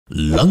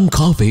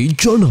ලංකාවේ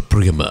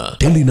ජනප්‍රියම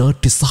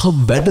ටෙලිනාට්‍ය සහ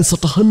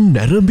වැඩසටහන්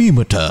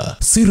නැරඹීමට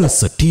සිරස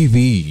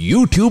TV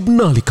YouTube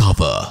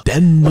නාලිකාව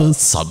දැන්ම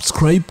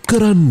සබ්ස්ක්‍රයිබ්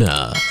කරන්න.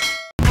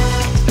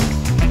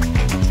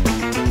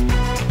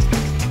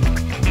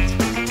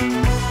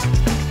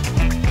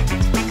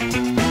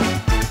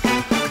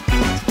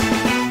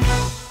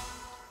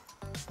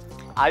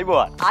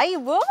 අයිබෝන්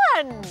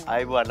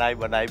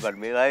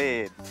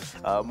මේයි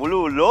මුළු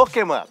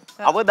ලෝකෙම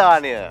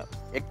අවධානය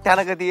එක්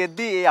තැනක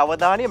තියෙද්දී ඒ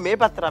අවධානය මේ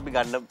පැත්තට අපි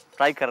ගන්න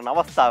try කරන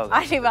අවස්ථාවක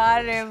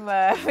අනිවාර්යෙන්ම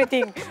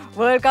ඉතින්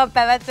World Cup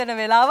පැවැත්වෙන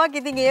වෙලාවක්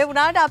ඉතින් ඒ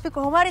වුණාට අපි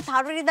කොහොම හරි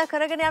Tharu Irida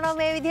කරගෙන යනවා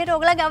මේ විදිහට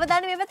ඕගලගේ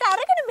අවධානය මේ පැත්තට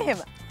අරගෙන මෙහෙම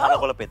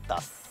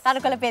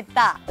තනකොළ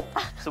පෙත්තා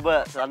සුබ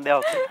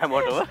සන්ධ්‍යාවක්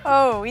හැමෝටම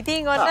ඔව්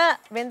ඉතින් ඔන්න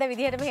වෙනද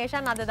විදිහටම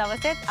හේෂන් අද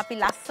දවසෙත් අපි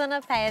ලස්සන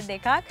පැය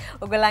දෙකක්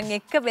ඔයගලන්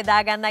එක්ක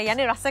බෙදා ගන්නයි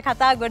යන්නේ රස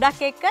කතා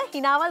ගොඩක් එක්ක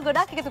හිනාවල්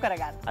ගොඩක් එකතු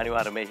කරගන්න.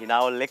 අනිවාර්යයෙන් මේ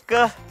හිනාවල් එක්ක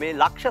මේ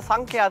ලක්ෂ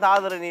සංඛ්‍යාත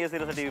ආදරණීය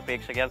සිරස TV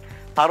ප්‍රේක්ෂකයන්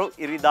Tharu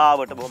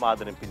Iridaවට බොහොම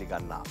ආදරෙන්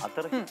පිළිගන්නා.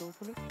 අතර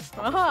හිතුවතුලි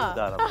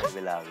උදාරම්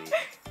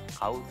වෙලාවේ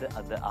කවුද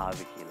අද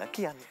ආවේ කියලා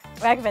කියන්නේ.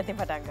 ඔයාගේ පැත්තෙන්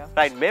පටන් ගමු.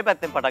 රයිට් මේ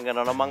පැත්තෙන් පටන්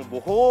ගන්නවා නම් මම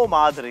බොහොම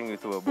ආදරෙන්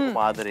යුතුව බොහොම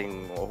ආදරෙන්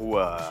ඔහුව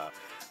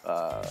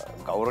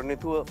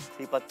ගෞරවණීයව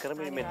සිහිපත්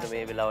කරමින් මෙන්න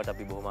මේ වෙලාවට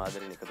අපි බොහොම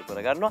ආදරෙන් එකතු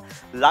කරගන්නවා.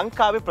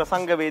 ලංකාවේ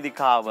ප්‍රසංග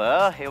වේදිකාව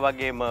ඒ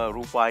වගේම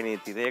රූපවාහිනී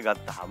තිරය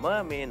ගත්තාම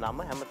මේ නම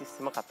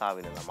හැමතිස්සෙම කතා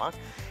වෙන නමක්.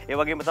 ඒ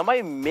වගේම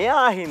තමයි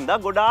මෙයා හින්දා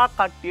ගොඩාක්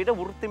කට්ටියට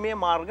වෘත්තිමය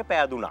මාර්ග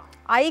පෑදුනා.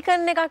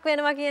 අයිකන් එකක්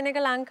වෙනවා කියන එක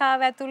ලංකාව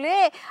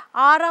ඇතුලේ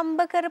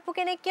ආරම්භ කරපු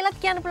කෙනෙක් කියලා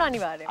කියන්න පුළුවන්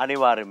අනිවාර්යයෙන්.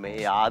 අනිවාර්යයෙන්ම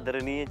මේ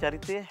ආදරණීය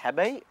චරිතය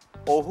හැබැයි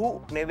ඔහු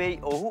නෙවෙයි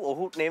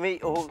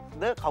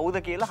ඔහුද කවුද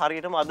කියලා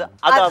හරියටම අද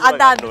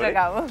අදාළව.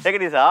 ඒක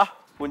නිසා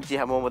පුංචි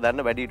හැමෝම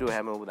දන්න වැඩිහිටියෝ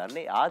හැමෝම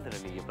දන්නේ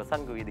ආදරණීය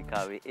ප්‍රසංග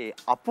වේදිකාවේ ඒ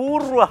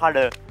අපූර්ව හඩ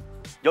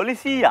ජොලි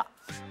සීයා.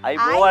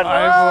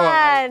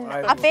 අයිබෝවන්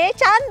අපේ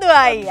චන්දු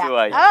අයියා.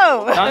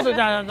 ඔව්. චන්දු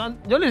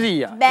ජොලි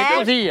සීයා.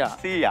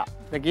 සීයා.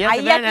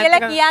 අයියා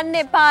කියලා කියන්න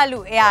එපාලු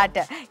එයාට.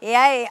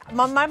 එයා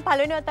මම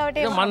පළවෙනි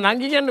වතාවට මම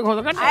නංගි කියන්නේ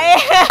කොහොමද කන්නේ?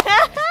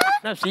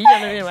 නෑ සීයා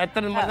නෙවෙයි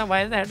ඇත්තටම මම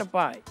වයස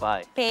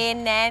 65යි.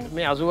 පේන්නේ නෑ.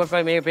 මේ 80ක්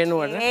වගේ මේක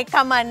පෙන්නුවට. ඒක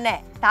කමන්නේ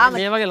තාම.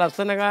 මේ වගේ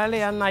ලස්සන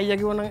කාලේ යන්න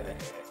අයියා කිව්වනම්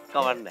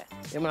කවන්නේ.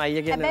 එමන්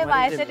අයියා කියන්නේ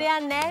හැබැයි වයසට යන්නේ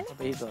නෑනේ.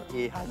 අපේ හිතන.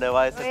 ඒ හඩ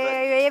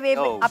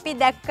වයසට අපි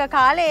දැක්ක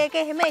කාලේ ඒක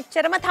එහෙම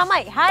එච්චරම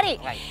තමයි. හරි.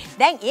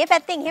 දැන් මේ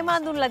පැත්තෙන් එහෙම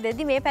අඳුන්ලා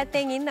දෙද්දි මේ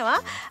පැත්තෙන් ඉන්නවා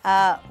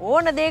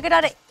ඕන දෙයකට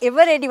අර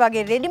එවර් රෙඩි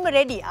වගේ රෙඩිම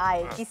රෙඩි.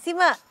 ආයේ කිසිම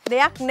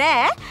දෙයක්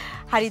නෑ.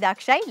 හරි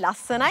දක්ෂයි,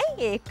 ලස්සනයි,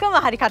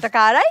 ඒකම හරි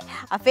කටකාරයි.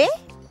 අපේ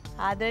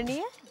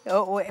ආදරණීය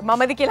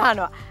මමද කියලා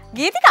අහනවා.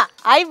 ගීතිකා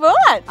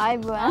අයිබෝවන්.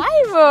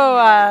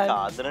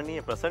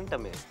 ආදරණීය ප්‍රසන්ට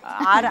මේ.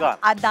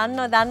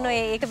 දන්නෝ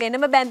ඒක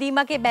වෙනම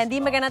බැඳීමක්. ඒ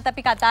බැඳීම ගැනත්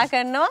අපි කතා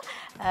කරනවා.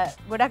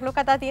 ගොඩක් ලොකු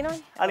කතා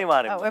තියෙනවනේ.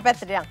 අනිවාර්යයෙන්. ඔය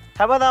පැත්තට යන්න.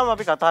 හැමදාම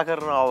අපි කතා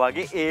කරනවා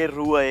වගේ ඒ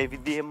රුව ඒ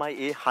විදිහමයි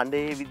ඒ හඬ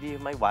ඒ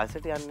විදිහමයි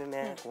වයසට යන්නේ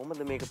නැහැ.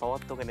 කොහොමද මේක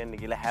පවත්වගෙන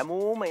යන්නේ කියලා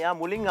හැමෝම එයා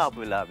මුලින්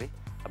ආපු වෙලාවේ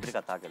අපිට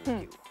කතා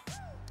කරන්න කිව්වා.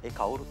 ඒ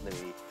කවුරුත්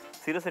නෙවෙයි.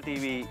 සිරස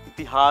TV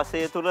ඉතිහාසය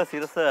තුළ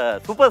සිරස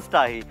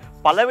සුපර්ස්ටාර්හි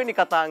පළවෙනි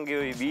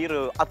කතාංගයේ වීර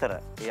අතර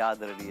ඒ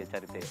ආදරණීය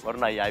චරිතය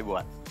වරුණයි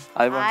අයිබෝවන්.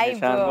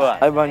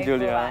 අයිබෝන්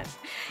ජුලියා.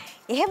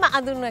 එහෙම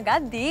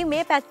අඳුනගද්දී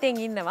මේ පැත්තෙන්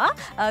ඉන්නවා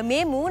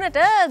මේ මූණට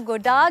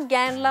ගොඩාක්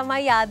ගෑනු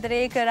ළමයි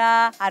ආදරය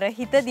කරා අර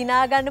හිත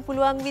දිනා ගන්න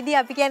පුළුවන් විදිහ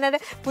අපි කියන්නේ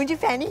පුංචි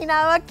පැණි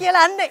හිනාවක්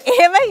කියලා අන්න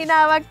එහෙම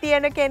හිනාවක්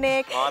තියෙන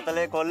කෙනෙක්.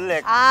 මාතලේ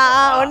කොල්ලෙක්.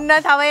 ඔන්න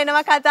තව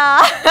එනවා කතා.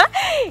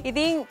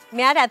 ඉතින්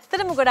මෙයාට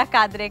ඇත්තටම ගොඩක්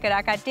ආදරය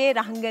කරා කට්ටිය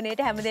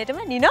රංගනයේට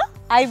හැමදේටම නිනෝ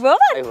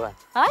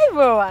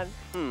අයිබෝවන්.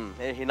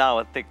 ඒ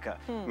හිනාවත් එක්ක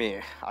මේ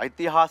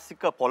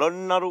ඓතිහාසික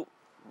පොළොන්නරු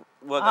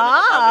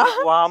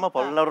වාම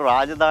පොළොන්නරු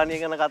රාජධානිය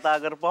ගැන කතා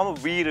කරපුවාම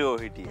වීරයෝ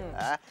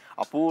හිටියේ.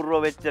 අපූර්ව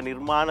වෙච්ච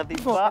නිර්මාණ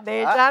තිබ්බා.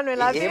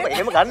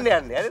 එහෙම ගන්න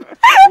යන්නේ.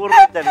 අපූර්ව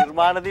වෙච්ච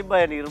නිර්මාණ තිබ්බා.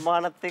 ඒ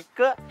නිර්මාණත් එක්ක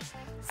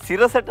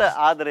සිරසට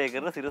ආදරය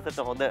කරන සිරසට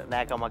හොඳ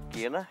නෑකමක්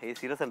කියන ඒ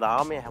සිරස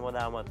නාමය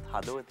හැමදාමත්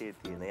හදවතේ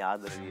තියෙන ඒ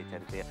ආදරණීය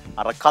චරිතය.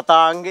 අර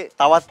කතාංගේ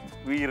තවත්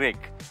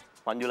වීරෙක්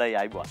මංජුලයි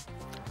අයිබෝවන්.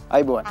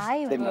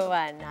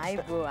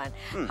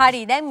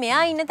 හරි දැන්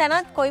මෙයා ඉන්න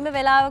තැනත් කොයිම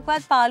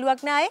වෙලාවකවත්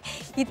පාළුවක් නෑ.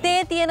 හිතේ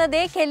තියෙන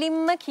දේ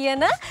කෙලින්ම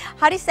කියන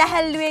හරි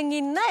සැහැල්ලුවෙන්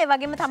ඉන්න ඒ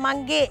වගේම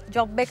තමන්ගේ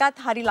ජොබ් එකත්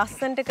හරි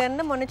ලස්සනට කරන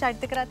මොන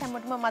චරිත කරත්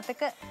හැමෝටම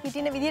මතක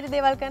හිටින විදිහට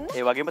දේවල් කරන.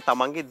 ඒ වගේම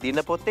තමන්ගේ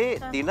දිනපොතේ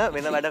දින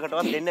වෙන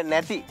වැඩකටවත්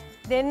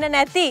දෙන්න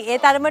නැති. ඒ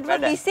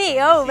තරමටම බිසි.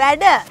 ඔව්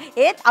වැඩ.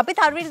 ඒත් අපි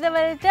Tharu Irida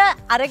වලට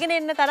අරගෙන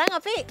එන්න තරම්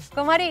අපි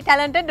කොහොමරි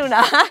ටැලන්ටඩ්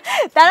වුණා.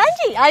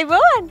 Dhananji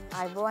අයිබෝවන්.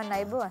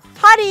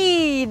 හරි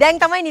දැන්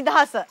තමයි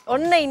නිදහස.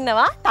 ඔන්න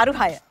ඉන්නවා Tharu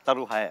 6.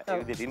 ඒ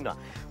විදිහට ඉන්නවා.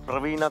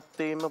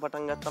 ප්‍රවීණත්වයෙන්ම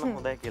පටන් ගත්තා නම්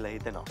හොඳයි කියලා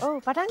හිතෙනවා. ඔව්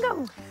පටන්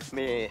ගමු.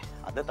 මේ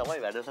අද තමයි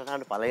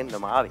වැඩසටහනට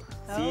පළවෙනිම ආවේ.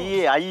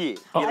 සීයේ අයියේ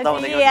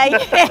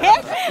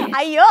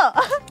අයියෝ.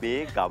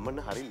 මේ ගමන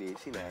හරි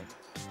ලේසි නෑ.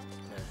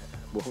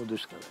 බොහෝ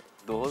දුෂ්කරයි.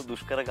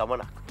 දුෂ්කර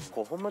ගමනක්.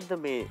 කොහොමද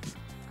මේ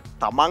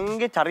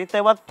තමන්ගේ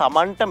චරිතවත්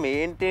තමන්ට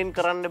මේන්ටේන්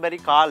කරන්න බැරි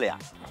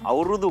කාලයක්.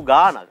 අවුරුදු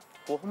ගානක්.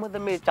 කොහොමද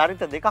මේ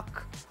චරිත දෙකක්?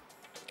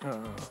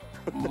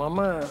 මම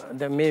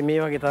දැන් මේ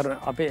වගේ තර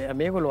අපේ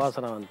මේගොල්ලෝ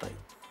වාසනාවන්තයි.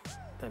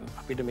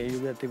 අපිට මේ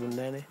යුගයක්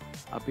තිබුණේ නැහනේ.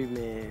 අපි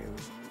මේ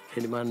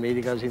එලිමාන්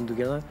වේදිකා සින්දු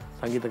කියන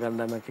සංගීත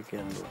කණ්ඩායමක් එක්ක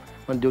යනවා.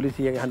 මම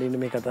ජොලිසියගේ හඬින්න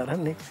මේ කතා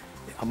කරන්නේ.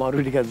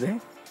 අමාරු ටිකක් දැන්.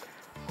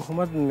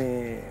 කොහොමද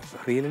මේ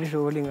රියැලිටි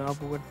ෂෝ වලින්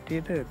ආපු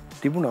කට්ටියට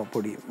තිබුණා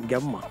පොඩි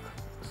ගැම්මක්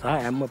සහ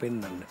ඇම්ම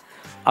පෙන්වන්න.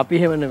 අපි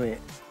එහෙම නෙමෙයි.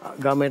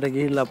 ගමයට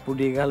ගිහිල්ලා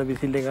පුඩි ගහලා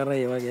විසිල් එක කරා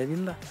ඒ වගේ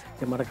ඇවිල්ලා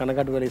මට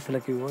කනකටු වල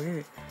ඉස්සලා කිව්වා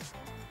වගේ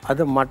අද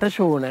මට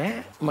ෂෝ නෑ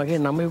මගේ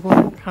 9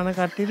 කන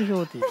කට්ටියට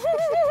ෂෝ තියෙනවා.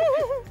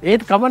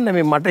 ඒත් කමන්නේ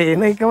මේ මට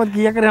එන එකවත්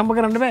කීයක් කරේ හම්බ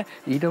කරන්න බෑ.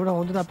 ඊට වඩා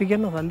හොඳට අපි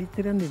කරන සල්ලිත්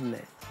දෙන්න දෙන්නේ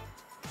නෑ.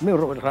 මේ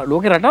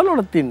ලෝකේ රටවල්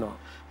වලත් තියෙනවා.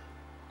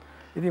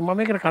 ඉතින් මම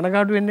මේකට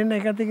කනගාටු වෙන්නේ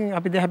නැහැ. ඒකත් ඉතින්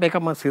අපි දැන්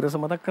හැබැයි මම සිරස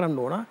මතක් කරන්න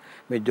ඕන.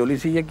 මේ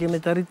ජොලිසිය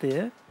කියන චරිතය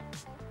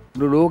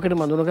ලෝකෙට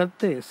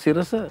මඳුනගත්තේ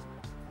සිරස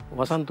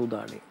වසන්ත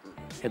උදානේ.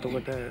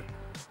 එතකොට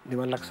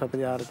නිමල්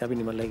ලක්ෂපති ආරච්චි අපි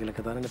නිමල්ලා කියලා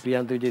කතා කරන්නේ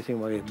ප්‍රියන්ත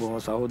විජේසිංහ වගේ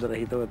බොහොම සහෝදර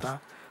හිතවතා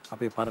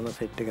අපේ පරණ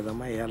සෙට් එක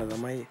තමයි. එයාලා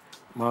තමයි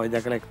මාව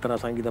දැකලා එක්තරා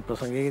සංගීත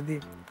ප්‍රසංගයකදී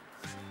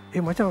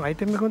ඒ මචං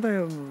අයිටම් එක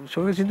හොඳයි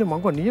ෂෝ එකේ සින්දු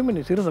මං කෝ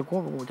නියමනේ සිරස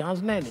කොහොම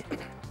chance නැහැනේ.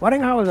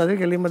 වරෙන් ආවද ඒක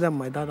කෙලින්ම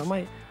දැම්මයි. තා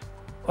තමයි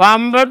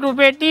වම්බටු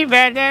පෙටි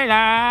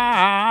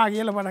වැදලා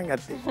කියලා පටන්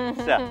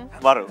ගත්තේ.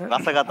 වරු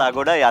රස කතා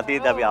ගොඩයි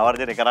අතීත අපි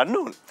ආවර්ජනය කරන්න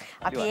ඕන.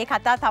 අපි මේ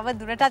කතා තව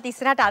දුරටත්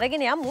ඉස්සරහට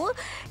අරගෙන යමු.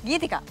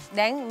 ගීතිකා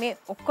දැන් මේ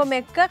ඔක්කොම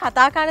එක්ක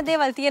කතා කරන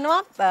දේවල්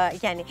තියෙනවා.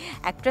 يعني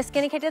ඇක්ට්‍රස්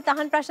කෙනෙක් හැටියට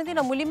අහන ප්‍රශ්න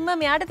තියෙනවා. මුලින්ම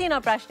මෙයාට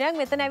තියෙනවා ප්‍රශ්නයක්.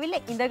 මෙතන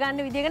ඇවිල්ලා ඉඳ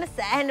ගන්න විදිය ගැන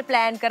සෑහෙන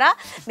ප්ලෑන් කරා.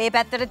 මේ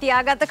පැත්තට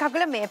තියාගත්ත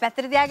කකුල මේ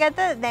පැත්තට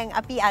තියාගත්ත. දැන්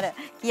අපි අර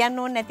කියන්න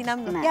ඕනේ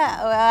නැතිනම්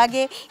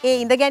ඔයාගේ ඒ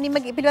ඉඳ ගැනීම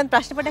පිළිබඳ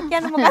ප්‍රශ්න පොඩක්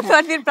කියන්න මොකක්ද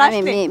වගේ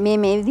ප්‍රශ්නේ?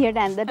 මේ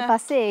විදියට ඇඳට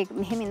පස්සේ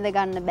මෙහෙම ඉඳ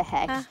ගන්න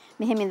බෑ.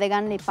 මෙහෙම ඉඳ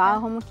ගන්න එපා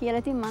හොම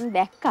කියලා ඉතින් මම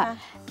දැක්කා.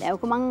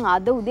 දැවක මං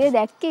අද උදේ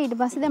දැක්කේ. ඊට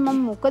පස්සේ දැන් මම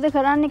මොකද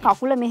කරන්නේ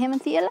කකුල මෙහෙම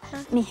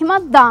තියලා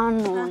මෙහෙමත්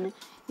දාන්න ඕනේ.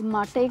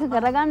 මට ඒක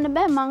කරගන්න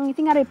බෑ. මං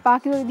ඉතින් අර එපා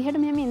කිව්ව විදිහට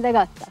මෙහෙම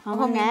ඉඳගත්තා.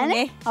 මම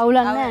නෑනේ.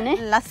 අවුලක් නෑනේ.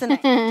 ලස්සනයි.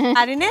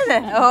 හරි නේද?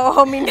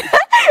 ඔහොම ඉන්න.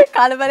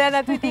 කලබලයක්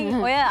නැතු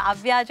ඉතින් ඔය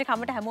අව්‍යාජ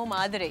කමට හැමෝම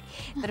ආදරෙයි.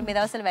 ඒතර මේ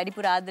දවස්වල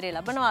වැඩිපුර ආදරේ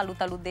ලබනවා.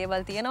 අලුත්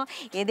දේවල් තියෙනවා.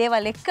 ඒ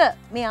දේවල් එක්ක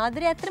මේ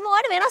ආදරය ඇත්තටම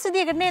ඔයාලට වෙනස්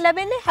විදියකට නේ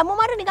ලැබෙන්නේ.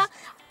 හැමෝම අර නිකන්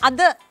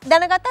අද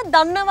දැනගත්තා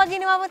දන්න වගේ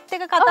නවවත්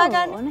එක කතා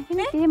ගන්න. ඕන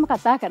කෙනෙක් එහෙම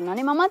කතා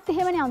කරනවානේ. මමත්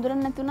එහෙමනේ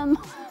අඳුරන්නේ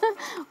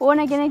නැතුණත්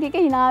ඕන කෙනෙක් එක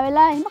hina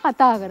වෙලා එහෙම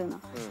කතා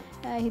කරනවා.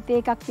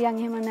 හිතේ එකක්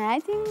තියන් එහෙම නෑ.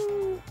 ඉතින්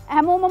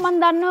හැමෝම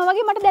මන් දන්නවා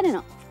වගේ මට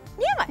දැනෙනවා.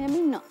 නියමයි. එහෙම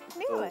ඉන්නවා.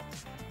 නියමයි.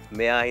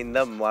 මෙයා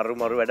හින්දා මරු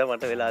වැඩ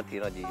මට වෙලා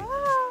තියෙනවා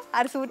ජීවිතේ.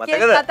 අර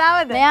සූට්කේස්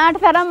කතාවද? මෙයාට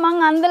තරම්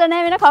මං අන්දලා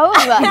නැහැ වෙන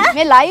කවුරුවත්.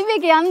 මේ ලයිව්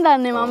එකේ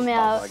අන්දන්නේ මම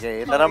මෙයාව. ඔගේ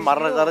ඒ තරම්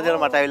මරණ තරජන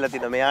මට ඇවිල්ලා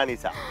තියෙනවා මෙයා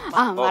නිසා.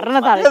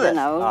 මරණ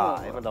තරජන.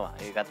 එහෙම තමයි.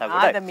 ඒ කතා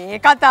ගොඩයි. ආද මේ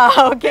කතා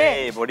ඕකේ.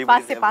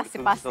 පස්සේ.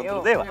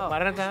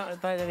 මරණ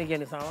තරජන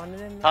කියන්නේ සාමාන්‍ය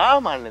දෙයක්.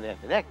 සාමාන්‍ය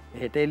දෙයක් නේ.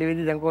 ඒ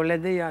ටෙලිවිෂන් දැන් කෝල්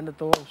එකද යන්න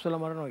තෝ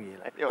උස්සලා මරනවා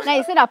කියලා. නෑ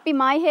ඉතින් අපි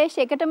මයි හේෂ්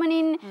එකටම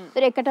ඉන්නේ.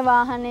 ඒතර එකට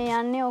වාහනේ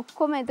යන්නේ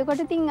ඔක්කොම.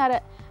 එතකොට ඉතින් අර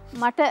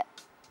මට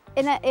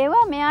එන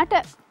ඒවා මෙයාට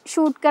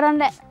ෂූට්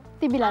කරන්න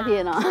තිබිලා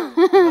තියෙනවා.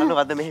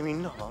 මොනවද මෙහෙම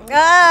ඉන්නවා?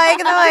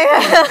 ඒක තමයි.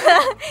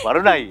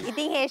 වරුණයි.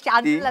 ඉතින් හේෂ්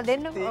අදලා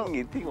දෙන්නකෝ.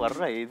 ඉතින්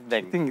වරුණයි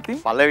දැන් ඉතින්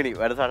පළවෙනි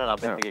වැඩසටහන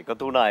අපිත් එක්ක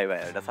එකතු වුණා. ඒ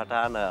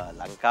වැඩසටහන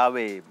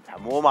ලංකාවේ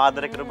හැමෝම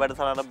ආදර කරපු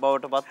වැඩසටහනක්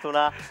බවට පත්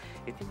වුණා.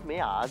 ඉතින්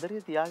මේ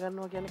ආදරය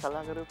තියාගන්නවා කියන්නේ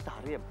කලාකරුවෙක්ට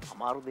හරිය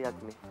අමාරු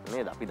දෙයක් නේ.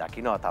 නේද? අපි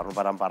දකිනවා තරුණ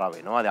පරම්පරාව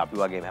වෙනවා. අපි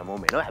වගේම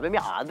හැමෝම වෙනවා. හැබැයි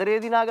මේ ආදරය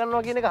දිනා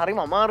ගන්නවා කියන එක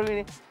හරිම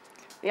අමාරුයිනේ.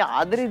 ඒ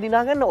ආදරය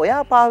දිනා ගන්න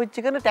ඔයා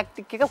පාවිච්චි කරන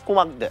ටැක්ටික් එක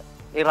කුමක්ද?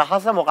 ඒ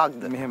රහස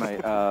මොකක්ද? මෙහෙමයි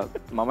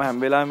මම හැම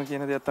වෙලාවෙම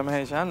කියන දෙයක්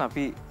තමයි ෂාන්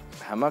අපි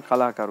හැම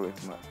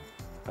කලාකරුවෙක්ම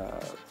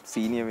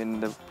සීනියර් වෙන්න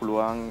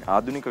පුළුවන්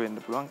ආධුනික වෙන්න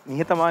පුළුවන්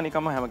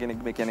නිහතමානීකම හැම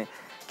කෙනෙක්ම කියන්නේ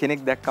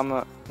කෙනෙක් දැක්කම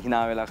hina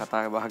වෙලා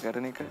කතා බහ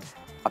කරන එක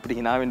අපිට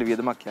hina වෙන්න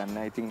වියදමක්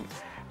කියන්නේ. ඉතින්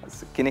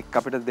කෙනෙක්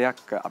අපිට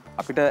දෙයක්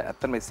අපිට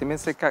ඇත්තටම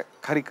SMS එක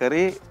හරි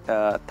කරේ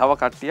තව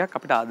කට්ටියක්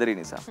අපිට ආදරේ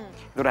නිසා.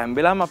 ඒතර හැම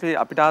වෙලාවෙම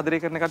අපිට ආදරය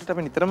කරන කට්ටියට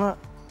අපි නිතරම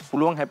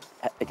පුළුවන්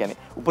ඒ කියන්නේ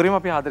උපරිම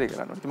අපි ආදරය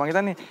කරනවා. ඉතින් මම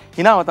හිතන්නේ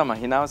hinaව තමයි.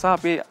 hinaව සහ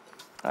අපි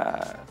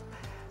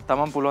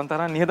තමන් පුළුවන්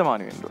තරම්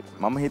නිහතමානී වෙන්න ඕනේ.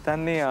 මම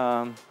හිතන්නේ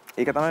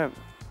ඒක තමයි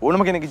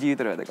ඕනම කෙනෙකුගේ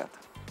ජීවිතේ වැදගත්.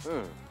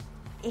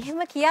 එහෙම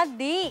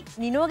කියද්දී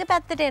නිනෝගේ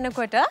පැත්තට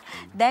එනකොට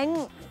දැන්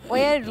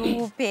ඔය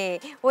රූපේ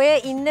ඔය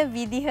ඉන්න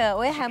විදිහ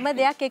ඔය හැම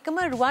දෙයක් එකම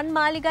රුවන්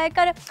මාලිගායක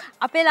අර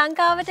අපේ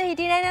ලංකාවට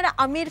හිටියේ නෑ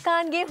නේද අමීර්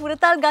ඛාන්ගේ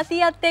හුරතල්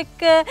ගතියත්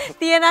එක්ක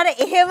තියෙන අර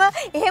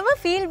එහෙම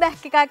ෆීල්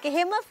බෑක් එකක්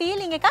එහෙම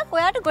ෆීලිං එකක්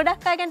ඔයාට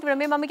ගොඩක් අය ගැන තිබුණා.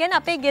 මේ මම කියන්නේ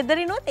අපේ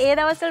ගෙදරිනුත් ඒ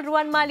දවස්වල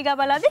රුවන් මාලිගා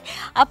බලද්දී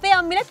අපේ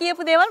අම්මිලා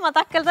කියපු දේවල්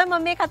මතක් කරලා තමයි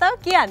මම මේ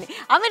කතාව කියන්නේ.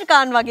 අමීර්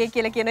ඛාන් වගේ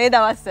කියලා කියන ඒ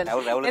දවස්වල.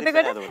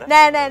 එතකොට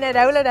නෑ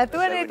රැවුල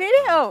නැතුවනේ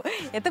තියෙන්නේ. ඔව්.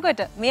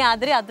 එතකොට මේ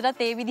ආදරේ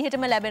අදටත් ඒ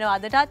විදිහටම ලැබෙනවා.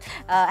 අදටත්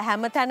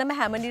හැම තැනම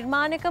හැම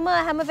නිර්මාණයකම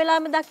හැම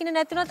වෙලාවෙම දකින්න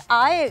නැතිනොත්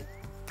ආයේ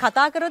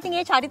කතා කරොත්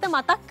ඒ චරිත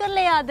මතක්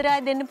කරලා ඒ ආදරය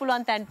දෙන්න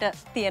පුළුවන් තැනට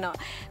තියෙනවා.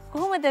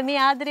 කොහොමද මේ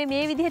ආදරේ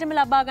මේ විදිහටම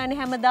ලබා ගන්න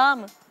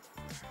හැමදාම?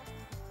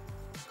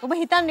 ඔබ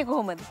හිතන්නේ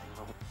කොහොමද?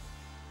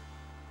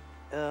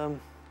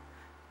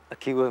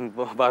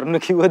 වරුණ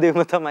කිව්ව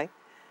දෙයම තමයි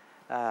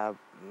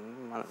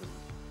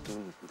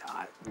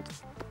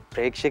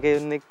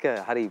ප්‍රේක්ෂකයන් එක්ක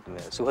හරි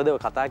සුහදව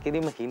කතා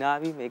කිරීම hina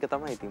වීම ඒක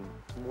තමයි ඉතින්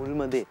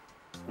මුල්ම දේ.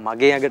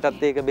 මගේ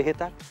ඇඟටත් ඒක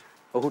බෙහෙතක්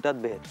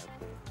ඔහුටත් බෙහෙතක්.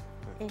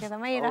 ඒක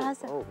තමයි රහස.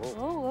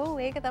 ඔව්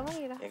ඒක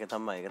තමයි රහස. ඒක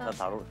තමයි ඒක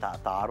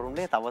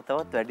තාරුණ්‍ය තව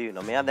තවත් වැඩි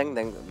වෙනවා. මෙයා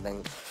දැන්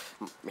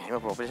මෙහෙම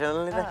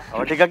ප්‍රොෆෙෂනල් නේද?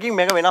 ඔය ටිකකින්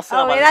මේක වෙනස්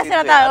වෙනවා. වෙනස්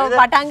වෙනවා.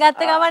 පටන්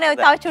ගත්ත ගමන්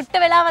තව චුට්ට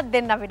වෙලාවක්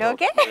දෙන්න අපිට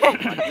ඕකේ.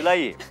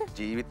 ජුලයි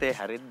ජීවිතේ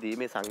හැරෙද්දී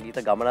මේ සංගීත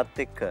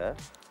ගමනත් එක්ක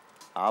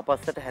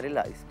ආපස්සට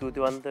හැරිලා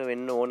ස්තුතිවන්ත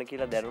වෙන්න ඕන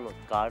කියලා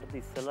දැනුණොත් කාටද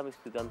ඉස්සෙල්ලාම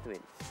ස්තුතිවන්ත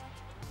වෙන්නේ?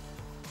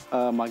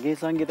 මගේ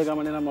සංගීත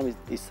ගමනේ නම්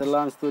මම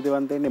ඉස්සෙල්ලාම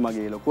ස්තුතිවන්ත වෙන්නේ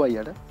මගේ ලොකු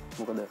අයියට.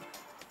 මොකද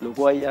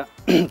ලොකු අයියා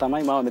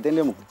තමයි මාව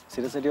මෙතෙන් යමු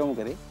සිරසට යමු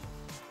කරේ.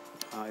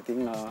 ඉතින්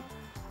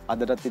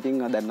අදටත් ඉතින්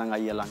දැන් නම්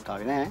අයියා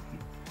ලංකාවේ නැහැ.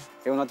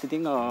 ඒ වුණත්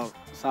ඉතින්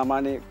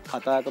සාමාන්‍ය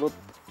කතා කරොත්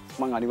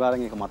මම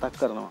අනිවාර්යෙන් ඒක මතක්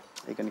කරනවා.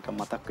 ඒක නිකන්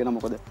මතක් වෙනවා.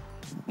 මොකද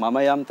මම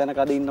යම්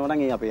තැනක අද ඉන්නවා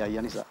නම් ඒ අපේ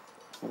අයියා නිසා.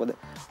 මොකද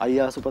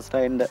අයියා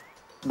සුපර්ස්ටාර් එන්න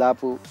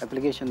දාපු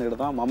ඇප්ලිකේෂන් එකට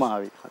තමයි මම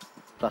ආවේ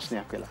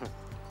ප්‍රශ්නයක් වෙලා.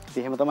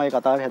 ඉතින් එහෙම තමයි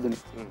කතාව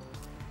හැදුනේ.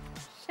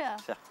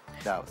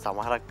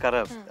 සමහරක් කර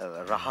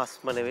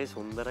රහස්ම නෙවෙයි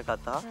සුන්දර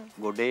කතා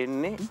ගොඩ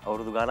එන්නේ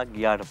අවුරුදු ගාණක්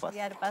ගියාට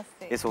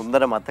පස්සේ. ඒ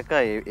සුන්දර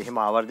මතක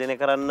එහෙම ආවර්ජනය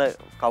කරන්න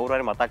කවුරු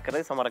හරි මතක්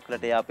කරේ සමහරක්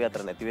වෙලාවට ඒ අපේ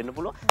අතර නැති වෙන්න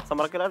පුළුවන්.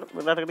 සමහරක් වෙලාවට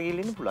රටකට ගිහින්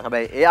ඉන්න පුළුවන්.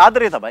 හැබැයි ඒ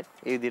ආදරය තමයි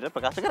ඒ විදිහට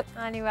ප්‍රකාශ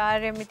කරන්නේ.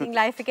 අනිවාර්යයෙන්ම ඉතින්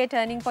ලයිෆ් එකේ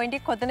ටර්නින් පොයින්ට්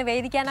එක කොතන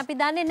වෙයිද කියන අපි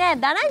දන්නේ නැහැ.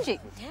 ධනංජි.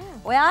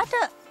 ඔයාට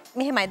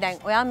මෙහෙමයි දැන්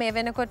ඔයා මේ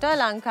වෙනකොට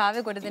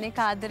ලංකාවේ ගොඩ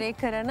දෙනෙක් ආදරය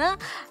කරන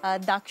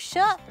දක්ෂ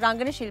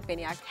රංගන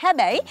ශිල්පිනියක්.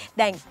 හැබැයි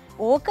දැන්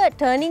ඕක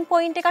ටර්නින්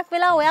පොයින්ට් එකක්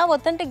වෙලා ඔයා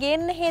ඔතනට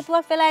ගේන්න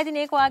හේතුවක් වෙලා ඉතින්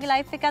ඒක ඔයාගේ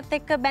ලයිෆ් එකත්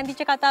එක්ක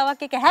බැඳිච්ච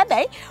කතාවක් එක.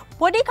 හැබැයි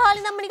පොඩි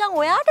කාලේ නම් නිකන්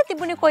ඔයාට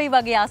තිබුණේ කොයි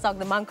වගේ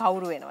ආසාවක්ද මං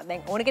කවුරු වෙනවා.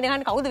 දැන් ඕන කෙනෙක්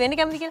අහන්නේ කවුද වෙන්න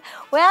කැමති කියලා.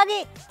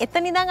 ඔයාගේ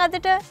එතන ඉඳන්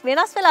අදට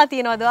වෙනස් වෙලා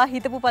තියෙනවද ඔයා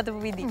හිතපු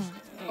පතපු විදි?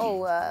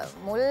 ඔව්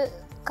මුල්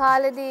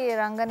කාලෙදී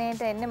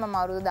රංගනයට එන්නේ මම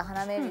අවුරුදු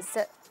 19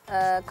 20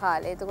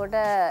 කාලේ. එතකොට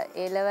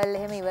ඒ ලෙවල්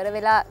එහෙම ඉවර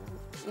වෙලා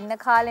ඉන්න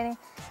කාලෙනේ.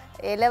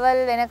 ඒ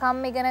ලෙවල්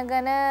වෙනකම්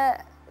ඉගෙනගෙන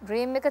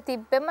ඩ්‍රීම් එක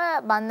තිබ්බෙම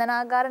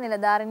බන්ධනාගාර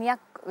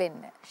නිලධාරිනියක්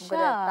වෙන්න.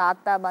 මොකද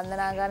තාත්තා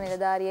බන්ධනාගාර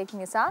නිලධාරියෙක්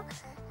නිසා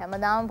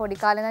හැමදාම පොඩි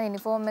කාලේ ඉඳන්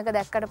යුනිෆෝම් එක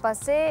දැක්කට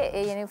පස්සේ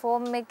ඒ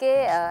යුනිෆෝම් එකේ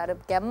අර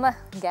ගැම්ම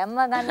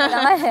ගන්න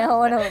තමයි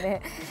ඕන උනේ.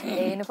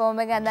 ඒ යුනිෆෝම්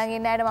එක ඇඳන්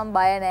ඉන්න අයට මම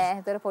බය නෑ.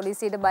 ඒතර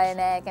පොලිසියට බය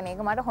නෑ. ඒ කියන්නේ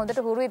ඒක මට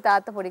හොඳට හුරුයි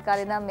තාත්තා පොඩි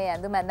කාලේ ඉඳන් මේ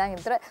ඇඳුම ඇඳන්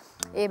ඉතර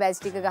ඒ බැච්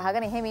ටික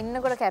ගහගෙන එහෙම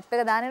ඉන්නකොට කැප්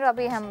එක දානකොට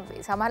අපි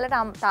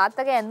සමහරවිට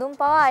තාත්තගේ ඇඳුම්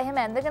පවා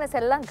එහෙම ඇඳගෙන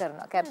සෙල්ලම්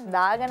කරනවා. කැප්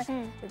දාගෙන.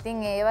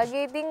 ඉතින් ඒ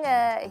වගේ ඉතින්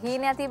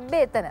හීනයක්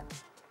තිබ්බේ එතන.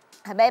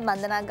 හැබැයි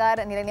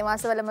බන්ධනාගාර නිල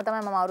නිවාසවලම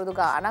තමයි මම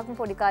අවුරුදු ගාණක්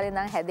පොඩි කාලේ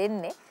ඉඳන්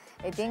හැදෙන්නේ.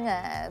 ඉතින්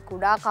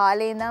කුඩා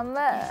කාලේ ඉඳන්ම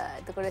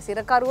එතකොට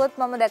සිරකරුවොත්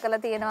මම දැකලා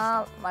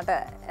තියෙනවා මට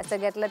ඇස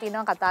ගැටලා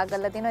තියෙනවා කතා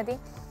කරලා තියෙනවා. ඉතින්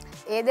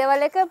ඒ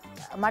දේවල් එක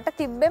මට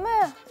තිබ්බෙම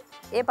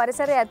ඒ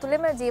පරිසරය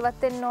ඇතුළෙම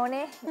ජීවත් වෙන්න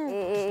ඕනේ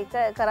ඒක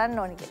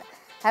කරන්න ඕනේ කියලා.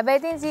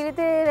 හැබැයි ඉතින්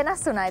ජීවිතේ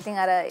වෙනස් වුණා.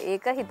 ඉතින් අර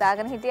ඒක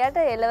හිතාගෙන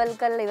හිටියට ඒ ලෙවල්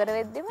කරලා ඉවර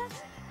වෙද්දිම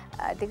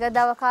ටික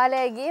දව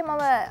කාලයක් ගියේ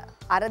මම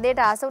අර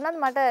දෙයට ආස වුණත්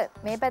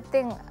මට මේ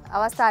පැත්තෙන්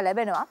අවස්ථා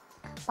ලැබෙනවා.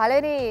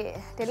 පළවෙනි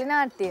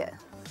ටෙලිනාට්‍ය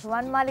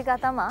රුවන් මාලිකා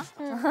තමා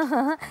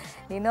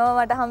නිනෝ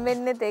මට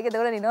හම්බෙන්නෙත් ඒක.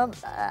 එතකොට නිනෝ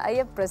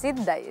අයියා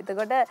ප්‍රසිද්ධයි.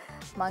 එතකොට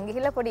මං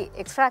ගිහිල්ලා පොඩි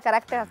එක්ස්ට්‍රා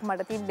කැරක්ටර් එකක්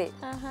මට තිබ්බේ.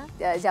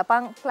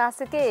 ජපන්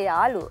ක්ලාස් එකේ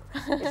යාළුවෝ.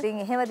 ඉතින්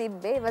එහෙම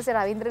තිබ්බේ. ඊට පස්සේ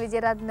රවීන්ද්‍ර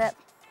විජේරත්න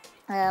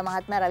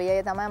මහත්මයා රවි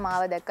අයියා තමයි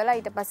මාව දැක්කලා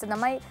ඊට පස්සේ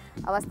තමයි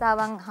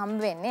අවස්ථාවන්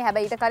හම්බ වෙන්නේ.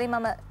 හැබැයි ඊට කලින්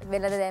මම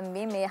වෙළඳ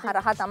දැම්මේ මේ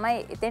හරහා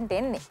තමයි එතෙන්ට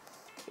එන්නේ.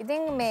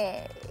 ඉතින්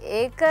මේ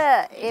ඒක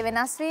ඒ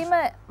වෙනස් වීම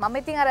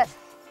මම ඉතින් අර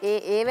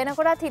ඒ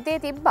වෙනකොටත් හිතේ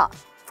තිබ්බා.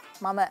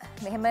 මම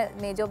මෙහෙම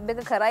මේ ජොබ් එක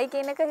කරයි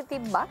කියන එක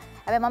තිබ්බා.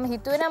 හැබැයි මම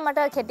හිතුවේ නම්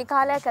මට කෙටි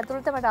කාලයක්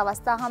ඇතුළත මට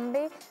අවස්ථා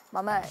හම්බෙයි.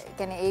 මම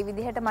කියන්නේ ඒ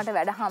විදිහට මට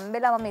වැඩ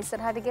හම්බෙලා මම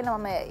ඉස්සරහට කියලා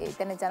මම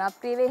එතන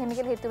ජනප්‍රිය වෙයි එහෙම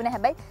කියලා හිතුවේ නෑ.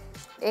 හැබැයි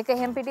ඒක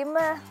එහෙම් පිටින්ම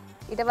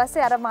ඊට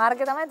පස්සේ අර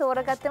මාර්ගය තමයි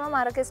තෝරගත්තේ. මම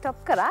අරක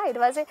ස්ටොප් කරා.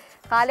 ඊට පස්සේ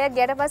කාලයක්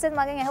ගියට පස්සෙත්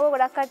මගෙන් ඇහුවා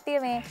ගොඩක් කට්ටිය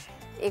මේ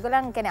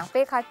ඒගොල්ලන් කියන්නේ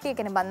අපේ කට්ටිය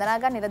කියන්නේ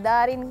බන්ධනාගාර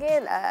නිලධාරීන්ගේ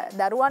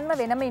දරුවන්ව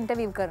වෙනම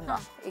ඉන්ටර්විව් කරනවා.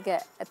 ඒක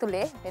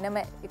ඇතුලේ වෙනම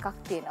එකක්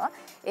තියෙනවා.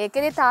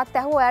 ඒකෙදි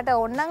තාත්තා ඇහුවා ඔයාට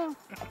ඕනනම්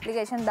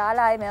ඇප්ලිකේෂන්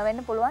දාලා ආයෙ මේව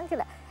වෙන්න පුළුවන්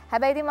කියලා.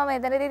 හැබැයි ඉතින් මම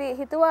එතනදී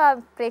හිතුවා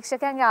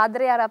ප්‍රේක්ෂකයන්ගේ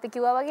ආදරය අර අපි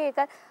කිව්වා වගේ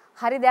ඒක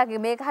හරි දෙයක්.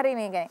 මේක හරි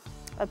මේ කියන්නේ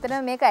අතන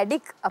මේක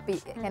ඇඩික් අපි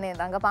කියන්නේ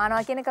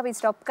රංගපානවා කියන එක අපි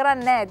ස්ටොප්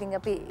කරන්නේ නැහැ. ඉතින්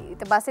අපි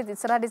ඊට පස්සේ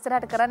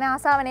ඉස්සරහට කරන්න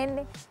ආසාවනේ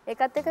එන්නේ.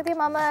 ඒකත් එක්ක ඉතින්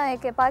මම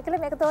ඒක එපා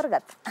කියලා මේක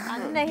තෝරගත්තා.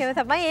 අන්න එහෙම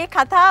තමයි ඒ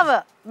කතාව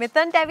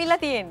මෙතනට ඇවිල්ලා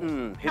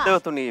තියෙන්නේ.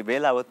 හිතවතුනි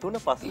වේලාව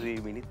 3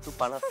 මිනිත්තු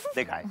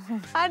 52යි.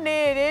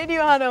 අනේ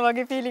රේඩියෝ අහනවා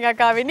වගේ ෆීලිං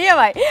එකක් ආවේ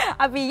නියමයි.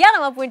 අපි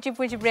යනවා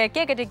පුංචි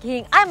බ්‍රේක් එකකට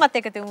ගිහින්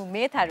ආයෙමත් එකතු වෙමු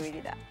මේ තරු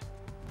ඉරිදා.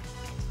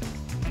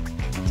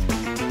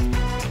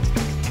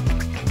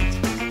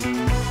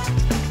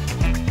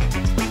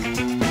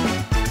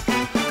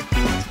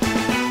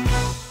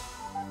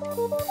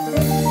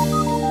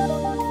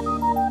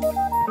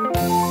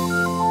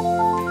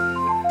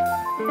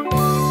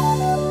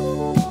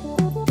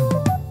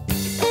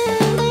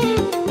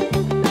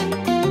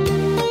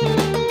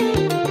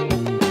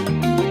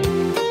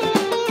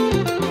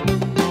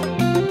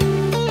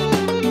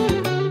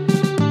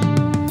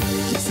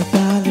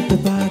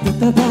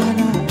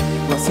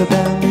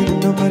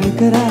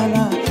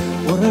 කරාලා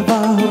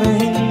ඔරවා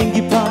හොරෙන්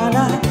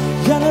නිගිපාලා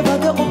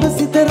යනවද ඔබ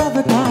සිත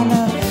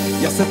රවටාලා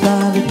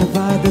යසතාලිත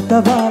වාද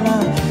තවාලා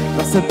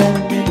රස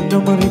බැල්මෙන්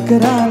නොමරි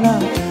කරාලා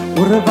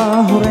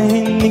උරවා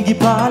හොරෙන්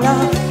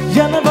නිගිපාලා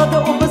යනවද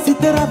ඔබ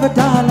සිත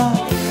රවටාලා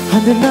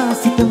හඳනා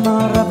සිත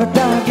මා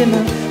රවටාගෙන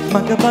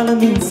මග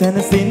බලමින්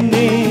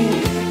සැනසෙන්නේ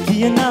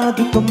කියනා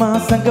දුක මා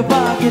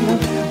සංගවාගෙන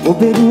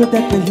ඔබේ රුව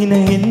දැක හින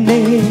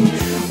හෙන්නේ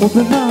ඔබ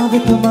මා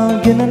වෙත මා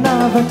ගෙන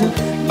නාවට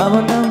මම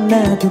නම්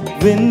නෑ දුක්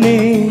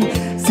වෙන්නේ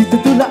සිත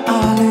තුල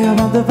ආලය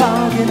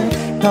වඳවාගෙන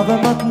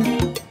තවමත්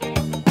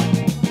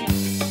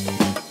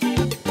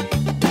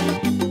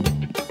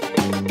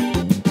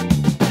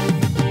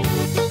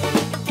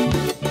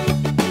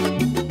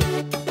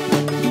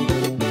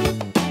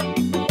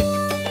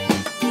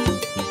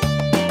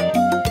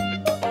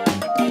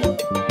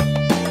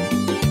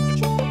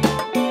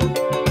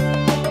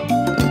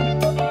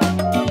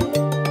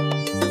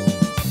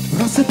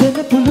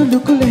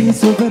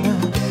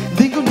සොබනා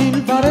දිගු නිල්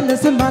වර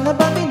ලෙස මන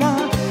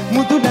බඳිනා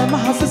මුදු නැම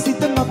හස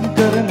සිත මත්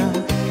කරනා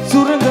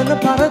සුරංගන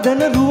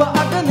පරදන රුව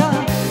අගනා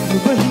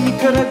ඔබ හිමි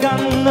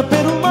කරගන්න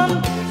පෙරුමන්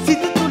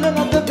සිත තුල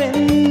නැත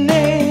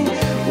වෙන්නේ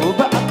ඔබ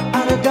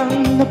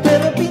අරගන්න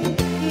පෙරපින්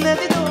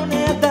නැති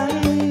දෝනය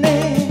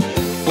දන්නේ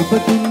ඔබ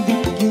දින්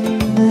දිගින්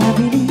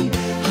ඇවිලි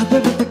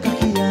හදවත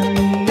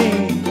කකියන්නේ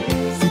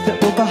සිත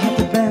ඔබ හත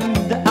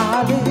බැඳ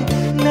ආලේ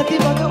නැති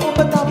වග ඔබ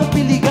තව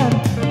පිළිගන්න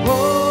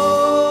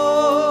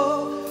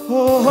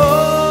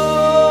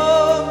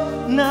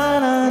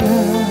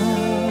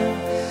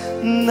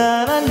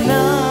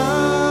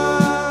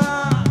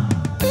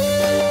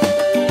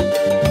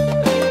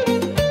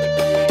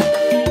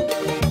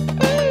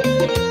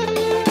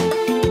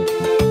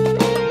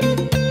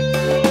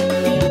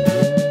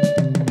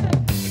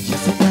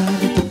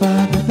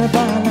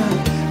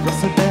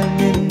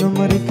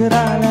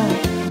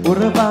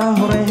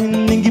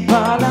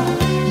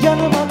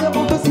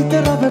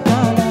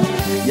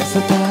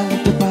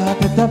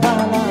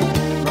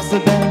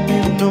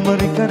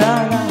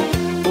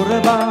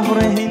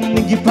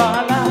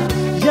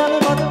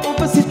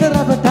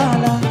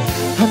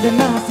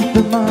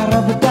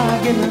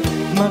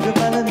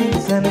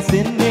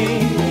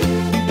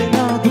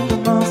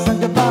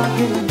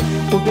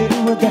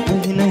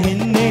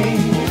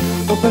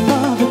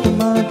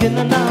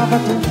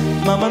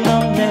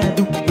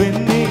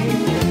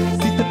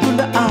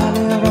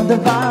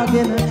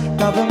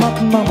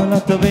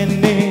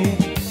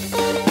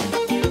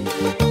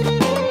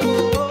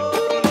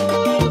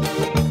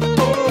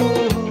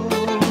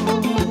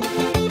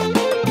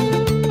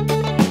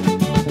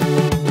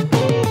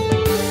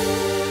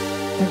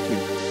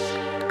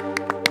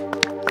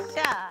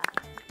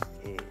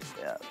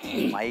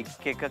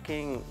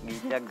එකකින්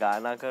ගීතයක්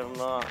ගානා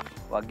කරනවා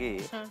වගේ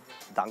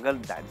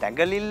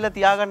දැඟලිල්ල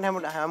තියාගන්න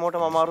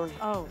හැමෝටම අමාරුයි.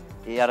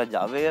 ඒ අර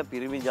ජවය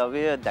පිරිමි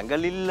ජවය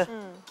දැඟලිල්ල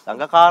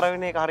දඟකාර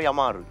වෙන එක හරි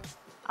අමාරුයි.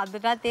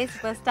 අදටත් ඒ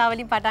සුපර්ස්ටාර්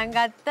වලින් පටන්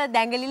ගත්ත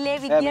දැඟලිල්ලේ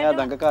විදියට මෙයා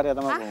දඟකාරයා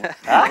තමයි.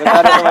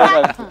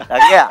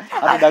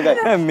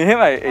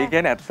 මෙහෙමයි. ඒ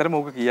කියන්නේ ඇත්තටම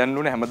ඕක කියන්න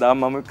ඕනේ හැමදාම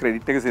මම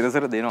ක්‍රෙඩිට් එක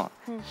සිරසට දෙනවා.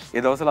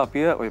 ඒ දවස්වල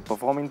අපි ඔය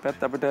පර්ෆෝමින්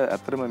පැත්ත අපිට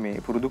ඇත්තටම මේ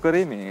පුරුදු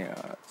කරේ මේ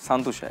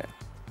සන්තුෂය.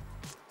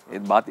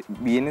 ඒත්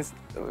BNS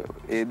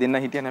ඒ දෙන්න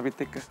හිටියන අපිත්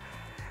එක්ක.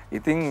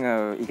 ඉතින්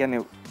ඒ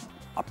කියන්නේ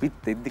අපිත්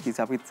එද්දි කිසි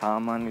අපිත්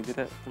සාමාන්‍ය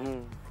විදිහට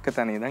එක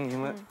තැන ඉඳන්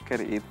එහෙම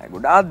කරේ.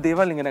 ගොඩාක්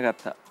දේවල් ඉගෙන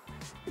ගත්තා.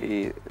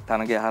 ඒ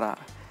තනගේ හරහා.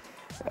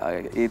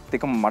 ඒත්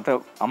එක මට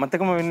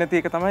අමතකම වෙන්නේ නැති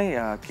එක තමයි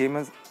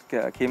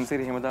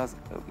කේමසිරි හිමදාස්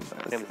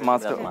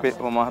මාස්ටර්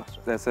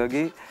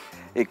මහත්සර්ගේ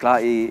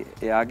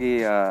එයාගේ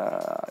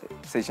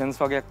සෙෂන්ස්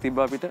වගේක්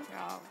තිබ්බා අපිට.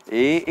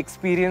 ඒ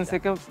එක්ස්පීරියන්ස්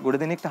එක ගොඩ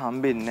දෙනෙක්ට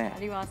හම්බෙන්නේ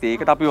නැහැ.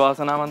 ඒකට අපි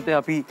වාසනාවන්තයි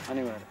අපි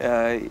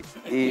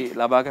ඒ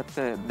ලබාගත්ත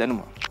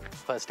දැනුම.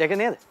 ෆස්ට් එක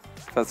නේද?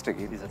 ෆස්ට් එක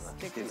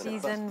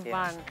සීසන්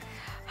 1.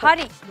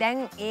 හරි. දැන්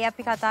ඒ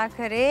අපි කතා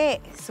කරේ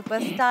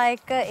සුපර්ස්ටාර්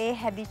එක ඒ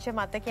හැදිච්ච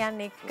මතකයන්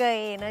එක්ක ඒ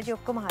එනර්ජි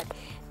ඔක්කොම හරි.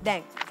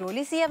 දැන්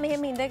ජොලිසියා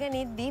මෙහෙම ඉඳගෙන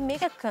ඉද්දි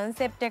මේක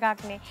කන්සෙප්ට්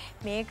එකක්නේ.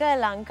 මේක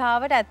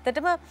ලංකාවට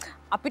ඇත්තටම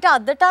අපිට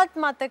අදටත්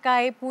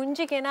මතකයි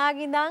පුංචි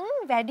කෙනාගේ ඉඳන්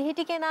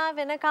වැඩිහිටි කෙනා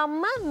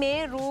වෙනකම්ම මේ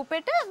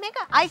රූපෙට මේක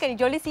අයිකනි.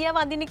 ජොලිසියා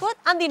වඳින්න කිව්වොත්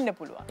අඳින්න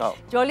පුළුවන්.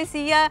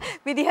 ජොලිසියා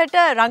විදිහට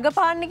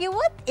රංගපාන්න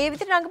කිව්වොත් ඒ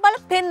විදිහට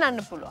රංගපාලා පෙන්වන්න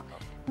පුළුවන්.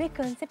 මේ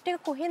කන්සෙප්ට් එක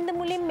කොහෙන්ද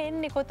මුලින්ම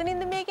එන්නේ?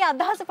 කොතනින්ද මේකේ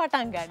අදහස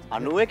පටන් ගන්නේ?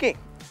 91.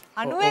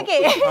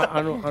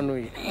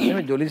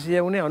 91.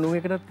 ජොලිසියා වුණේ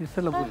 91ටත්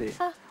ඉස්සෙල්ලා පුතේ.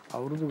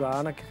 අවුරුදු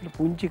ගානක් ඉස්සෙල්ලා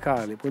පුංචි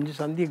කාලේ පුංචි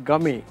සන්දිය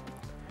ගමේ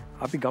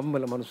අපි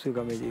ගම්වල මිනිස්සු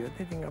ගමේ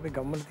ජීවිතේ. ඉතින් අපි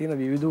ගම්වල තියෙන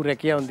විවිධ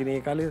රැකියාවන් තියෙන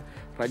ඒ කාලේ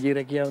රජයේ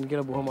රැකියාවන්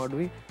කියලා බොහොම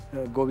අඩුයි.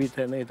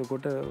 ගොවිතැන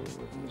එතකොට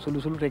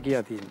සුළු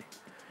රැකියාව තියෙන්නේ.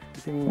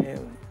 ඉතින්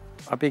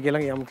අපි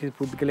කියලා යම් කිසි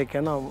පුද්ගලෙක්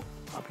යනවා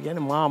අපි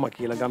කියන්නේ මාමා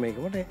කියලා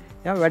ගමේකට.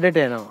 එයා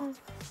වැඩට යනවා.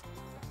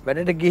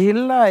 වැඩට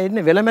ගිහිල්ලා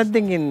එන්නේ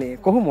වෙලමැද්දෙන් එන්නේ.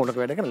 කොහොම මොකට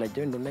වැඩ කරලා ලැජ්ජ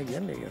වෙන්න ඕනේ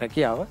කියන්නේ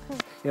රැකියාව.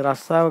 ඒ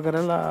රස්සාව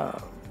කරලා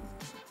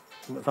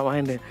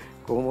සමහරවිට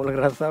කොහොම මොලක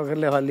රස්සාව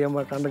කරලා හල්ලියම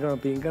කණ්ඩ කරන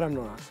පින් කරන්න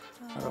ඕන.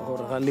 අර හොර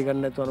සල්ලි ගන්න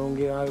නැතුව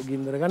අනුන්ගේ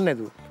ගින්දර ගන්න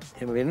නැතුව.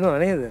 එහෙම වෙන්නව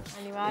නේද?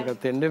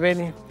 ඒකත් වෙන්න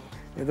බෑනේ.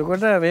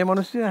 එතකොට මේ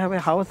මිනිස්සු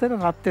හැබැයි හවසට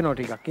රත් වෙනවා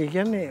ටිකක්. ඒ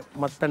කියන්නේ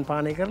මත්පැන්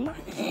පානය කරලා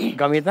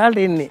ගමේ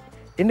තාලට එන්නේ.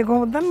 එන්නේ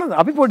කොහොමද දන්නවද?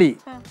 අපි පොඩි.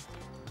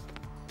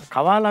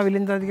 කවාලා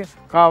විලින්දාදික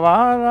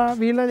කවාලා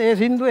විල ඒ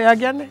සින්දුව එයා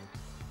කියන්නේ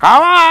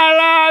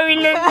කවාලා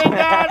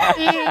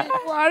විලින්දාති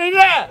වරිද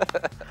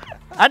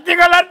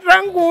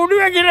අතිකලත්නම්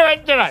කූඩුවේ ගිර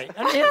වෙච්චරයි.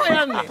 ඒක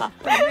යන්නේ.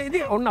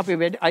 ඉතින් ඔන්න අපේ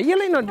වැඩ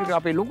අයියලා ඉන්නවා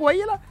අපේ ලොකු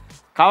අයියලා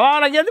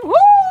කවාලා කියද්දි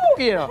හූ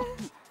කියනවා.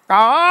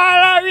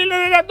 කවාලා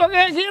විලින්දාත්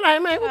ඔගේ කියලා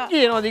හැම එකක්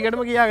කියනවා.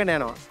 දිගටම කියාගෙන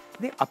යනවා.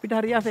 ඉතින් අපිට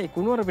හරියට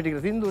කුණුවර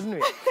පිටිකට සින්දුව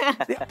නෙවෙයි.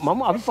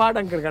 මම අපි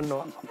පාඩම්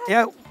කරගන්නවා.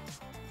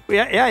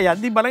 එයා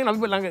යද්දි බලගෙන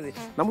අපි ළඟදී.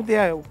 නමුත්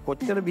එයා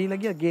කොච්චර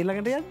බීලා ගියා ගේ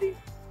ළඟට යද්දි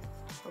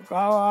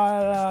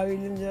කවාලා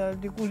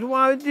විලින්දාති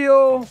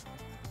කුසුමාවිතියෝ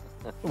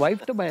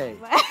වයිෆ්ට බයයි.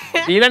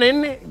 දීලා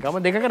එන්නේ ගම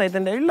දෙකකට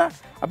එතෙන්ට ඇවිල්ලා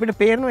අපිට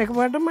පේනවා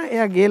එකපාරටම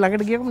එයා ගේ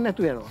ළඟට ගියකම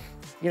නැතු යනවා.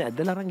 ඉතින්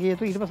ඇදලා අරන්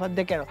ගියතු ඊට පස්සේ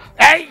සද්දයක් යනවා.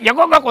 ඇයි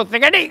යකෝ කොස්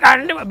එකද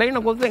කන්නේ බැින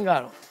කොස්සෙන්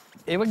ගන්නවා.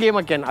 ඒව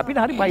ගේමක් කියන්නේ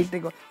අපිට හරි බයිට්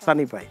එක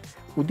සනීපයි.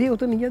 උදේ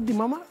උතන යද්දි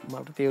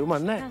මට තේරුමක්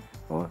නැහැ.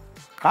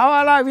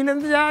 කවාලා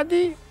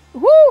විලින්දාති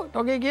හූ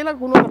තෝගේ කියලා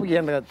කුණුවරම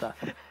කියන්න ගත්තා.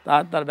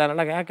 තාත්තා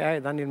බැනලා කෑ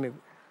දන්නේ මේ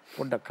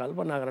පොඩ්ඩක්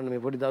කල්පනා කරන්න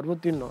මේ පොඩි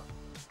දරුවොත් ඉන්නවා.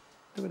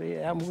 ඒකට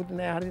එයා මුකුත්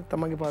නෑ හරියට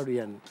තමන්ගේ පාඩු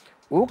යන්නේ.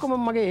 ඕකම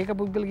මගේ ඒක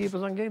පුද්ගල ගීත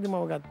සංගීතෙදි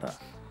මම ගත්තා.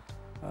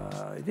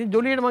 ඉතින්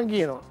ජොලියට මම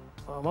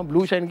කියනවා මම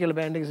බ්ලූ ෂයින් කියලා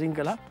බෑන්ඩ් එක සිං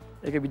කළා.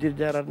 ඒක විජිත්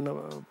ජයරත්න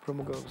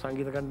ප්‍රමුඛ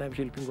සංගීත කණ්ඩායම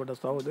ශිල්පීන්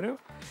කොටස් සහෝදරයෝ.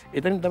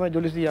 එතනින් තමයි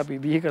ජොලිසී අපි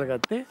බිහි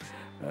කරගත්තේ.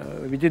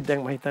 විජිත් දැන්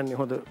මම හිතන්නේ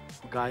හොඳ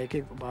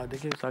ගායකයෙක්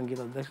වාදකයෙක් සංගීත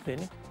අධ්‍යක්ෂකෙක්.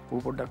 ඌ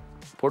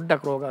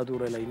පොඩ්ඩක්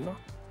රෝගාතුර වෙලා ඉන්නවා.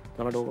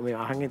 තමයි ඕක මේ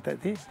අහන් ඉත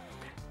ඇති.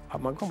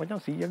 මම කොහොම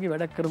මචං සීයාගේ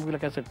වැඩක් කරමු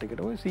කියලා කැසට්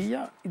එකට. ඔය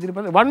සීයා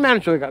ඉදිරිපස්සේ වන් මෑන්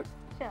ෂෝ එකක්.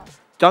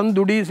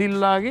 චන්දුඩි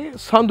සිල්ලාගේ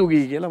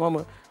සඳුගී කියලා මම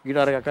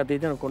ගිටාර එකක් අතේ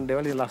තියන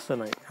කොණ්ඩේවල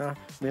ලස්සනයි.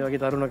 මේ වගේ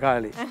තරුණ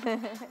කාලේ.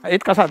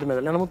 ඒත් කසාද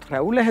මැදලා. නමුත්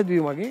රැවුල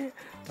හැදුවේ මගේ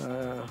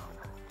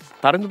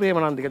තරිඳු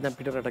ප්‍රේමනන්දික දැන්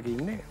පිටරටක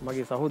ඉන්නේ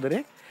මගේ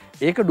සහෝදරයෙක්.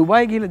 ඒක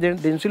ඩුබායි ගිහලා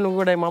ඩෙන්සිල්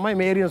ලොකෝඩයි මමයි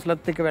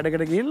මේරියන්ස්ලත් එක්ක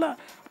වැඩකට ගිහිල්ලා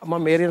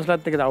මම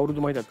මේරියන්ස්ලත් එක්ක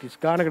අවුරුදු මම හිතා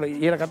 30 ගානකට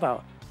ඉහළ කතාව.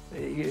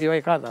 ඒ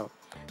වගේ කතාව.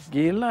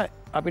 ගිහිල්ලා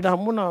අපිට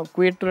හම්බුණා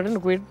කුවේට්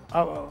වලට කුවේට්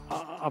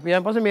අපි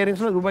යන පස්සේ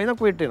මේරියන්ස්ලා ඩුබායි ඉඳන්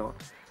කුවේට් එනවා.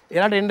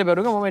 එයාට එන්න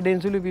බැරුව මම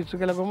ඩෙන්සිල් පිස්සු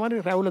කියලා කොහම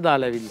හරි රැවුල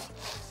දාලා ඇවිල්ලා.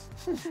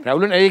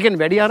 රැවුල ඒ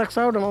කියන්නේ වැඩි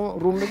ආරක්ෂාවට මම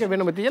රූම් එකේ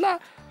වෙනම තියලා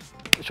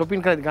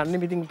shopping කරලා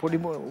ගන්න ඉතින් පොඩි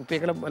උපේ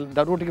කියලා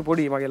දරුවෝ ටික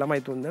පොඩි මගේ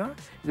ළමයි තුන් දෙනා.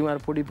 ඉතින් අර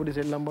පොඩි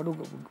සෙල්ලම් බඩු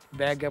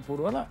බෑග් එක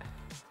පුරවලා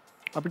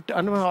අපිට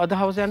අද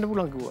හවස යන්න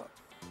පුළුවන් කිව්වා.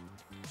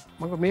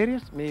 මම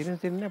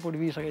මේරියන්ස් දෙන්නේ පොඩි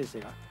වීසා කේස්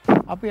එකක්.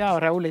 අපි ආව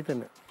රැවුල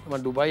එතන. මම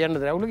ඩුබායි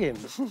යන්න රැවුල ගේන්න.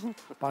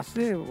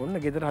 පස්සේ ඔන්න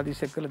ගෙදර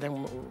හදිස්සියක් කළා දැන්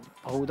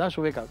පහුදා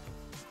ෂෝ එකක්.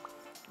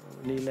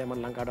 නීලේ මම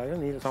ලංකාවට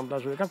ආවා නීල සම්ප්‍රදාය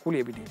ෂෝ එකක්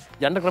කුලිය පිටින්.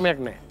 යන්න ක්‍රමයක්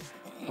නැහැ.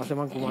 පස්සේ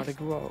මම කුමාරට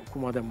කිව්වා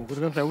කුමාර දැන් මොකද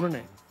කරන්නේ රැවුල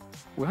නැහැ.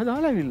 ඔයා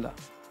දාලා ඇවිල්ලා.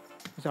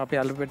 ඊට අපේ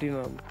අල්ලපැටින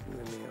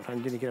මේ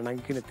රංජනි කියලා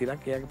නංගි කියන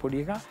තිරක් එයාගේ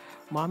පොඩි එකා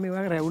මාමේ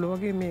වගේ රැවුල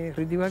වගේ මේ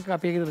රිදි වගේ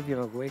අපේ ගෙදර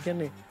තියෙනවා. ඒ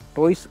කියන්නේ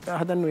ටොයිස්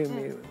හදන්න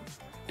මේ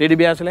ටෙඩි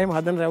බියර්ස්ලා එහෙම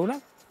හදන රැවුල.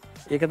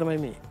 ඒක තමයි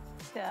මේ.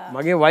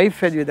 මගේ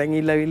වයිෆ් හැදුවේ දැන්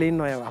ඉල්ලවිල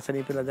ඉන්නවා. එයා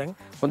අසනීපෙලා දැන්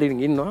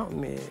හොඳින් ඉන්නවා.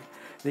 මේ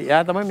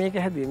එයා තමයි මේක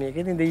හැදුවේ.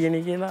 මේක ඉතින්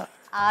දෙයියනේ කියලා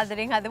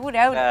ආදරෙන් හදපු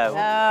රැවුල.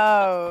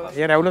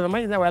 ඒ රැවුල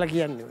තමයි දැන් ඔයාලා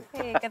කියන්නේ.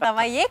 ඒක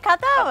තමයි ඒ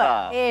කතාව.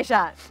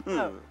 ඒෂාන්.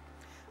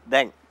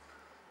 දැන්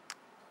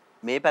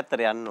මේ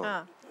පැත්තට යන්න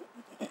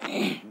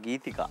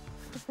ගීතිකා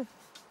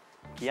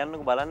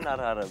කියන්නක බලන්න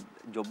අර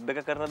ජොබ් එක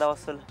කරන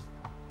දවස්වල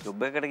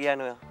ජොබ් එකකට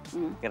ගියානේ ඔයා.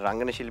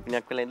 රංගන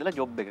ශිල්පිනියක් වෙලා ඉඳලා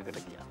ජොබ් එකකට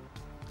ගියා.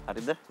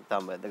 හරිද?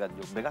 තාම වැදගත්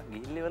ජොබ් එකක්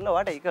ගිහිල්ලා ඉවරලා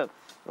වාට ඒක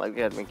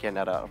මම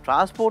කියන්නේ අර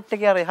ට්‍රාන්ස්පෝර්ට්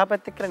එකේ අර එහා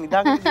පැත්තේ කරලා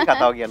නිදාගෙන ඉන්න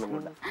කතාව කියන්න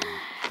පොඩ්ඩක්.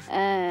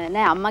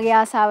 නෑ අම්මගේ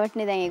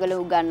ආසාවටනේ දැන් ඒගොල්ලෝ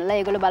උගන්නලා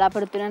ඒගොල්ලෝ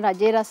බලාපොරොත්තු වෙන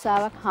රජේ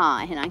රස්සාවක්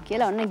එහෙනම්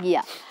කියලා ඔන්න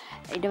ගියා.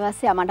 ඊට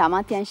පස්සේ මට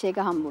අමාත්‍යංශයක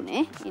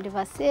හම්බුනේ. ඊට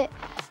පස්සේ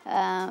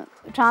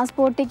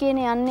ට්‍රාන්ස්පෝර්ට්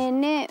එකේනේ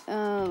එන්නේ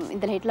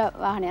ඉඳලා හිටලා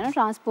වාහන යන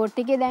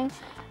ට්‍රාන්ස්පෝර්ට් එකේ දැන්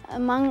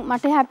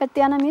මට එහා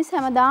පැත්තේ යන මිස්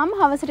හැමදාම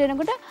හවසට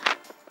එනකොට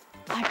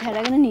අට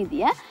අරගෙන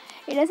නිදිය.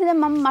 ඊට පස්සේ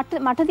දැන්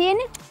මට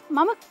තියෙන්නේ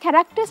මම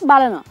කැරක්ටර්ස්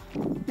බලනවා.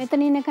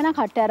 මෙතන ඉන්න කෙනා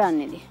කට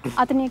අරන්නේදී.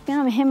 අතන ඉන්න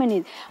කෙනා මෙහෙම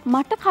නේද.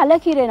 මට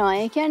කලකිරෙනවා.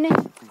 ඒ කියන්නේ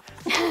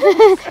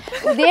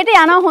උදේට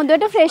යනවා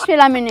හොඳට ෆ්‍රෙෂ්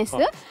වෙලා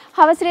මිනිස්සු.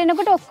 හවසට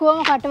එනකොට ඔක්කොම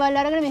කටවල්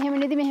අරගෙන මෙහෙම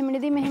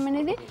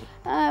නේද.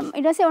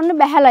 ඊට පස්සේ ඔන්න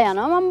බැහැලා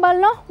යනවා. මම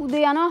බලනවා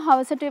උදේ යනවා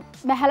හවසට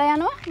බැහැලා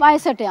යනවා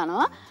වයසට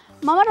යනවා.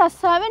 මම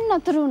රස්සාවෙන්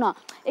නතර වුණා.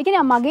 ඒ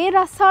කියන්නේ මගේ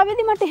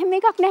රස්සාවේදී මට එහෙම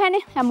එකක්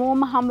නැහැනේ.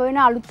 හැමෝම හම්බ වෙන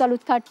අලුත්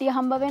කට්ටිය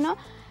හම්බ වෙනවා.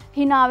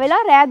 hina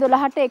වෙලා රෑ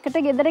 12ට එකට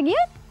ගෙදර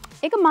ගියා.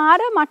 ඒක මාර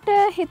මට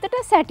හිතට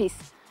සැටිස්.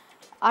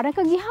 අරක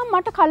ගියාම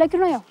මට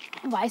කලකිරුණා.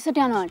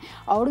 වයසට යනවානේ.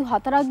 අවුරුදු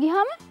 4ක්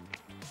ගියාම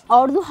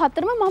අවුරුදු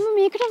 4ම මම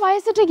මේකට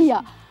වයසට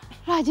ගියා.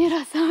 රාජේ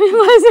රස්සාවේ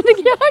වයසට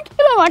ගියා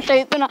කියලා මට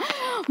හිතුණා.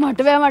 මට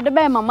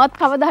බෑ මමත්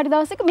කවදා හරි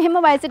දවසක මෙහෙම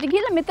වයසට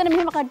ගිහලා මෙතන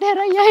මෙහෙම කට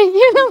හැරයි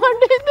කියලා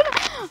මට හිතුණා.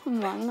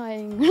 මං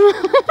අයින්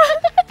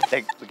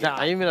වුණා.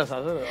 අයින් වෙලා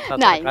සසර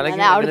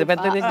කලකිරීම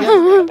පැත්තට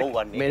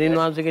ගියා. මෙරින්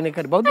වංශ කෙනෙක්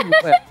හරි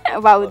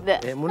බෞද්ධ.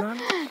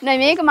 නෑ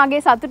මේක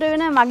මගේ සතුට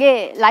වෙන මගේ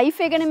ලයිෆ්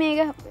එකනේ මේක.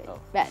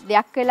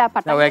 දෙයක් වෙලා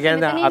පටන් ඔය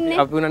කියන්නේ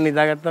අපි උනන්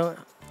නිදාගත්තම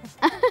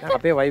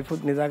අපේ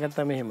වයිෆුත්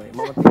නිදාගත්තා මෙහෙමයි.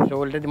 මම ෂෝ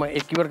වලදී මම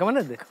එක් කිව්වට කම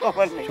නැද්ද?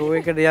 ෂෝ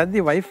එකට යද්දි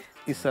වයිෆ්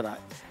ඉස්සරහා.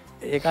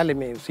 ඒ කාලේ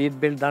මේ සීට්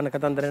බෙල්ට් දාන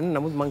කතන්දර නැහැ.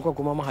 නමුත් මං කිව්වා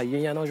කොහමම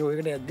හයියෙන් යනවා ෂෝ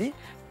එකට යද්දි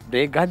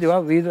බ්‍රේක් ගහද්දී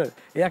වීර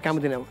එයා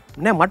කැමති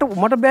නෑ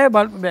මට බෑ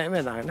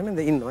බෑ දාන්න මම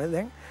ඉන්නවා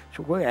දැන්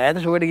ෂුගර් ඈත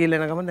ෂුගර් ගිහලා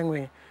යන ගමන් දැන්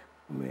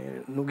මේ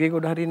නුගේ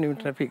කොට හරියන්නේ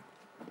ට්‍රැෆික්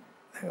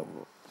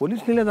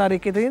පොලිස්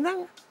නිලධාරියෙක් ඉතින් ඉඳන්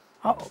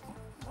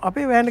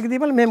අපේ වෑන් එක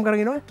දීපල මෙහෙම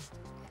කරගෙන ඉනවා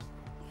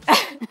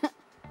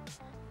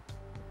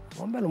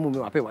මම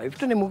බලමු අපේ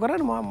වයිෆ්ට නේ මොකද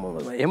කරන්නේ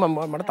මම එහෙම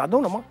මට තද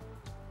වුණා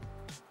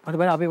මට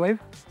බෑ අපේ වයිෆ්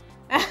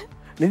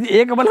නිදි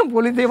ඒක බලන්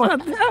පොලිසිය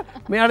මහත්තයා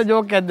මෙයාට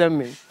ජෝක් එකක්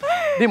දැම්මේ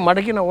ඉතින්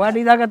මට කියන ඔයා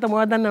නිදාගත්ත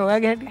මොකක්ද දන්නේ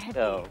ඔයාගේ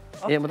හැටි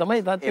එහෙම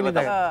තමයි තාත්තේ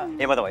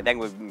එහෙම තමයි දැන්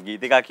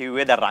ගීතිකා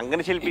කිව්වේ දැන්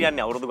රංගන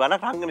ශිල්පියන්නේ අවුරුදු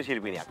ගණන් රංගන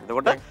ශිල්පිනියක්.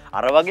 එතකොට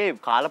අර වගේ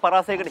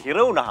කාලපරාසයකට හිර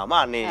වුණාම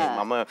අනේ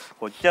මම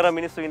කොච්චර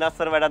මිනිස්සු විනාශ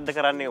කරන වැඩක්ද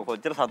කරන්නේ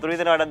කොච්චර සතුටු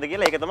විඳින වැඩක්ද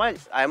කියලා ඒක තමයි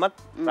අයමත්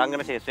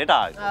රංගන ශේෂ්ත්‍රයට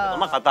ආවේ.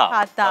 තමයි කතාව.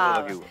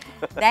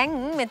 දැන්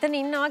මෙතන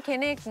ඉන්නවා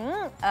කෙනෙක්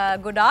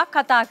ගොඩාක්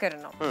කතා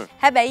කරනවා.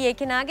 හැබැයි ඒ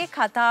කෙනාගේ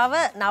කතාව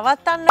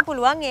නවත්තන්න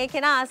පුළුවන් ඒ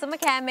කෙනා ආසම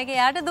කෑම එක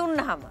යාට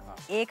දුන්නාම.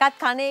 ඒකත්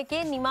කන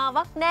එකේ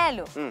නිමාවක්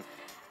නෑලු.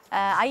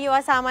 අයියෝ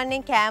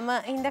සාමාන්‍යයෙන් කෑම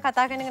හින්ද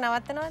කතා කරන එක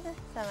නවත්තනවද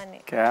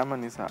සාමාන්‍යයෙන් කෑම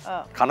නිසා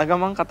කන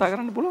ගමන් කතා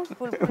කරන්න පුළුවන්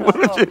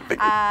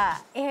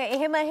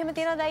එහෙම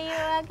තියනවද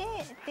අයියෝ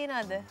ඔයාගේ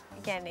තියනවද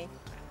කියන්නේ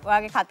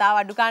ඔයාගේ කතාව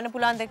අඩු කරන්න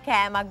පුළුවන්ද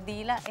කෑමක්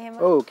දීලා එහෙම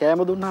ඔව්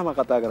කෑම දුන්නාම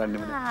කතා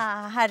කරන්න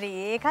හරි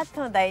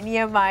ඒකත් හොඳයි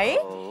නියමයි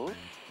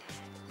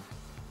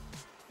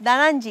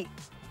ධනංජි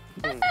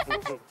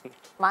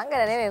මං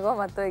ගැන නෙමෙයි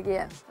කොහොමත් ඔය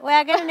කියන්නේ.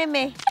 ඔයා ගැන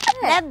නෙමෙයි.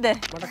 නැද්ද?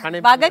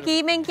 බග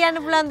කීමෙන් කියන්න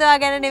පුළුවන්ද ඔයා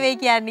ගැන නෙමෙයි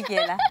කියන්නේ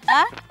කියලා?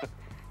 ආ?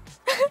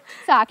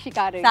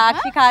 සාක්ෂිකාරයෝ.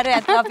 සාක්ෂිකාරයෝ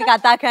අතව අපි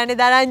කතා කරන්නේ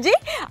ධනංජි.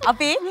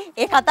 අපි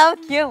ඒ කතාව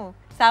කියමු.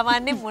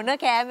 සාමාන්‍යයෙන් මොන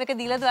කෑම එක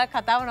දීලාද ඔයා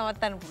කතාව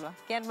නවත්තන්න පුළුවන්.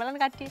 කියන්න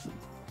බලන්න කට්ටිය.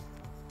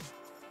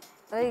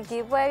 ඔය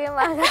කීපුවගේ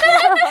මම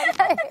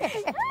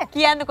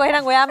කියන්න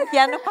කොහෙනම් ඔයාම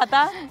කියන්න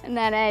කතා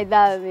නෑ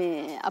එදා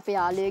මේ අපේ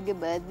යාළුවෙක්ගේ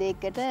බර්ත්ඩේ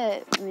එකට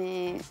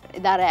මේ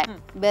එදා රෑ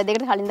බර්ත්ඩේ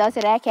එකට කලින්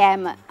දවසේ රෑ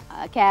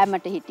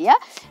කෑමට හිටියා.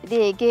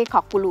 ඉතින් ඒකේ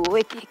කකුලු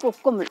එක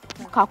ඔක්කොම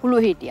කකුලු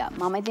හිටියා.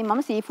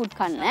 මම සී ෆුඩ්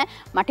කන්නේ.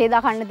 මට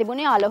එදා කන්න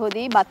තිබුණේ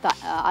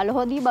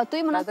අලහොදී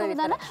බතුයි මොනවද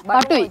දාන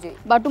බටුයි.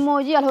 බටු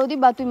මොජි අලහොදී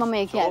බතුයි මම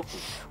ඒ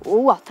කියන්නේ.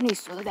 ඔව් අතන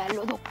ඉස්සල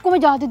දැල්ලුවද ඔක්කොම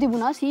જાති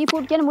තිබුණා. සී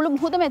ෆුඩ් කියන්නේ මුළු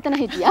මොහොතම එතන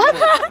හිටියා.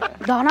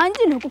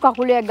 ධනංජි ලොකු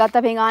කකුලයක්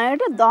ගත්ත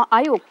පෙඟානට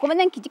අය ඔක්කොම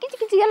දැන් කිචි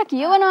කියලා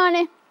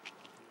කියවනානේ.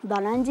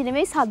 ධනංජි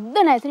නෙමෙයි සද්ද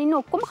නැහැ. එතන ඉන්න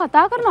ඔක්කොම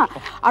කතා කරනවා.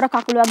 අර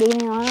කකුල වගේ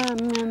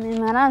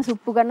මම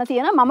සුප්පු ගන්න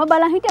තියෙනවා. මම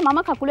බලන් හිටියා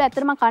මම කකුල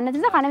ඇත්තටම කන්න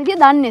නිසා කන විදිය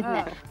දන්නෙත්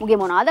නැහැ. මුගේ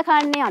මොනවාද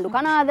කන්නේ? අඬු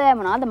කනවාද?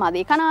 මොනවාද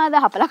මදේ කනවාද?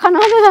 හපල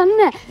කනවාද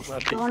දන්නේ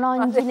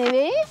නැහැ. ධනංජි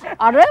නෙවෙයි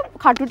අර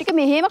කටු ටික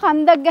මෙහෙම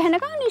කන්දක්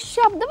ගහනකම්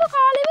නිශ්ශබ්දව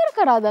කාලේ ඉවර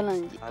කරා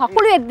ධනංජි.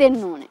 කකුල එද්දෙන්න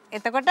ඕනේ.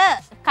 එතකොට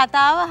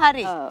කතාව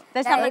හරි.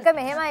 ඒක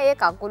මෙහෙම ඒ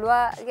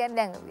කකුලුවා කියන්නේ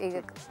දැන්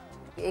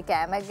ඒ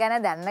කෑමක් ගැන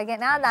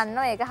දන්නගෙනා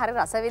දන්නවා ඒක හරි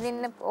රස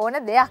විඳින්න ඕන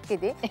දෙයක්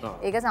ඉතින්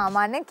ඒක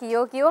සාමාන්‍යයෙන්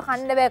කියෝ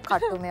කන්න බෑ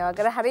කට්ටු මේවා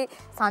කර හරි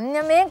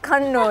සංයමයෙන්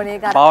කන්න ඕනේ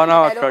ඒක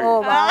භාවනාවක්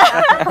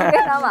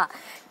තමයි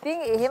ඉතින්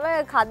එහෙම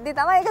කද්දි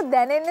තමයි ඒක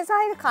දැනෙන්නේ සහ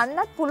ඒක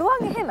කන්නත්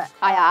පුළුවන් එහෙම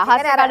අය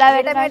ආහාර කඩා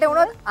වැටෙන්නට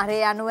වුණොත්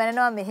අරේ අණු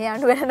වෙනවා මෙහෙ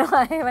අණු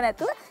වෙනවා එහෙම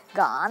නැතුව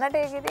ගානට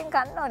ඒක ඉතින්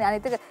කන්න ඕනේ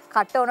අනිත් එක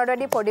කට්ට උනට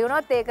වැඩි පොඩි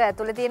වුණොත් ඒක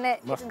ඇතුලේ තියෙන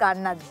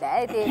ගන්නත්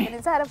බෑ ඒක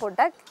නිසා අර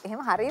පොඩ්ඩක්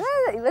එහෙම හරිම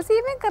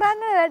ඉවසීමෙන්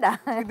කරන්න වැඩ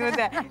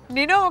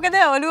නිනෝ මොකද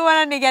ඔළුව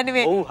බලන්නේ කියන්නේ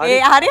මේ ඒ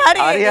හරි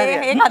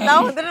ඒ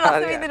කතාව හොඳට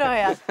රස විඳිනවා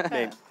එයා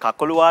මේ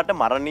කකුලුවාට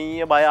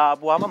මරණීය බය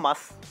ආපුවාම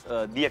මස්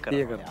දිය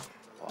කරනවා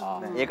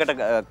ඒකට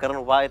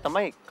කරන උපාය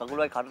තමයි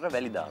කකුලුවයි කටට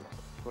වැලි දානවා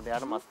ඒකට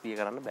යාට මස් දිය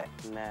කරන්න බෑ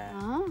නෑ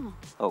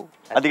ඔව්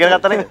අධිකර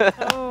ගත්තා නේද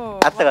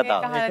ඇත්ත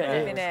කතාව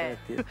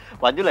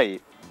වජුලයි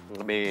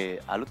මේ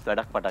අලුත්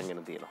වැඩක් පටන්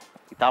ගෙන තියෙනවා.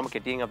 ඊටාම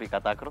කෙටියෙන් අපි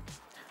කතා කරමු.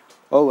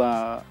 ඔව්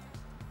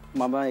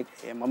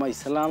මම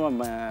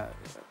ඉස්සලාම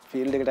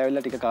ෆීල්ඩ් එකට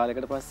ඇවිල්ලා ටික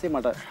කාලයකට පස්සේ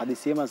මට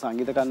හදිසියෙම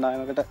සංගීත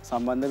කණ්ඩායමකට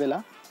සම්බන්ධ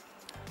වෙලා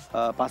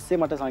පස්සේ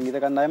මට සංගීත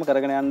කණ්ඩායම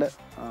කරගෙන යන්න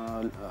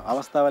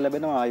අවස්ථාව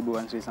ලැබෙනවා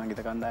ආයිබුවන් ශ්‍රී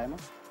සංගීත කණ්ඩායම.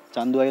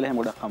 චන්දු අයිලා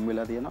හැම ගොඩක් හම්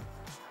වෙලා තියෙනවා.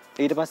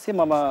 ඊට පස්සේ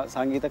මම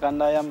සංගීත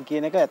කණ්ඩායම්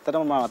කියන එක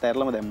ඇත්තටම මම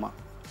අතහැරලම දැම්මා.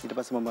 ඊට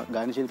පස්සේ මම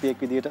ගායන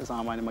ශිල්පියෙක් විදිහට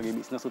සාමාන්‍ය මගේ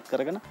බිස්නස් උත්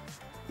කරගෙන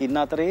ඉන්න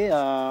අතරේ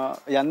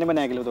යන්නෙම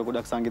නැහැ කියලා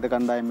ගොඩක් සංගීත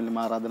කණ්ඩායම් වල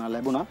ආරාධනා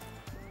ලැබුණා.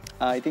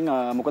 ඉතින්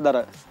මොකද අර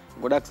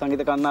ගොඩක්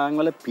සංගීත කණ්ඩායම්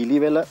වල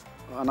පිළිවෙල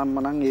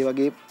අනම්මනම් ඒ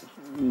වගේ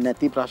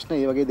නැති ප්‍රශ්න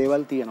ඒ වගේ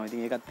දේවල් තියෙනවා.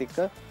 ඉතින් ඒකත් එක්ක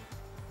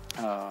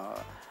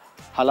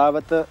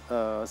හලාවත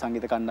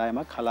සංගීත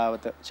කණ්ඩායමක්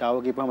හලාවත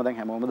ශාව කීපම දැන්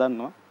හැමෝම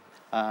දන්නවා.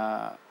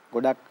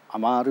 ගොඩක්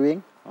අමාරුවෙන්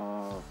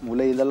මුල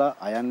ඉඳලා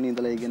අයන්න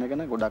ඉඳලා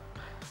ඉගෙනගෙන ගොඩක්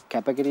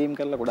කැපකිරීම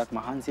කරලා ගොඩක්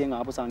මහන්සියෙන්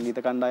ආපු සංගීත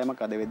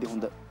කණ්ඩායමක් අද වෙද්දි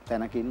හොඳ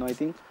තැනක ඉන්නවා.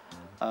 ඉතින්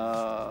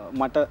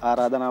මට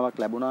ආරාධනාවක්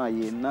ලැබුණා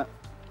අයියෙන්න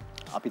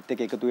අපිත්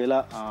එක්ක එකතු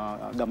වෙලා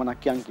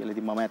ගමනක් යන් කියලා.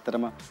 ඉතින් මම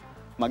ඇත්තටම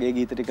මගේ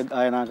ගීත ටික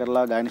ගායනා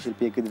කරලා ගායන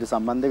ශිල්පියෙක් විදිහට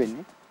සම්බන්ධ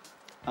වෙන්නේ.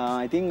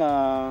 ඉතින්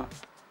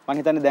මම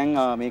හිතන්නේ දැන්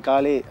මේ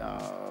කාලේ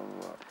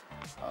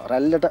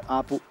රැල්ලට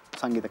ආපු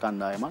සංගීත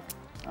කණ්ඩායමක්.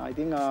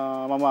 ඉතින්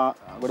මම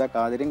ගොඩක්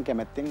ආදරෙන්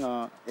කැමැත්තෙන්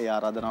ඒ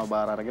ආරාධනාව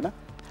බාර අරගෙන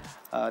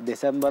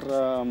දෙසැම්බර්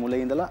මුල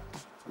ඉඳලා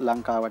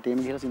ලංකාවටම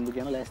ගිහලා සින්දු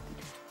කියන ලෑස්ති.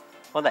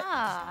 හොඳයි.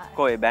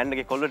 කොයි බෑන්ඩ්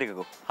එකේ කොල්ල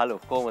ටිකකෝ. හලෝ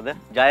කොහමද?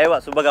 ජයවා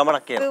සුබ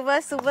ගමනක් කියලා.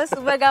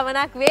 සුබ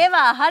ගමනක්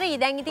වේවා. හරි.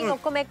 දැන් ඉතින්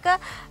ඔක්කොම එක්ක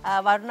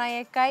වරුණයි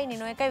එක්කයි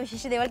නිනෝ එකයි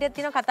විශේෂ දේවල් ටිකක්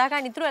තියෙනවා කතා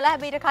කරන්න ඉතුරු වෙලා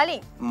හැබැයි ඊට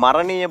කලින්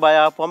මරණීය බය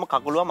ආපුවම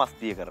කකුලුව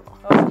මස්තිය කරනවා.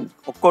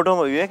 ඔක්කොටම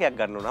විවේකයක්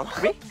ගන්න උනා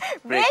අපි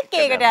බ්‍රේක්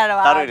එකකට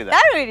යනවා.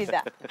 තරු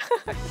ඉරිදා.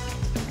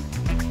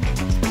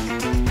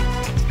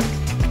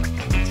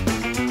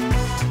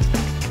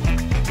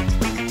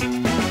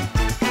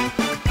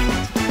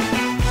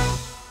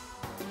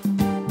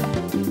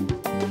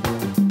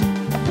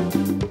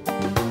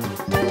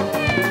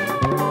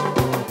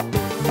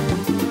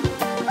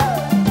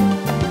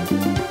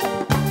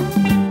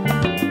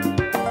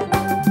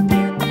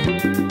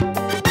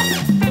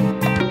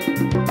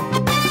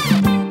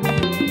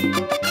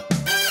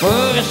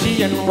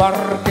 Persian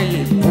wargai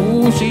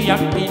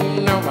pusiyak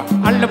innawa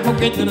allapu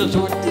gedera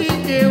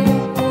sutige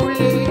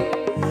ukule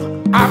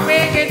ape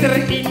gedera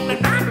inna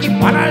naki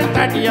palal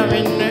tadiya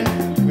wenna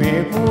me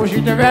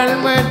pusita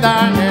velma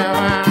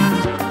danawa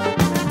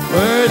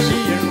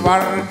Persian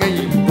wargai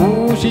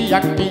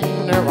pusiyak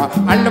innawa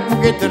allapu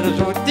gedera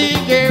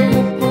sutige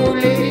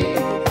ukule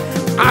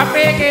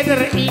ape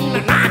gedera inna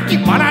naki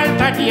palal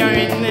tadiya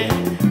wenna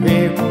me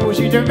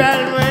pusita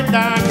velma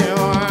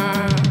danawa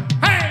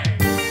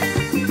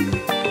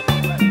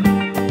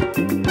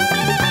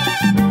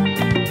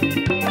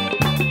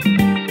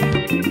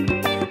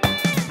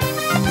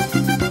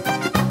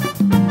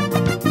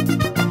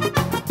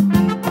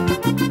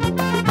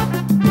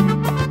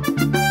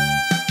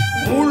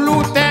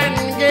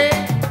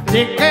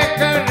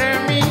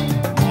Dikekeremi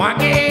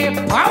mage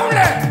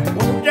paula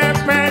uda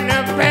pena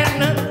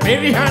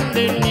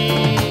merihandini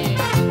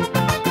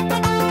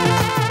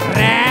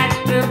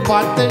rat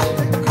pat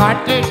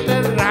khatet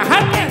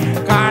rahat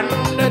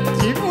kand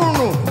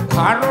tibunu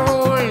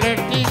karole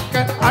tik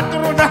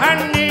aturu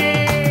dahanni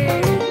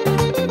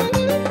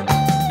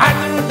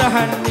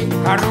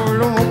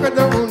karolu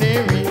mokada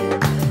unewe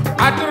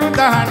aturu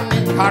dahanni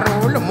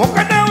karolu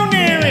mokada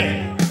unewe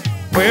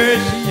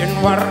Persian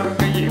warga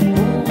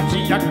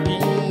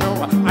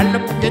yakinnawa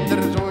allapu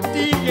gedera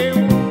sotige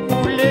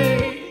ukule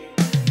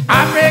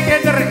ape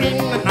gedera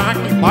inna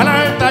naki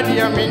palal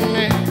tadiya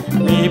minne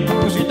me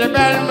pusita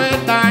balma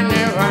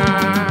danewa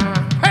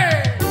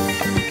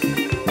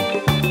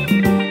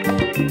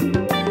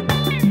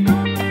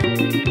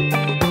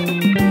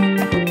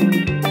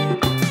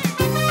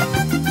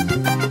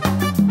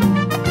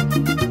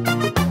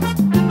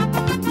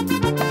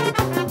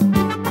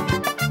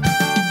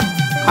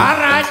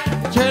Karaj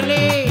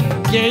chale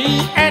jei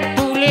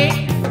atule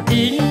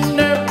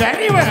inna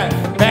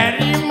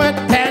barima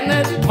tana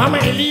mama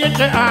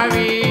eliyata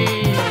aave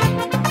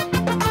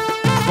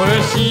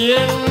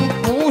Persian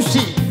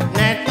pusi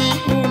nati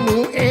unu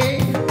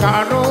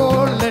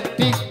karole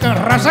tik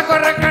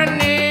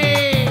rasakarakanne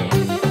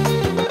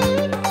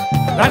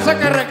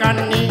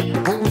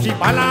pusi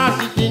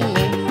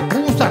palasikinne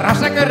pusa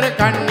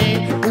rasakarakanne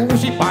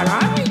pusi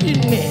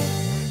palasikinne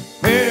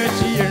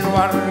Persian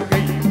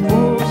wargai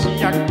pusi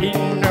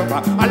yakinnawa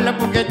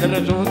allapu gedera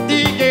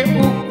sutige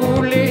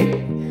ukule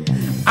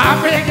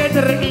ape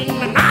gedera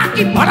inna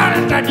naki palal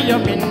tadiya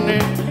minne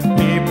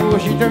me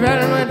pusita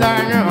velma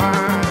danawa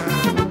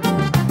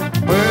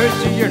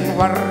Persian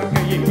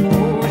wargai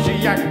pusi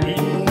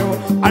yakinnawa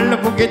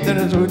allapu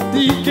gedera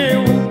sutige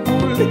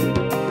ukule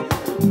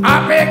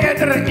ape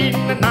gedera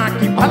inna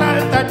naki palal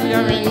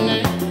tadiya minne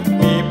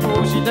me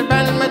pusita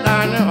velma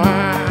danawa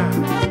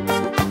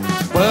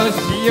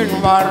Persian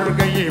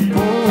wargai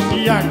pusi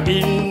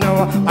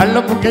yakinnawa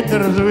allapu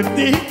gedera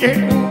sutige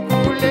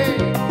ukule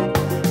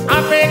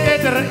ape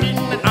gedera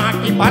inna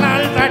naki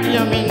palal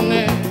tadiya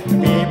minne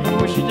me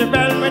pusita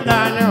velma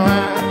danawa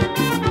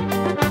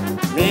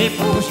me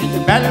pusita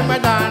velma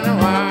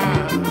danawa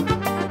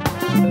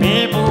me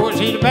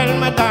pusita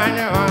velma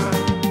danawa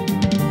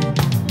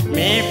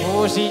me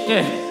pusita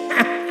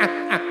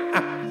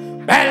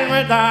velma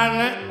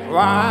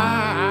danawa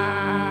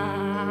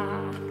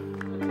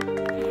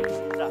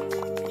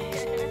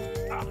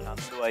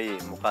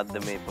මොකක්ද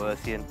මේ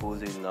Persian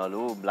පූසු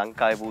ඉන්නවලු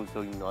ලංකාවේ පූසු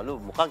ඉන්නවලු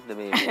මොකක්ද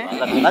මේ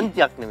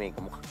ලංචයක් නෙමේක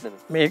මොකක්ද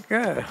මේක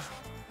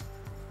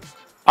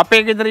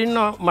අපේ ගෙදර ඉන්න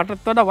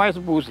මටත් වඩා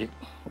වයසු පූසෙක්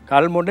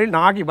ගල් මොඩේ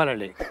නාකි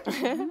බලලේ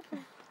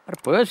අර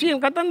පර්සියන්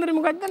කතන්දරේ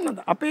මොකක්ද දන්නවද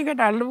අපේ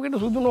ගෙට අල්ලුවකට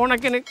සුදු නෝන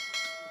කෙනෙක්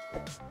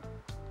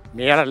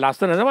මෙයාලා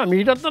ලස්සන තමයි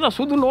මීටත් වඩා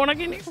සුදු නෝන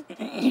කෙනෙක්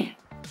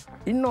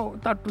ඉන්න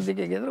තට්ටු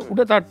දෙකේ ගෙදර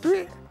උඩ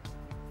තට්ටුවේ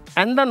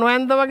ඇඳ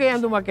නොඇඳ වගේ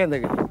ඇඳුමක්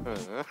ඇඳගෙන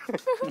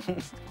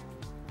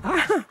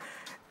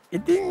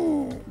ඉතින්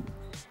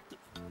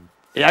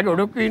එයාගේ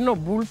ඔඩොක්කේ ඉන්න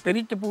බූල්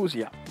පෙරිච්ච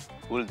පූසියා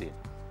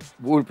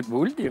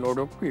බූල් තියෙන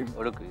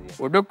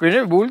ඔඩොක්කේ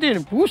බූල්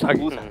තියෙන පූසා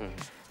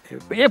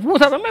ඒ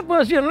පූසා තමයි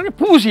පර්සියන් වලේ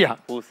පූසියා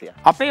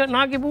අපේ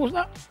නාගේ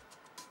පූසා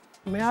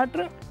මෙයාට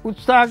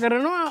උත්සාහ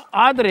කරනවා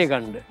ආදරය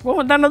ගන්න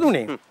කොහොමද දන්න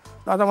දුන්නේ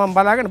තාත්තා මම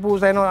බලාගෙන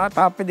පූසා එනවා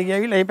තාප්පේ දිගේ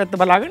ඇවිල්ලා ඒ පැත්ත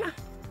බලාගෙන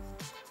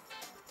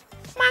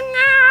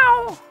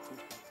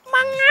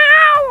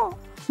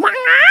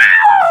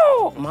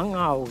මං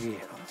ආවෝ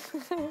කියන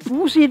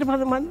පූසීට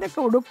පස්සේ මම දැක්ක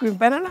ඔඩොක්කෙන්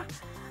පැනලා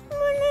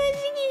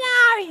මොනවද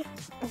කිනාවේ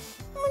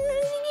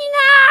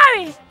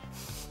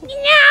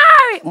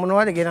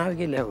මොනවද ගෙනාවේ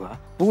කියලා ඇහුවා.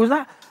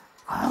 පූසා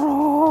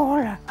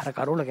කරෝල අර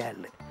කරෝල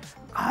කෑල්ල.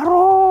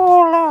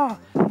 කරෝල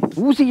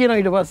පූසි කියන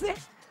ඊට පස්සේ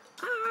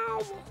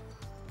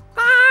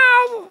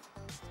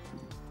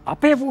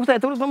අපේ පූසා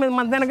එතකොට තමයි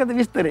මම දැනගත්ත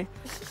විස්තරේ.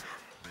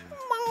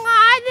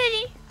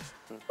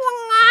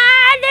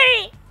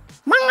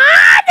 මං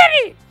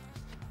ආදරේ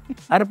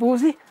අර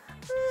පූසි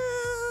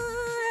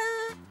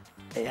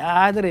එයා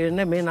ආදරේ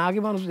වෙන්නේ මේ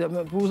නාගේ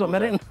මිනිස්සු පූසා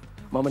මැරෙන්න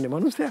මමනේ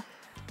මිනිස්සයා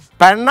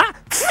පැන්න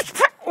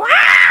වව්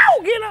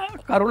කියලා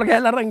කරුල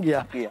කෑල්ල අරන්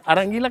ගියා.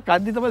 අරන් ගිහලා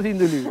කද්දි තමයි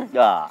සින්දු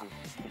ලිව්වේ.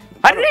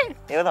 හරි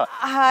ඒක තමයි.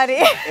 හරි.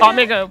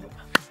 මේක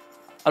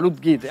අලුත්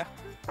ගීතයක්.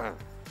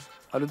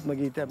 අලුත්ම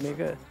ගීතයක් මේක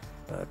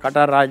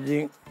කටාර්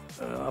රාජ්‍යයෙන්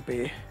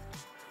අපේ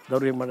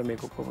දරුවෙන් මට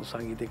මේක ඔක්කොම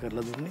සංගීතය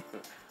කරලා දුන්නේ.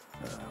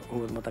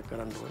 ඔබ මතක්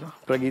කරන්න ඕන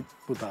ප්‍රගීත්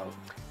පුතාව.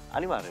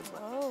 අනිවාර්යෙන්ම.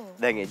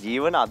 දැන් ඒ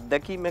ජීවන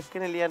අත්දැකීම්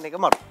එක්කනේ ලියන්න එක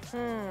මරු.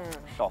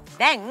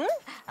 දැන්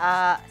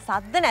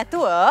සද්ද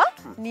නැතුව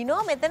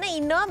නිනෝ මෙතන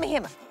ඉන්නවා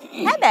මෙහෙම.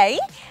 හැබැයි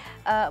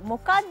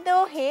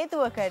මොකද්දෝ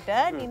හේතුවකට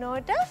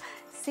නිනෝට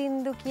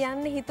සින්දු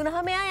කියන්න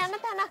හිතුනහම එයා යන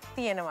තැනක්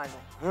තියෙනවලු.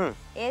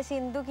 ඒ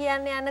සින්දු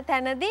කියන්න යන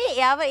තැනදී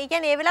එයාව ඒ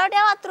කියන්නේ ඒ වෙලාවට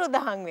එයාව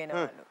අතුරුදහන්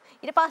වෙනවලු.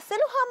 ඊට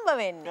පස්සෙලු හම්බ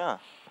වෙන්නේ.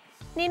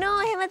 නිනෝ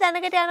එහෙම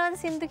තැනකට යනවද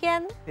සින්දු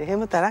කියන්න?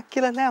 එහෙම තැනක්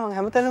කියලා නෑ මම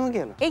හැමතැනම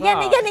කියනවා. ඒ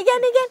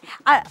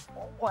කියන්නේ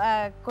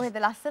කොහෙද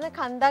ලස්සන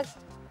කන්දක්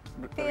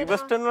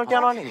රිවර්ස්ටන් වලට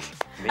යනවනේ.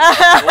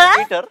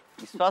 කිලෝමීටර්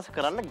විශ්වාස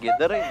කරන්න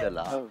ගෙදර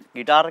ඉඳලා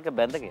ගිටාර් එක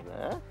බැඳගෙන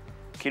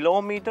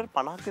කිලෝමීටර්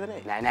 50ක් විතර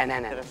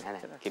නෑ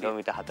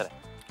කිලෝමීටර් 4යි.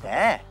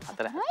 ඈ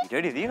 4යි. ඊට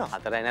වැඩි තියෙනවා.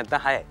 4යි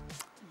නැත්නම් 6යි.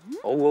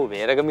 ඔව්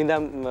වේරගම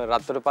ඉඳන්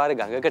රත්තර පාරේ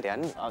ගඟකට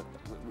යන්නේ.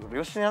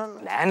 රිවර්ස්ටන් යන්න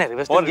නෑ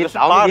රිවර්ස්ටන්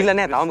තාම ගිහිල්ලා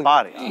නෑ තාම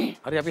පාරේ.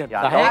 හරි අපි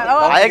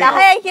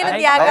 10යි කියලා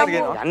තියාගමු.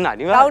 යන්න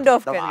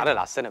අනිවාර්යයෙන්. අර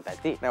ලස්සන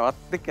පැති. නෑ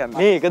වත් එක්ක යන්න.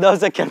 මේ එක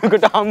දවසක්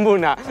යනකොට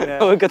හම්බුණා.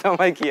 ඔක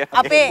තමයි කියන්නේ.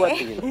 අපේ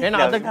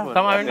එහෙනම් අද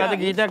තමයි අද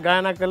ගීතයක්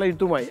ගායනා කළ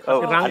යුතුමයි.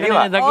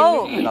 රංගනයේ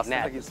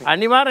දකින්නේ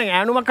අනිවාර්යෙන්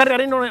ඈනුමක් හරි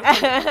අරින්න ඕනේ.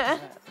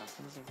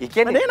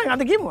 ඉකෙන්නේ නේද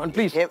අද ගිමු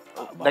ප්ලීස්.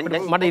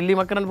 මට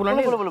ඉල්ලීමක් කරන්න පුළුවන්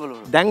නේද?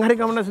 දැන් හරි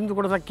කමන සින්දු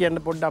කොටසක් කියන්න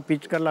පොඩ්ඩක්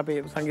පිච් කරලා අපේ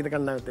සංගීත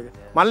කණ්ඩායමත් එක්ක.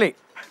 මල්ලි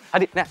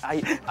හරි නෑ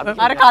අයි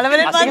අර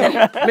කලවලෙන්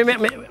පස්සේ මේ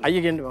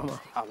අයියේ කියන්නේ මම.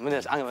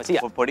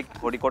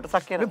 පොඩි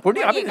කොටසක් කියන. පොඩි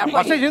අපි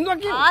පස්සේ සින්දුවක්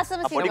කියමු. ආසම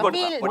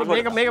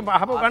සින්දු මේක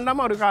බහපුව ගන්නම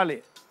අර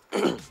කාලේ.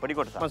 පොඩි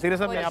කොටසක්. මම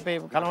සිරස මේ අපේ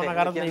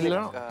කලවණාකාරත්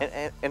ඉල්ලනවා.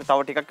 එන තව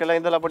ටිකක් වෙලා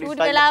ඉඳලා පොඩි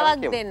ටූට්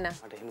වෙලාවක් දෙන්න.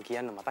 මට එහෙම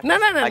කියන්න මතක් නෑ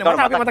මතක්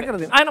කරලා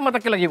දෙන්න. ආයෙත්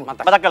මතක් කරලා කියමු.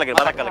 මතක්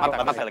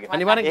කරලා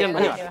අනිවාර්යෙන්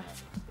කියන්න.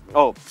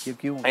 ඔව්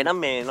එනම්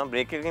මේ නම්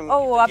බ්‍රේක් එකකින්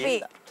ඔව් අපි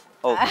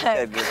ඔව්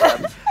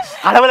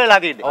කලබලලා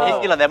තියෙන්නේ ඒක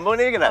කියලා දැම්මම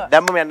නේ කියලා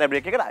දැම්මම යන්න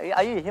බ්‍රේක් එකට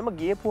අයියේ එහෙම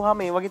ගියපුවාම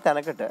මේ වගේ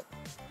තැනකට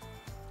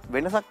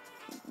වෙනසක්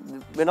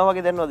වෙනවා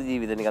වගේ දැනනවද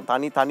ජීවිතේ නිකන්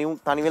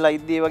තනි වෙලා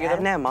ඉද්දී ඒ වගේ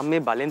නෑ මම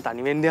මේ බලෙන්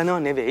තනි වෙන්න යනවා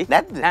නෙවෙයි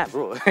නැද්ද නෑ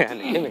බ්‍රෝ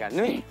එහෙම ගන්න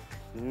නෙවෙයි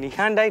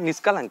නිහඬයි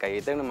නිස්කලංකයි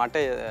එතන මට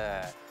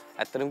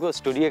ඇත්තටම ගෝ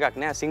ස්ටුඩියෝ එකක්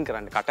නෑ සිං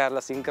කරන්න කට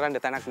ඇරලා සිං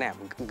කරන්න තැනක් නෑ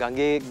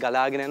ගඟේ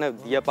ගලාගෙන යන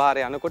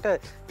දියපාරේ යනකොට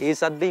ඒ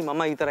සද්දේ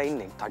මම විතරයි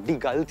ඉන්නේ තඩි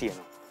ගල්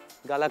තියෙනවා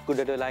ගලක්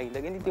උඩට වෙලා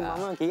ඉඳගෙන ඉතින්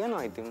මම කියනවා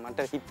ඉතින්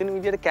මට හිතෙන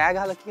විදියට කෑ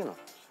ගහලා කියනවා.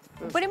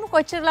 උඹෙම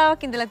කොච්චර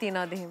ලාවක් ඉඳලා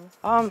තියනවද එහෙම?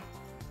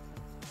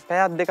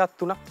 පැයක් දෙකක්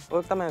තුනක්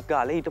ඔය තමයි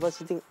ගාලේ ඊට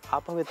පස්සේ ඉතින්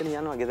ආපහු එතන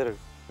යනවා ගෙදරට.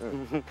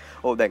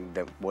 ඔව් දැන්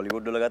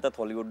බොලිවුඩ් වල ගත්තත්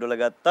හොලිවුඩ් වල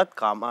ගත්තත්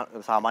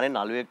සාමාන්‍යයෙන්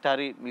නළුවෙක්ට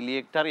හරි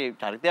මිලියෙක්ට හරි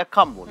චරිතයක්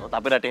හම්බ වුණොත්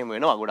අපේ රටේ එහෙම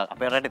වෙනවා ගොඩක්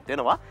අපේ රටෙත්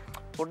වෙනවා.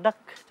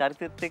 පොඩ්ඩක්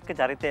චරිතෙත් එක්ක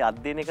චරිතය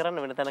අධ්‍යයනය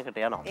කරන්න වෙන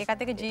තැනකට යනවා.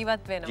 ඒකත් එක්ක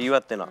ජීවත් වෙනවා.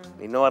 ජීවත් වෙනවා.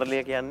 නිනෝ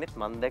අරලිය කියන්නේත්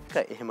මම දැක්ක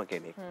එහෙම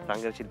කෙනෙක්.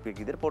 රංගන ශිල්පියෙක්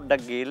විදිහට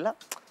පොඩ්ඩක් ගිහිල්ලා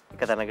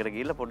එක තැනකට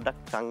ගිහිල්ලා පොඩ්ඩක්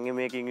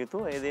සංයමයකින්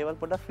යුතුව ඒ දේවල්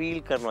පොඩ්ඩක් ෆීල්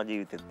කරනවා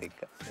ජීවිතෙත් එක්ක.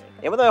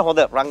 එහෙම තමයි හොඳ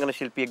රංගන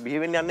ශිල්පියෙක් බිහි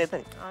වෙන්න යන්නේ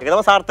එතන. ඒක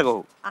තමයි සාර්ථක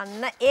ඔහු.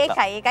 අන්න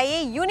ඒකයි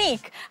ඒ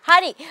යුනික්.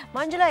 හරි.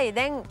 මංජුලා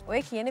දැන්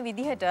ඔය කියන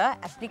විදිහට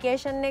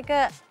ඇප්ලිකේෂන් එක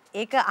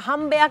ඒක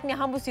අහම්බයක් නේ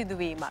හම්බු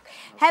සිදුවීමක්.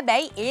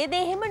 හැබැයි ඒ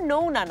දේ එහෙම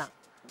නොවුනා නම්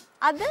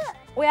අද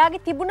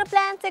ඔයාගේ තිබුණ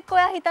ප්ලෑන්ස් එක්ක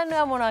ඔයා හිතන්නේ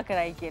ඔයා මොනවා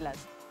කරයි කියලාද?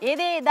 ඒ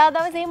දේ එදා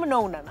දවසේ එහෙම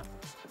නොවුනා නම්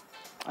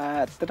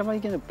ඇත්තටමයි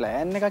කියන්නේ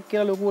ප්ලෑන් එකක්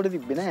කියලා ලොකුවට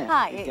තිබ්බේ නෑ.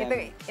 හා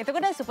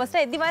එතකොට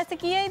සුපර්ස්ටාර් එද්දි වයස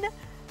කීයයිද?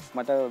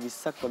 මට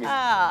 20ක් වගේ.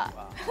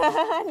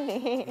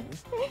 නේ.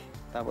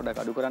 තා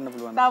පොඩ්ඩක් අඩු කරන්න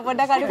පුළුවන්. තා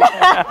පොඩ්ඩක් අඩු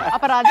කරන්න.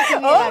 අපරාධ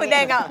ඔව්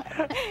දැන්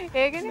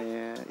ඒකනේ.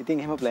 ඉතින්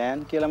එහෙම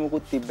ප්ලෑන් කියලා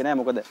මොකුත් තිබ්බේ නෑ.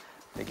 මොකද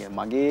ඒ කියන්නේ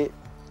මගේ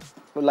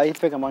ලයිෆ්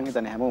එක මම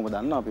හිතන්නේ හැමෝම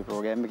දන්නවා අපි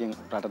ප්‍රෝග්‍රෑම් එකකින්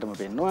රටටම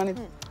පෙන්නනවානේ.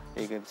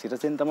 ඒක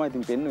සිරසෙන් තමයි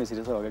ඉතින් පෙන්නුවේ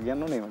සිරස වගේ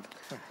කියන්න ඕනේ මට.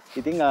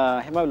 ඉතින්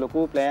එහෙම ලොකු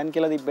ප්ලෑන්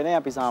කියලා තිබ්බේ නෑ.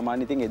 අපි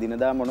සාමාන්‍ය ඉතින්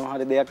එදිනදා මොනවා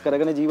හරි දෙයක්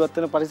කරගෙන ජීවත්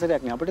වෙන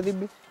පරිසරයක් නේ අපිට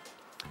තිබ්බේ.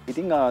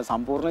 ඉතින්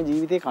සම්පූර්ණ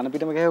ජීවිතේ කන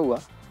පිටම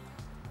ගැහුවා.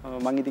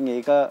 මම ඉතින්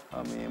ඒක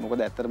මේ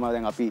මොකද ඇත්තටම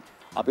දැන් අපි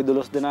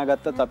 12 දෙනා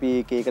ගත්තත් අපි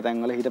එක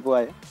තැන්වල හිටපු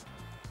අය.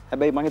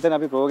 හැබැයි මම හිතන්නේ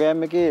අපි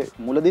ප්‍රෝග්‍රෑම් එකේ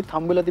මුලදිත්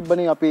හම්බෙලා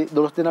තිබ්බනේ අපි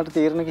 12 දෙනාට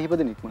තීරණ කිහිප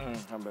දෙනෙක්ම.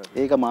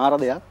 ඒක මාර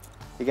දෙයක්.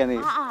 ඒ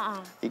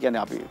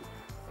කියන්නේ අපි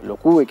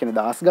ලොකු ඒ කියන්නේ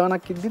දහස්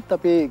ගාණක් ඉද්දිත්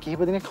අපේ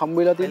කිහිප දෙනෙක් හම්බ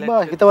වෙලා තිබ්බා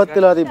හිතවත්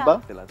වෙලා තිබ්බා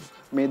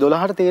මේ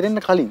 12ට තේරෙන්න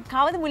කලින්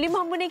කවද මුලින්ම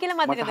හම්බුනේ කියලා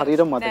මතකද මට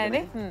හරියටම මතක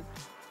නෑ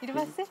ඊට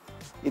පස්සේ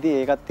ඉතින්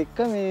ඒකත්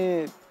එක්ක මේ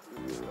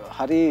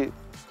හරි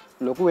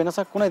ලොකු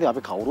වෙනසක් වුණා ඉතින්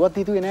අපි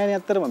කවුරුවත් හිතුවේ නෑනේ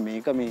ඇත්තටම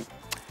මේක මේ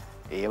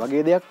ඒ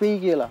වගේ දෙයක් වෙයි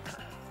කියලා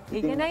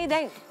ඒකනයි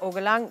දැන්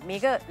ඔයගලන්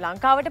මේක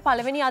ලංකාවට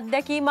පළවෙනි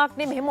අත්දැකීමක්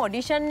නේ මෙහෙම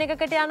ඔඩිෂන්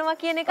එකකට යනවා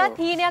කියන එක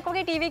තීනයක්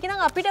වගේ ටීවී එකේ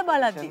නම් අපිට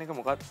බලද්දි ඒක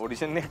මොකක්ද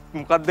ඔඩිෂන් එක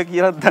මොකක්ද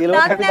කියලා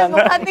දන්නේ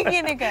මොකක්ද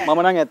කියන එක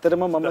මම නම්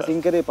ඇත්තටම මම සිං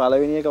කරේ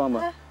පළවෙනි එක මම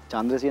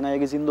චන්ද්‍රසේන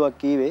අයගේ සින්දුවක්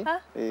කීවේ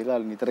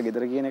ඒලා නිතර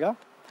ගෙදර කියන එක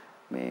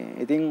මේ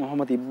ඉතින්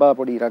ඔහොම තිබ්බා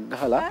පොඩි ඉරක්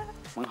ගහලා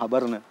මං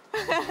හබරන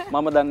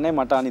මම දන්නේ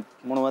මට අනිත්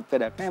මොනවත්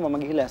වැඩක් නැහැ මම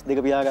ගිහිල්ලා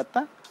S2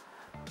 පියාගත්තා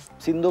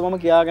සින්දුව මම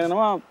කියාගෙන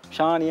යනවා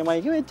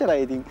ශානියමයි කිව්ව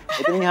එච්චරයි ඉතින්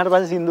එතනින් එහාට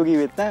පස්සේ සින්දුව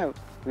කිව්වෙත්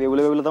නැහැ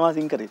වේවුල තමයි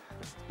සිං කරේ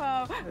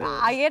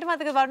අයියට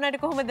මතක වරුණාට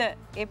කොහොමද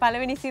ඒ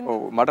පළවෙනි සින්දුව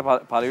ඔව් මට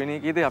පළවෙනි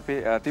එකේදී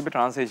අපේ තිබ්බ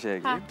ට්‍රාන්ස්ලේෂන්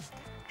එකේ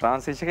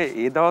ට්‍රාන්ස්ලේෂන් එකේ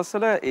ඒ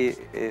දවස්වල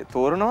ඒ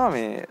තෝරනවා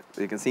මේ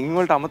ඒක සිංග්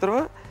වලට අමතරව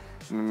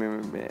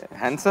මේ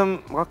හැන්සම්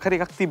මොකක්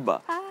හරි එකක් තිබ්බා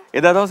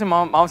එදා දවසේ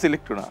මම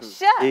සිලෙක්ට් වුණා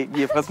ඒ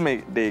ගිය ෆස්ට්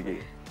මේ ඩේ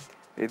එකේ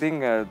ඉතින්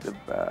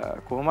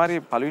කොහොම හරි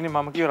පළවෙනි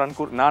මම කිව්ව රන්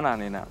කුර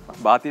නා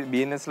බාති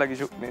BNS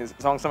ලගේ මේ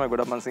songs තමයි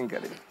ගොඩක් මම සිං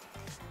කරේ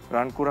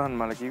රන් කුරහන්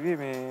මල කිව්වේ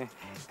මේ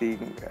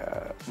ඉතින්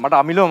මට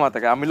අමිලෝ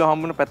මතකයි අමිලෝ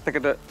හම්බුන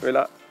පැත්තකට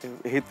වෙලා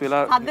හිට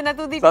වෙලා හද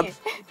නැතු දිපේ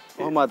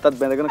ඔහොම අතත්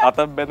බැඳගෙන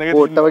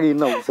පොට්ට වගේ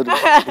ඉන්නවා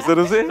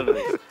උසරුසේ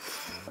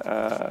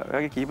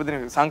වගේ කීප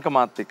දෙනෙක් සංක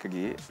මාත් එක්ක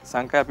ගියේ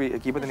සංක අපි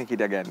කීප දෙනෙක්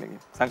හිටියා ගෑන්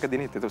එකේ සංක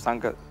දිනෙත් ඒක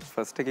සංක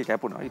ෆස්ට් එකේ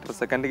කැපුණා ඊට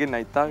පස්සේ සෙකන්ඩ් එකේ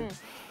නයිට් ආවේ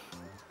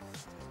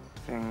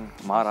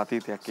මාර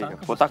අතීතයක්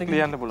ඒක පොතක්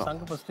ලියන්න පුළුවන්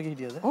සංක ෆස්ට් එකේ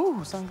හිටියද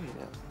ඔව් සංක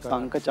හිටියා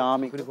සංක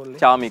චාමික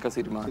චාමික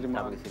සිරිමා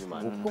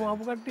ඔක්කොම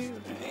ආපු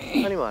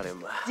කට්ටිය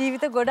අනිවාර්යෙන්ම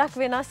ජීවිත ගොඩක්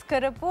වෙනස්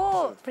කරපු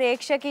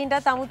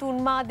ප්‍රේක්ෂකීන්ට අමුතු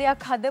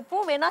උන්මාදයක්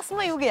හදපු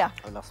වෙනස්ම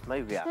යුගයක් වෙනස්ම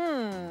යුගයක්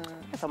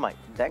තමයි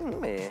දැන්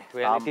මේ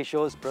රියැලිටි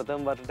ෂෝස්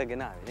ප්‍රථම වරට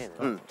ගෙන ආවේ නේද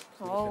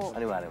ඔව්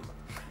අනිවාර්යෙන්ම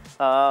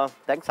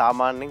දැන්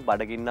සාමාන්‍යයෙන්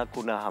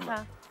බඩගින්නක් වුණාම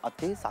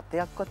අතේ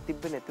සතයක්වත්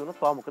තිබ්බේ නැති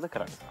වුණොත් ඔයා මොකද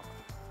කරන්නේ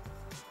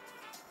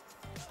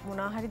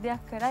මොනා හරි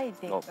දෙයක් කරා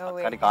ඉතින් ඔව්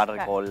හරි කාටරි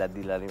කෝල් එකක්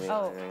දීලා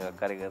මේ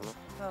කරේ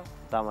කරනවා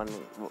සාමාන්‍ය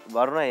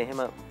වරුණ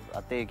එහෙම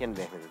අතේ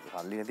කියන්නේ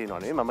සල්ලි නැති වෙනව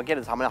නෙවෙයි මම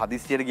කියන්නේ සාමාන්‍ය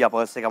හදිස්සියට ගියා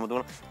පර්ස් එක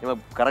අමුතුන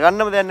එහෙම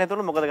කරගන්නම දෙයක්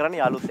නැතුණු මොකද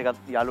කරන්නේ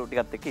යාළුවෝ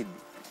ටිකත් එක්ක ඉද්දි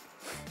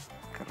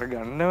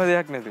කරගන්නම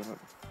දෙයක් නැති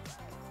වුණා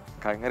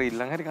කයින් හරි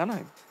ඉල්ලන් හරි කනවා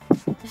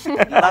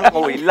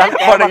ඉල්ලන්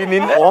කෑම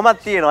ඉන්න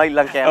කොහොමද තියෙනවා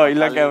ඉල්ලන් කෑම ඔව්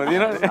ඉල්ලන් කෑම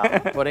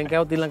තියෙනවා හොරෙන්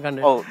කෑවොත් ඉල්ලන්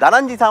කන්නේ ඔව්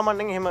දනංජි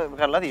සාමාන්‍යයෙන් එහෙම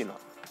කරලා තියෙනවා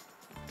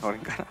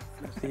හොරෙන් කරා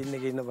සීන්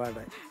එකේ ඉන්න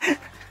පාටයි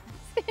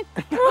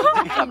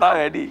කතා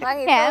වැඩි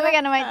කෑම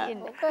ගැනමයි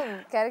කියන්නේ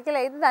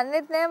කැරකිලා ඉද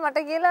දන්නෙත් නෑ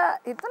මට කියලා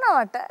හිතුණා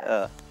මට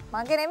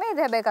මගේ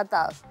නෙමෙයිද හැබැයි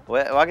කතාව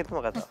ඔය වාගේම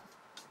කතාව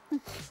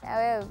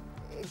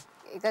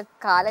එක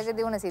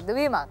කාලෙකදී වුණ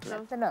සිදුවීමක්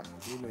නැත්නම්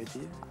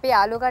අපි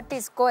යාළුවෝ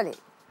කට්ටිය ඉස්කෝලේ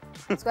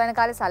ඉස්කෝලේ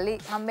කාලේ සල්ලි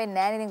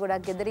හම්බෙන්නේ නෑ නේ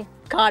ගොඩක් ගෙදරින්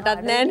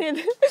කාටවත් නෑ නේද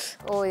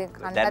ඔය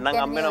දැන්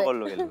නම් හම්බ වෙන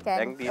කොල්ලෝ කියලා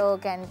දැන් ඔව්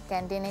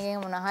කැන්ටීන් එකෙන්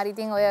මොන හරි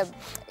ඉතින් ඔය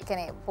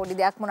කියන්නේ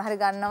පොඩි දෙයක් මොන හරි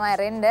ගන්නවා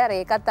ඇරෙන්න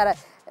ඒකත් අර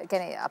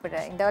කියන්නේ අපිට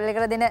ඉන්ටර්වල්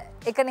එකට දෙන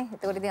එකනේ.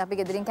 ඒකට ඉතින් අපි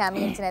ගෙදරින්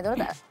කැමින් ඉච්ච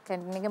නැතුනොත්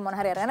කැන්ටින් එකේ මොන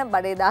හරි අරගෙන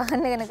බඩේ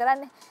දාගන්න එකනේ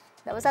කරන්නේ.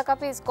 දවසක්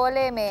අපි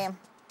ඉස්කෝලේ මේ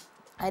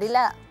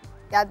ඇරිලා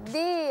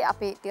යද්දී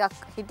අපි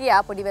ටිකක්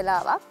හිටියා පොඩි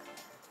වෙලාවක්.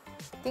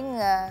 ඉතින්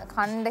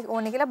කණ්ඩ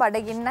ඕනේ කියලා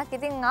බඩගින්නක්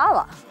ඉතින්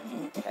ආවා.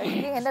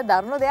 ඉතින් එන්න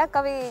දරුණු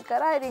දෙයක් අපි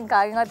කරා. ඉතින්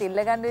කාගෙන්වත්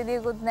ඉල්ල ගන්න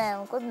විදියකුත්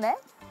නැහැ මොකුත් නැහැ.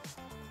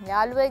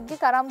 යාළුවෙක්ගේ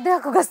කරම්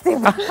දෙයක් උගස්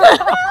තිබ්බා.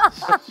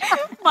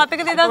 මතක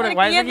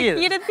දෙදවසක්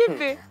කීයද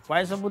තිබ්බේ?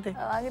 වයස පුතේ.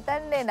 මම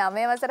හිතන්නේ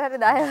 9 වසර හරි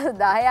 10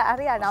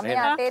 හරි 9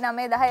 8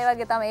 9 10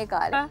 වගේ තමයි ඒ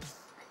කාලේ.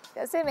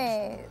 ඊට පස්සේ මේ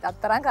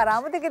අත්තරන්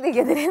කරාමතකදී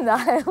ගෙදරින්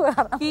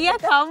 10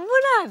 කීයක්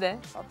හම්බුණාද?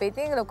 අපි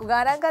ඉතින් ලොකු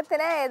ගාණක්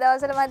ගත්තේ නෑ. ඒ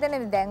දවස්වල මම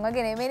හිතන්නේ දැන්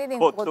වගේ නෙමෙයිනේ ඉතින්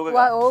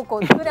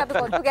කොත්තුනේ අපි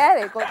කොත්තු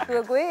කෑවේ.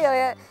 කොත්තුකුයි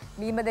ඔය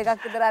බීම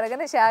දෙකක් විතර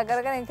අරගෙන ෂෙයා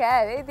කරගෙන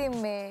කෑවේ.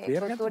 ඉතින් මේ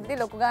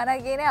කොත්තුවටදී ලොකු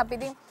ගාණක් ගියේ නෑ. අපි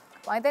ඉතින්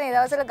මම හිතන්නේ ඒ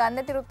දවස්වල ගන්න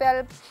නැති රුපියල්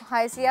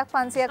 600ක්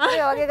 500ක්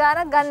වගේ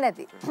ගාණක් ගන්න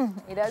නැති.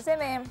 ඊට පස්සේ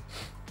මේ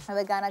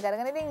අපි ගාණක්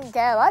අරගෙන ඉතින්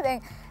කෑවා. දැන්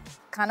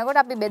කනකොට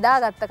අපි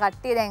බෙදාගත්ත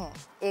කට්ටිය දැන්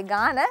ඒ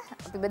ගාණ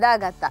අපි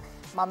බෙදාගත්තා.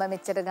 මම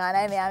මෙච්චර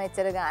ගාණයි මෙයා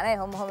මෙච්චර ගාණයි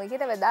හොම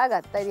කියලා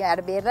බෙදාගත්තා. ඉතින්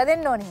අර බේරලා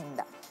දෙන්න ඕනේ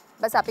හින්දා.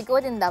 බස් අපි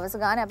කිව්වා ඉතින් දවස්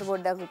ගානේ අපි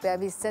පොඩ්ඩක් රුපියල්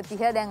 20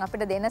 30 දැන්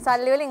අපිට දෙන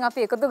සල්ලි වලින්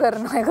අපි එකතු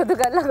කරනවා. එකතු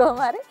කරලා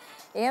කොහොම හරි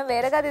එහෙම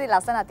බේරගත්තා. ඉතින්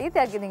ලස්සන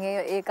අතීතයක් ඉතින්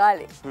ඒ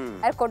කාලේ.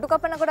 අර කොටු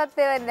කපන කොටත්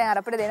ඒ දැන් අර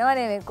අපිට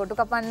දෙනවනේ මේ කොටු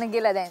කපන්න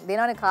කියලා දැන්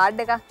දෙනවනේ කාඩ්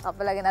එකක්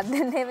අපලා ගෙනත්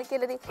දෙන්න එහෙම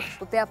කියලා ඉතින්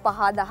රුපියල්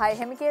 5 10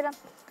 එහෙම කියලා.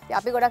 ඉතින්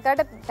අපි ගොඩක්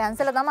අයට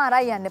පැන්සල තමයි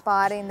අරයි යන්නේ.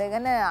 පාරේ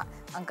ඉඳගෙන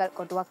අංකල්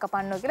කොටුවක්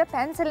කපන්න කියලා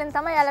පැන්සලෙන්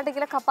තමයි යාලට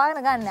කියලා කපාගෙන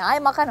ගන්න. ආයෙ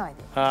මකනවා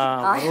ඉතින්.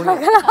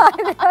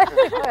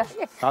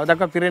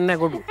 කවදාවත් පිරෙන්නේ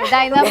නැහැ කොටු.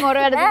 එදා ඉඳන් මොර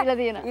වැඩ දීලා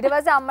තියෙනවා. ඊට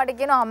පස්සේ අම්මට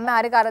කියනවා අම්මා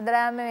හරි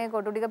කරදරයි මේ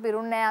කොටු ටික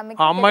පිරුන්නේ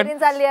නැහැ අම්මේ කිරින්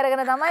සල්ලි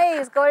අරගෙන තමයි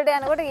ඉස්කෝලේට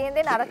යනකොට ගිහින්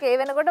දෙන්නේ අර කේ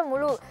වෙනකොට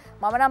මුළු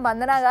මම නම්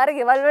බන්ධනාගාරේ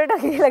ගෙවල් වලට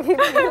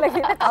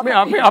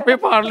කියලා අපේ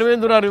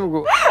පාර්ලිමේන්තුව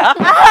හරිමුකෝ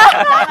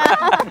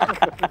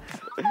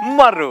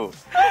මරු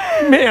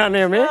මේ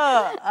අනේ මේ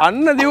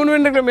අන්න දියුණු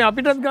වෙන්න ක්‍රමේ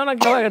අපිටත් ගානක්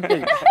ගවා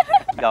ගත්තේ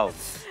ගව්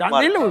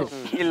ඡන්දෙ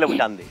ඉල්ලමු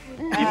ඡන්දෙ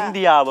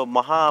ඉන්දියාව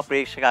මහා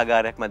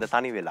ප්‍රේක්ෂකාගාරයක් මැද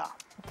තනි වෙලා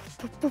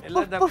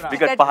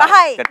විකට්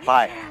පහයි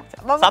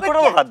සතුට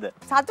මොකද්ද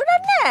සතුටක්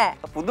නෑ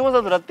පුදුම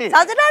සතුටක්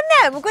තියෙනවා සතුටක්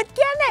නෑ මුකුත්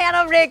කියන්නේ යන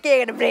බ්‍රේක්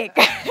එකකට බ්‍රේක්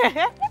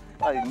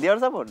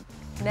ඉන්දියාවට සපෝට්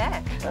නෑ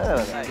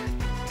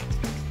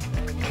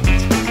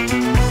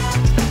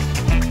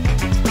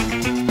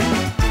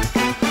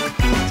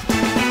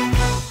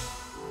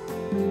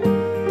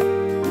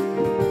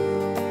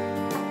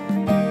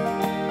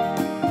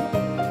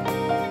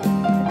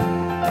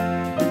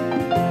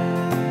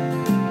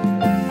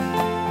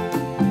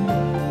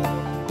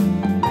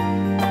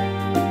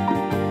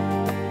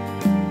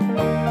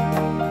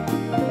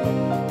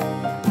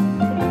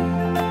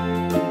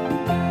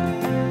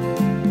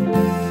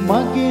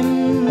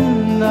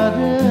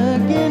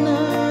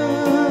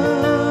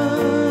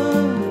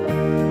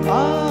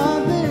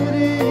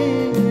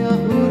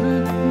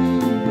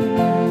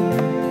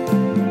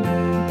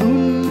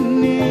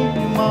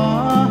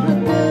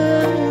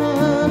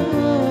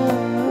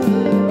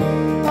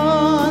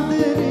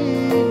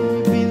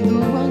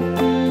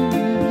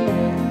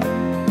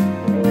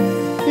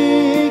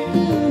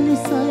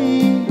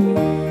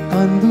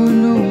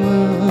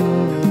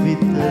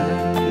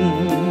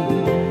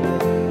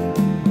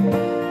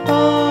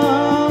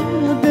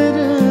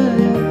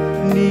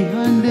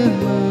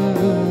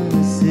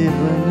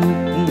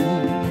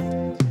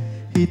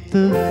හිත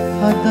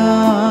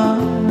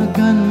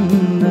හදාගන්න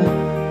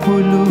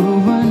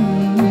පුළුවන්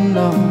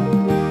නම්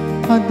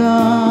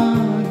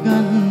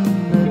හදාගන්න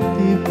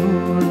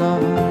තිබුණා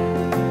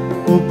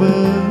ඔබ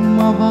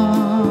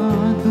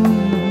මවා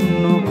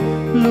දුන්නු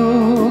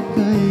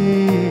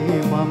ලෝකයේ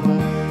මම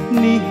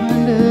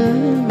නිහඬ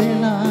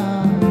වෙලා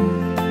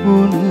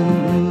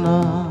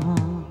වුණා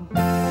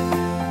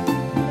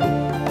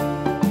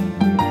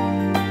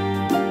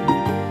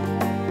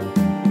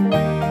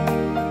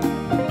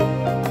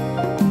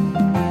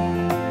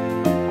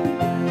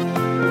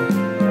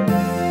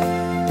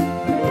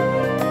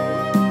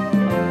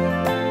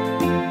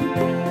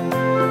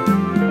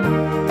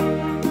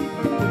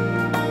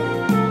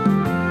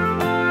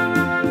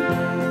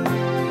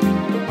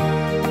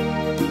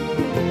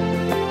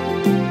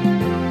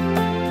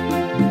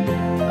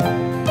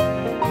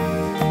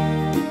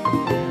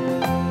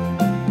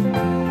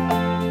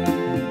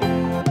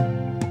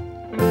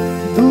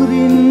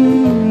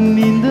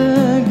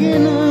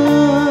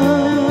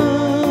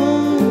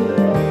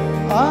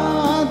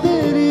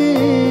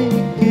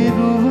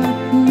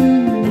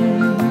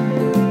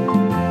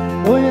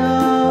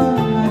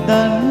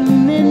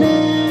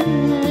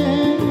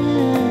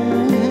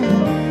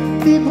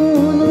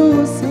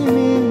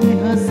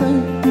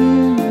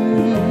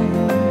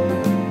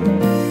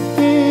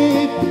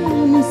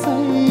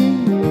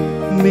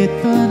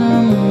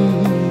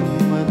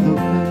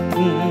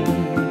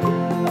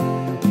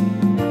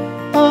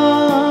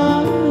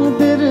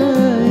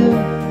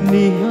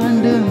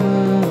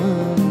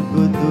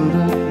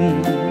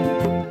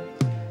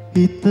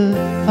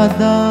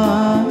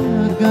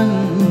හදාගන්න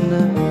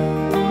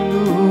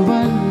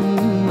පුළුවන්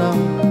නම්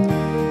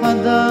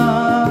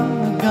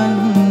හදාගන්න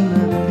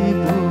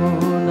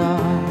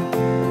තිබුණා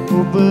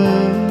ඔබ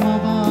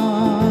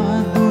මවා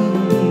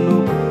දුන්නු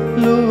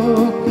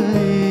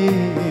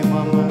ලෝකයේ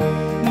මම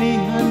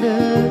නිහඬ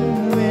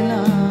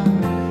වෙලා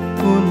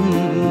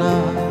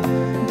වුණා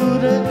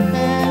දුර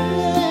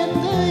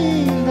ඈත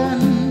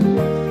ඉඳන්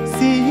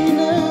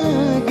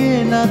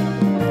සිහිනගෙනත්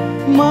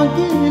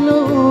මගේ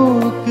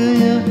ලෝකය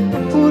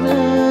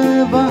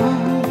පුරවා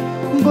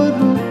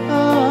බරු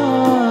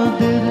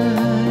ආදරයක්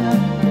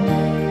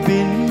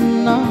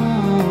පෙන්නා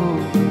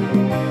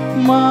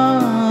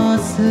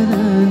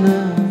මාසරණ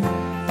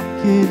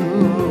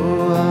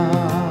කෙරුවා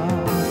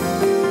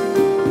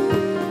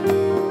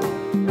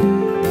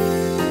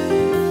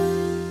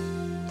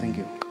Thank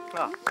you.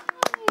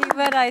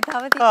 ඉවරයි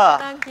තව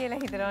තියනම් කියලා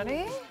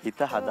හිතනවනේ. හිත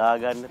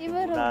හදාගන්න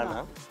තිබුණා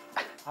නම්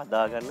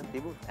හදාගන්න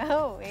තිබුණා.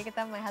 ඔව් ඒක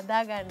තමයි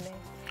හදාගන්නේ.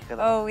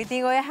 ඔව්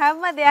ඉතින් ඔය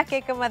හැම දෙයක්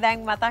එකම දැන්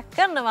මතක්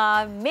කරනවා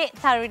මේ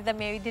තරුවිද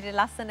මේ විදිහට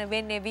ලස්සන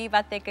වෙන්නේ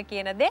වීවත් එක්ක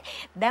කියන දේ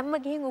දැම්ම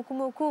ගිහින් උකුම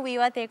උකු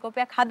වීවත් ඒ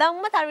කෝපයක්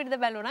හදම්ම තරුවිද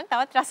බැලුවා නම්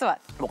තවත් රසවත්.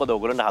 මොකද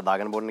ඔයගොල්ලෝ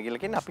හදාගෙන බොන්න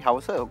කියලා කියන්නේ අපි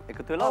හවස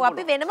එකතු වෙලා ඔව්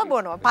අපි වෙනම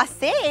බොනවා.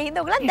 පස්සේ ඒ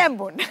හින්දා ඔයගොල්ලෝ දැන්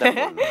බොන්න.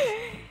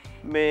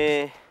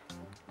 මේ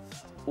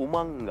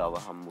උමංගව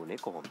හම්බුනේ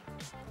කොහොමද?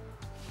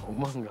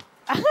 උමංග.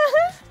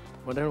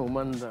 මට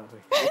උමන්දා.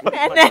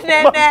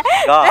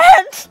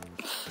 නෑ.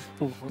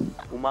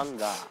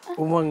 උමංගා.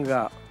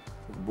 උමංගා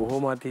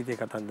බොහෝම අතීතයේ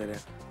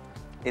කතන්දරයක්.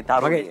 ඒ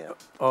තරුණිය.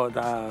 ඔව්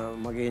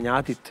මගේ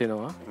ඥාතිත්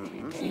වෙනවා.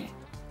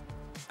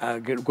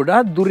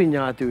 ගොඩාක් දුරි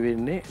ඥාති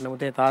වෙන්නේ.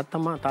 නමුත් ඒ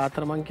තාත්තට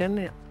මං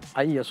කියන්නේ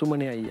අයියා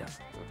සුමනේ අයියා.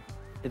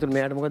 ඒතර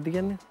මෙයාට මොකද්ද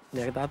කියන්නේ?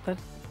 මෙයාගේ තාත්තට.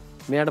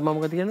 මෙයාට මම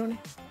මොකද කියනෝනේ?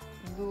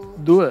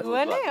 දුව.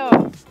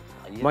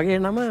 මගේ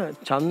නම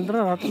චන්ද්‍ර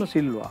රත්න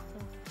සිල්වා.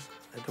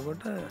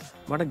 එතකොට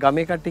මට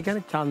ගමේ කට්ටිය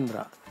කියන්නේ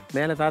චන්ද්‍රා.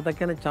 මෙයාලා තාත්තා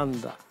කියන්නේ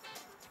චන්ද්‍රා.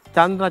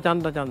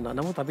 චන්ද්‍රා.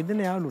 නමුත් අපි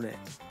දෙන්නේ යාළු නෑ.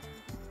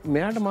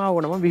 මෙයාට මාව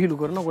නම විහිළු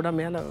කරන ගොඩක්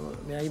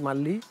මෙයයි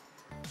මල්ලි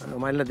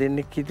මල්ලා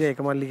දෙන්නෙක් හිටියා. එක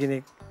මල්ලි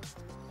කෙනෙක්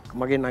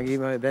මගේ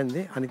නගීම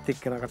බැන්දේ. අනිත්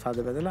එක්කෙනා කසාද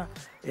බැදලා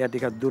එයා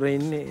ටිකක් දුර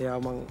ඉන්නේ. එයා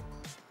මම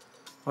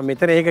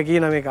මෙතන ඒක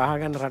කියන මේක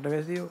අහගන්න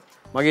රටවැසියෝ.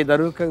 මගේ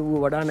දරුවෙක් ඌ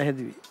වඩා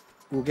නැහැදිවි.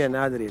 ඌ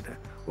කියන්නේ ආදරේට.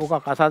 ඕක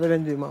කසාද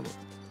බැන්දුවේ මම.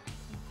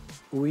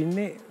 ඌ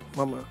ඉන්නේ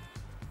මම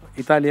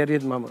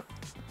ඉතාලියරියෙත් මම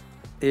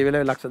ඒ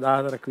වෙලාවේ ලක්ෂ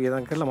 14ක්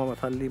වියදම් කරලා මම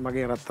සල්ලි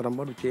මගේ රත්තරන්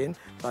බඩු චේන්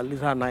සල්ලි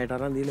සහ ණයට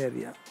අරන් දීලා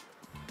ඇරියා.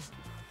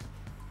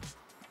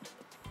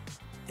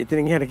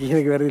 ඉතින් එහෙට කියන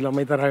එක වැරදි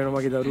ළමයි තරහ වෙනවා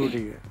මගේ දරුවෝ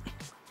ටික.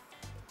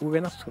 ඌ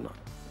වෙනස් වුණා.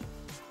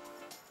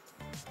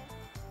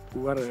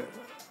 ඌ අර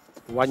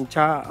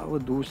වංචාව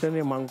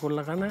දූෂණය මංකොල්ල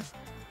කන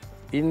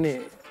ඉන්නේ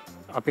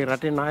අපේ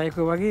රටේ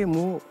නායකයෝ වගේ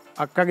මූ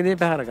අක්කගේ දේ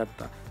පැහැර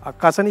ගත්තා.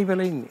 අක්කා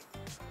අසනීපෙලා ඉන්නේ.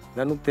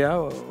 දැනුත් එයා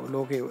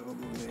ලෝකේ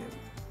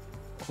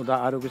හොඳ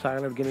ආරෝග්‍ය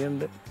සාකච්ඡාවක් ගෙනියන්න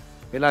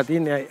වෙලා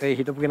තියන්නේ. ඒ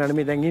හිටපු කෙනා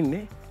නෙමෙයි දැන්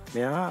ඉන්නේ.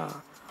 මෙයා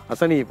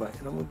අසනීපයි.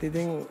 නමුත්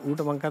ඉතින් ඌට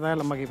මං කතා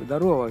කරලා මගේ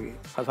දරුවා වගේ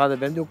අසාද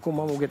බැඳි ඔක්කොම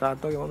මම ඌගේ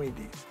තාත්තා වගේ මම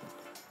හිටියේ.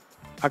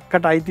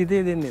 අක්කට අයිති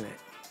දෙය දෙන්නේ නැහැ.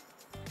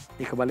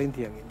 ඒක බලෙන්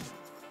තියන් ඉන්නේ.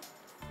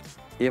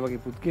 ඒ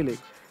වගේ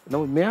පුත්කලෙක්.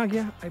 නමුත් මෙයා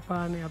ගියා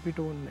අයිපානේ අපිට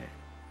ඕනේ නැහැ.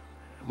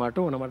 මට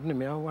ඕන මට නේ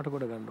මෙයාව වට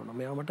කොට ගන්න ඕන.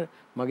 මෙයා මට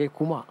මගේ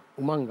කුමා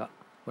උමංගා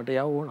මට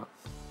යව ඕන.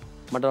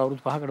 මට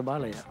අවුරුදු 5කට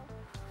බාලා යා.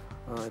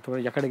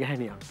 ඒතකොට යකඩ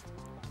ගැහණියක්.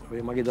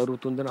 ඔය මගේ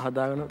දරුවෝ 3 දෙනා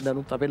හදාගෙන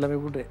දැනුත් අපේ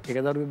ළමයෙකුට එක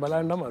දරුවෙක්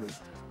බලන්න අමාරුයි.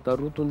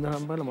 දරුවෝ 3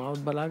 දෙනාම බලලා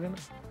මාවත් බලාගෙන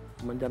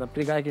මම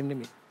ජනප්‍රිය ගායකයෙක්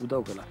නෙමෙයි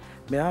උදව් කළා.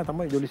 මෙයා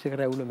තමයි ජොලිස් එක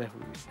රැවුල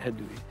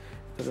හැදුවේ.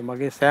 ඒතර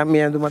මගේ සෑම්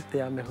මේ ඇඳුමත්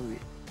එයා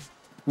මැහුවේ.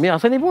 මේ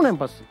අසනීපුණෙන්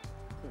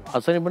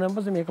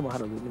පස්සේ මේක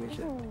මහර දුන්නේ මේෂ.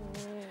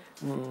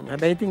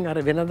 හැබැයි ඉතින් අර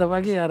වෙනද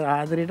වගේ අර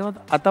ආදරේටවත්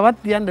අතවත්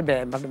තියන්න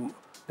බෑ. මට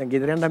දැන්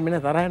ගෙදර යන්න මෙන්න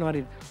තරහ යනවා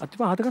හරි. අච්චි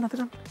මම අත ගන්න.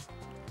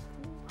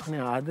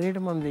 අනේ ආදරේට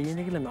මම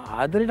දෙන්නේ කියලා මම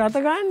ආදරේට අත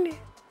ගන්නනේ.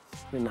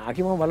 මේ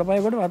නාකි මම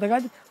බලපෑ කොට අත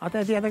ගාජ අත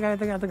ඇති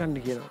අත ගන්න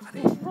කියනවා.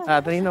 හරි.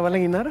 අතන ඉන්න බලන්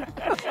ඉන්නර.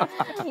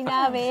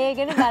 ඉනා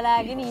වේගෙන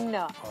බලාගෙන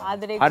ඉන්නවා.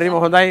 ආදරේ. හරිම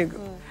හොඳයි.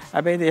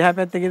 හැබැයි එහා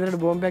පැත්තේ ගෙදරට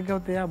බෝම්බයක්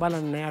ගවුත් එයා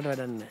බලන්නේ නැහැ. යාට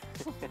වැඩක්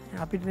නැහැ.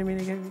 අපිට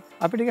නෙමෙයි ගැහුවේ.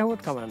 අපිට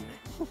ගැහුවොත් කමන්නේ නැහැ.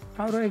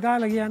 කවුරු හරි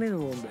ගාලා ගියා නේද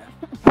බෝම්බයක්.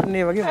 අන්න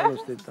ඒ වගේ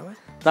මිනිස්සුත් තමයි.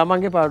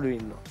 තමන්ගේ පාඩුවේ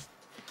ඉන්නවා.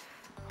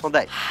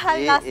 හොඳයි.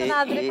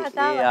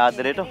 ඒ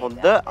ආදරයට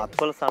හොඳ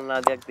අත්වල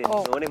සන්නාදයක් දෙන්න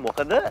ඕනේ.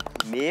 මොකද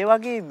මේ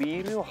වගේ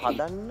වීරයෝ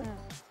හදන්න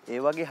ඒ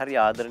වගේ හරි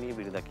ආදරණීය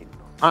බිරිඳක්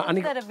ඉන්නවා.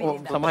 අනික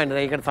සමහරවිට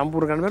ඒකට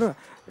සම්පූර්ණ කරන්න බැරුව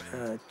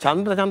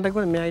චන්ද්‍ර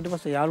කිව්වනේ මෙයා ඊට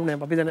පස්සේ යාළු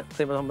නෑ අපි දැන්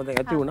ප්‍රේම සම්බන්ධයක්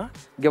ඇති වුණා.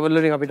 ගෙවල්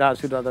වලින් අපිට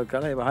ආශිර්වාද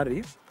කළා ඒව හරි.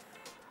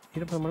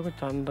 ඊට පස්සේ මම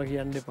චන්ද්‍ර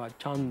කියන්න එපා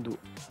චන්දු.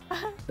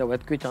 දැන්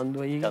ඔයත් කිව්වේ චන්දු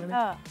අයියේ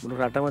කියලා. මුළු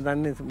රටම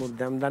දන්නේ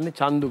දැන් දන්නේ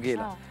චන්දු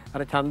කියලා.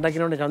 අර චන්ද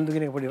කියනෝනේ චන්දු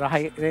කියන එක පොඩි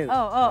රහයි නේද?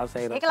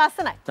 ඒක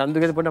ලස්සනයි. චන්දු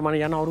කියද පොඩ මම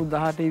යන අවුරුදු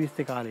 18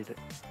 20 කාලෙට.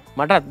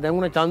 මටත් දැන්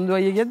උන චන්දු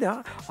අයියේ කියද්දි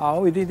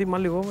ආවෝ ඉතින්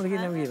මල්ලි කොහොමද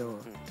කියලා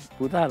කියනවා.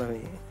 පුතාලා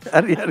මේ.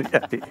 හරි.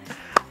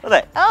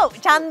 හොඳයි. ඔව්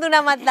චන්දු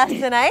නමත්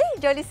ලස්සනයි.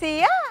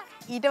 ජොලිසීයා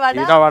ඊට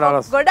වඩා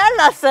ගොඩක්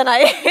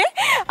ලස්සනයි.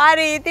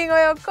 හරි ඉතින්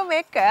ඔය ඔක්කොම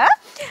එක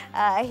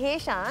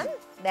හේෂාන්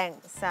දැන්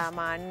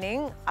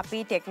සාමාන්‍යයෙන් අපි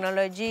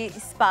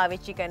ටෙක්නොලොජිස්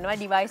පාවිච්චි කරනවා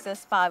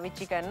ඩිවයිසස්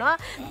පාවිච්චි කරනවා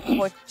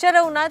කොච්චර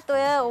වුණත්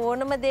ඔය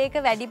ඕනම දෙයක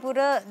වැඩිපුර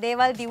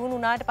දේවල් දියුණු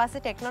වුණාට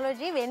පස්සේ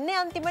ටෙක්නොලොජි වෙන්නේ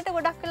අන්තිමට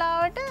ගොඩක්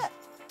වෙලාවට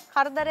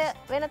කරදර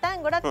වෙන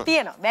තැන් ගොඩක්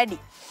තියෙනවා වැඩි.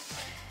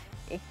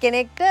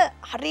 එක්කෙනෙක්ට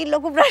හරි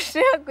ලොකු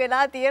ප්‍රශ්නයක්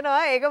වෙලා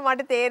තියෙනවා. ඒක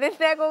මට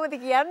තේරෙන්නේ නැහැ කොහොමද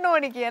කියන්න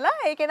ඕනි කියලා.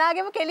 ඒ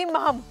කෙනාගේම කෙලින්ම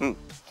අහමු.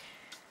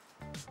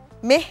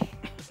 මේ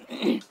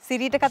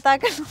සිරීට කතා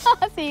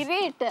කරනවා.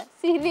 සිරීට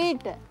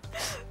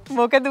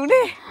මොකද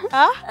උනේ?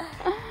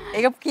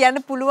 ඒක කියන්න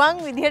පුළුවන්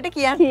විදිහට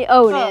කියන්න.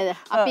 ඔව් නේද?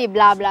 අපි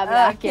බ්ලා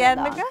බ්ලා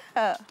කියන්නක.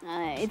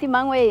 ඉතින්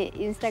මම ඔය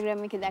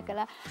Instagram එකේ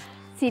දැකලා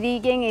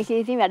සිරීගෙන් එක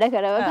ඉතින් වැඩ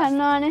කරව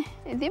ගන්නවානේ.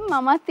 ඉතින්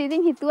මමත්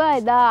ඉතින් හිතුවා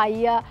එදා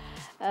අයියා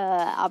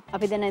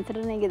අපි දැන්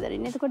ඇතරනේ ගෙදර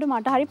ඉන්නේ. එතකොට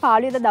මට හරි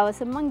පාළුවේද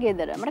දවසම මං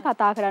ගෙදර. මට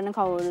කතා කරන්න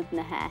කවුරුත්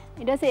නැහැ.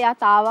 ඊට පස්සේ එයා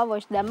තාවා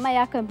වොෂ් දැම්ම.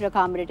 එයා කම්පියුටර්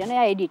කාමරේට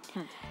යනවා. එයා එඩිට්.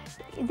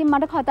 ඉතින්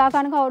මට කතා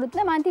කරන්න කවුරුත්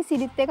නැහැ. මම ඉතින්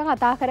සිරිත් එක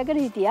කතා කර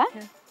හිටියා.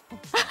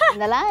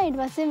 ඉඳලා ඊට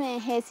පස්සේ මේ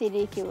හේ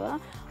සිරි කිව්වා.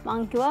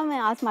 මං කිව්වා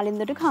මේ ආස්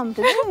මලින්දට come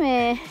to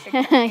මේ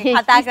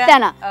කතා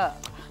කරන්න.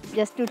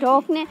 just to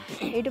talk නේ.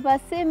 ඊට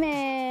පස්සේ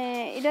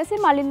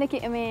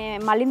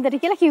මලින්දට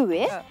කියලා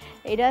කිව්වේ.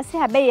 ඊට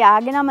පස්සේ හැබැයි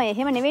යාගේ නම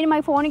එහෙම නෙවෙයි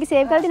මගේ ෆෝන් එකේ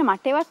සේව් කරලා තියෙන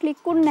මට ඒවා ක්ලික්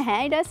වුන්නේ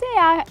නැහැ. ඊට පස්සේ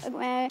යා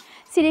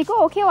සිරිකෝ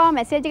ඕකේ ඔයා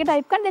මැසේජ් එක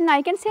ටයිප් කරන්න then I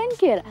can send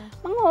කියලා.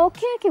 මම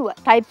ඕකේ කිව්වා.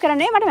 ටයිප්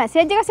කරන්නේ මට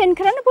මැසේජ් එක send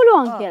කරන්න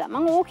පුළුවන් කියලා.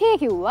 මම ඕකේ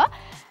කිව්වා.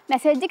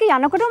 මැසේජ් එක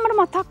යනකොටම මට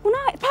මතක්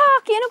වුණා එපා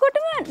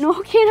කියනකොටම නෝ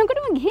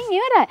කියනකොටම ගිහින්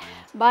ඉවරයි.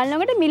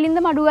 බලනකොට මිලින්ද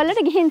මඩුගල්ලට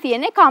ගිහින්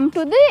තියෙන්නේ come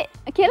to the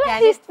කියලා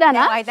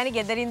හිස්දනා. මම හිතන්නේ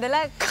ගෙදර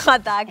ඉඳලා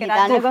කතා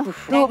කරන්නේ.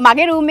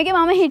 මගේ රූම් එකේ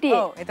මම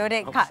හිටියේ. ඔව්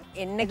එතකොට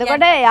එන්න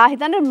එතකොට එයා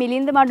හිතන්නේ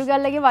මිලින්ද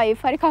මඩුගල්ලගේ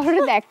වයිෆ් හරි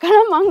කවුරුද දැක්කම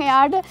මං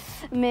එයාට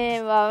මේ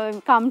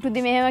come to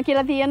the මෙහෙම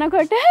කියලා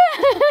තියනකොට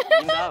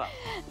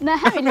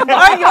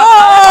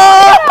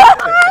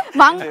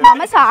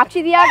මම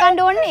සාක්ෂි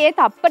තියාගන්න ඕනේ ඒ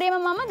තප්පරේම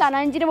මම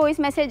දනංජිට වොයිස්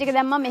මැසේජ් එක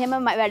දැම්මා මෙහෙම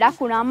වැඩක්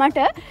වුණා මට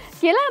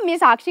කියලා මේ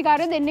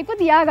සාක්ෂිකාරයෝ දෙන්නෙක්ව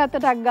තියාගත්ත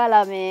ටක්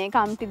ගාලා මේ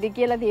කම්ටිදි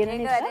කියලා තියෙන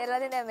නිසා ඒක වැඩිලා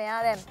දැන් මෙයා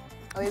දැන්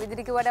ඔය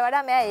විදිහට කිව්වට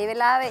වඩා මෙයා ඒ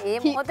වෙලාවේ ඒ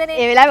මොහොතේ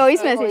ඒ වෙලාවේ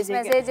වොයිස්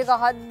මැසේජ් එක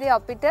අහද්දී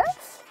අපිට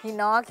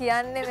හිනා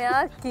කියන්නේ මෙයා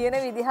කියන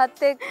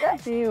විදිහත් එක්ක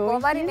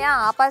කොහමරි මෙයා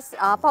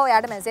ආපහු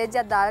යාට මැසේජ්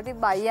එකක් දාලා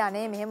තිබ්බා අයියා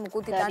අනේ මෙහෙම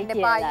මුකුත් හිතන්න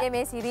එපා අයියේ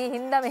මේ සිරී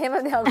හින්දා මෙහෙම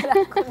දෙයක්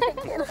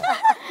වුණා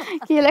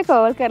කියලා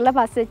කෝල් කරලා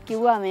පස්සෙත්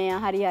කිව්වා මේ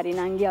හරි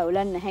නංගි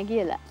අවුලක් නැහැ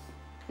කියලා.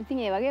 ඉතින්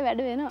ඒ වගේ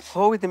වැඩ වෙනවා.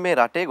 ඔව් ඉතින් මේ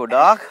රටේ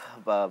ගොඩාක්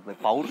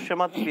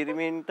පෞරුෂමත්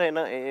පිරිමින්ට එන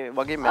ඒ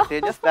වගේ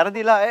මැසේජස්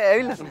වැරදිලා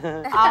ඇවිල්ලා.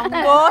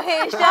 අම්මෝ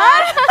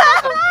හේෂාන්.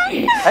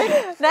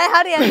 නෑ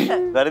හරියට.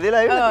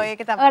 වැරදිලා ඇවිල්ලා. ඔව්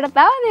ඒක තමයි. ඔයාලට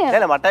තාවනේ.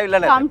 නෑ මට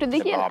ඇවිල්ලා නෑ. come to the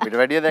කියලා. අපිට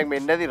වැඩිය දැන්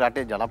මෙන්න ඇති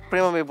රටේ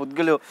ජනප්‍රියම මේ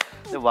පුද්ගලයෝ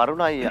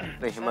වරුණ අයියා.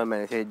 එහෙම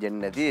මැසේජ්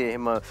එන්නේ නැති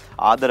එහෙම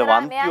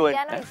ආදරවන්තයෝ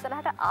මෙයා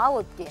ඉස්සරහට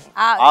ආවොත් කියන්නේ.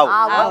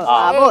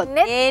 ආවොත්.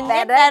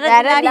 එන්නේ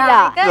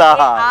වැරදිලා.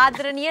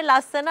 ආදරණීය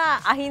ලස්සන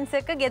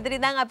අහිංසක ගෙදර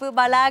ඉඳන් අපි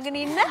බලාගෙන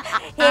ඉන්න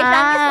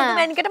හේෂාන්ගේ සුදු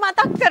මැනිකට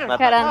මතක්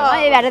කරනවා.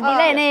 ඒ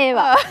වැරදිලා එන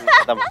ඒවා.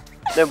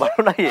 දැන්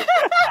බලන්නයි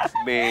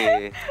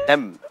මේ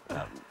දැන්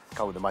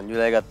කවුද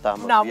මංජුලා ගත්තාම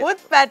නමුත්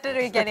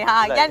පැටරි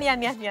කියන්නේ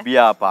යන්න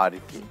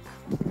ව්‍යාපාරිකයෙක්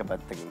එක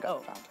පැත්තකින්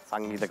ගත්තා.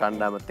 සංගීත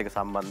කණ්ඩායමත් එක්ක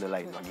සම්බන්ධ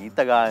වෙලා ඉන්නවා. ගීත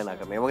ගායනා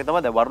කරන. මේ වගේ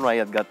තමයි දැන් වරුණ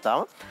අයියත් ගත්තාම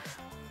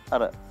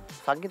අර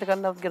සංගීත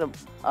කණ්ඩායමත් ගැන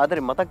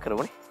ආදරෙන් මතක්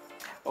කරමුනේ.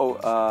 ඔව්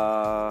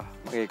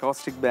මගේ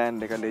එකෝස්ටික්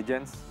බෑන්ඩ් එක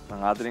ලෙජන්ඩ්ස්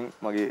මම ආදරෙන්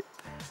මගේ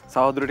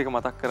සහෝදරයෝ ටික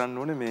මතක්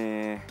කරන්න ඕනේ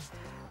මේ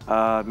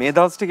මේ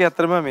දවස් ටික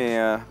ඇත්තටම මේ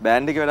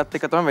බෑන්ඩ් එකේ වැඩත්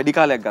එක්ක තමයි වැඩි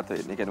කාලයක් ගත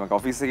වෙන්නේ. ඒ කියන්නේ මම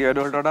ඔෆිස් එකේ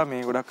වැඩ වලට වඩා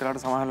මේ ගොඩක්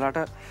වෙලාවට සමහරලාට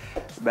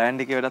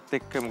බෑන්ඩ් එකේ වැඩත්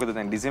එක්ක මොකද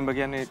දැන් ඩිසෙම්බර්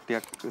කියන්නේ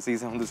ටිකක්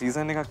හොඳ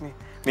සීසන් එකක් නේ.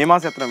 මේ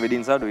මාසේ ඇත්තටම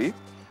වෙඩින්ස් අඩුයි.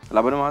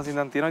 ලබන මාසේ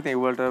ඉඳන් තියෙනවා. ඉතින්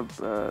ඒ වලට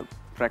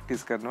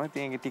ප්‍රැක්ටිස් කරනවා.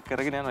 ඉතින් ඒක ටික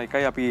කරගෙන යනවා.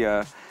 ඒකයි අපි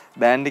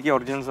බෑන්ඩ් එකේ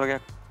ඔරිජිනල්ස්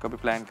වගේක් අපි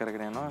ප්ලෑන්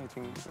කරගෙන යනවා.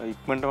 ඉතින්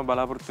ඉක්මනටම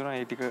බලාපොරොත්තු වෙනවා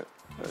ඒ ටික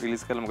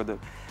රිලීස් කරලා. මොකද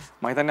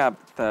මම හිතන්නේ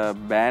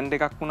බෑන්ඩ්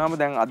එකක් වුණාම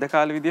දැන් අද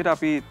කාලේ විදියට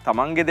අපි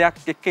තමන්ගේ දෙයක්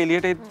එක්ක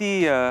එළියට එද්දී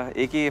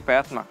ඒකේ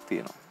පැවැත්මක්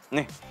තියෙනවා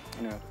නේ.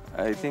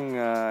 ඉතින්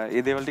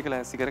ඒ දේවල් ටික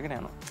ලෑස්ති කරගෙන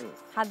යනවා.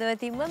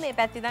 හදවතින්ම මේ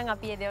පැත්ත ඉඳන්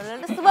අපි ඒ දේවල්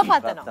වලට සුබ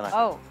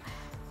පතනවා. ඔව්.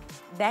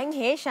 දැන්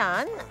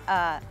හේෂාන්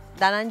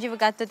දනංජිව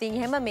ගත්තොත්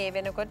එහෙම මේ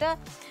වෙනකොට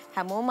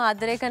හැමෝම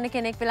ආදරය කරන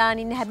කෙනෙක් වෙලා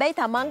ඉන්නේ. හැබැයි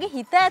තමන්ගේ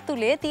හිත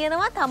ඇතුලේ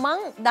තියෙනවා තමන්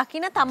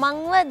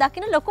තමන්ව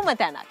දකින ලොකුම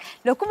තැනක්.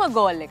 ලොකුම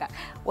ගෝල් එකක්.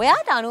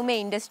 ඔයාට අනු මේ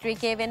ඉන්ඩස්ට්‍රි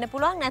එකේ වෙන්න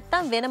පුළුවන්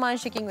නැත්නම් වෙන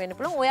මනුෂ්‍යකින් වෙන්න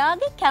පුළුවන්.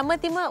 ඔයාගේ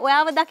කැමැතිම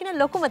ඔයාව දකින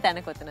ලොකුම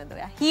තැන කොතනද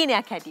ඔයා?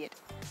 හීනයක් හැටියට.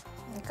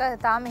 ඒක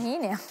තාම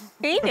හීනයක්.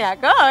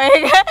 හීනයක්. ඔව්.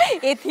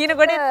 ඒ හීන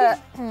කොට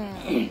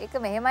ඒක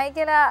මෙහෙමයි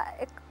කියලා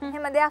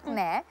එහෙම දෙයක්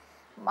නෑ.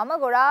 මම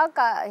ගොඩාක්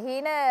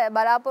හීන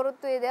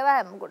බලාපොරොත්තු ඒ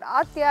දේවල්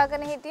ගොඩාක්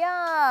තියාගෙන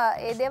හිටියා.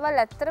 ඒ දේවල්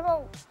ඇත්තටම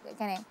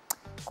කියන්නේ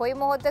කොයි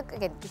මොහොතක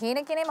හීන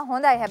කෙනේම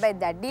හොඳයි. හැබැයි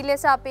දැඩි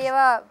ලෙස අපි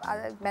ඒවා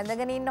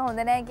බැඳගෙන ඉන්න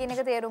හොඳ නැහැ කියන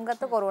එක තේරුම්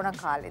ගත්ත කොරෝනා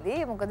කාලෙදී.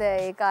 මොකද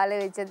ඒ කාලේ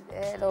වෙච්ච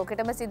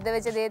ලෝකෙටම සිද්ධ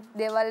වෙච්ච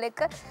දේවල්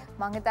එක්ක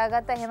මං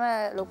හිතාගත්තා එහෙම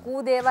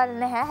ලොකු දේවල්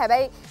නැහැ.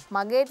 හැබැයි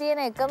මගේ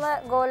තියෙන එකම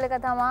ගෝල් එක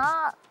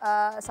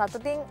තමයි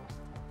සතුටින්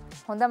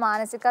හොඳ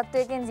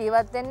මානසිකත්වයකින්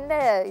ජීවත් වෙන්න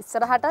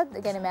ඉස්සරහටත්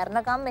කියන්නේ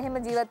මරණකම් එහෙම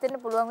ජීවත්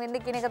වෙන්න පුළුවන්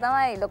වෙන්න කියන එක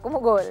තමයි ලොකුම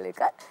ගෝල්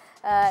එක.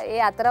 ඒ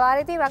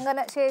අතරවාරයේදී රංගන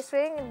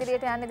ශාස්ත්‍රයෙන්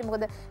ඉදිරියට යන්න ඉතින්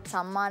මොකද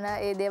සම්මාන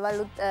ඒ දේවල්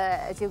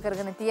අචීව්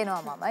කරගෙන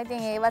තියෙනවා මම.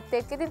 ඉතින් ඒවත්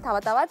එක්ක ඉතින්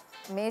තව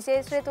තවත් මේ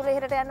ශාස්ත්‍රය තුල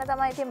ඉහළට යන්න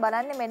තමයි ඉතින්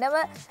බලන්නේ. මෙන්නම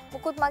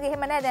මුකුත් මගේ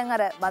එහෙම නැහැ. දැන්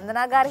අර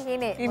බන්ධනාගාර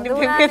හීනේ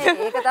මුදුනානේ.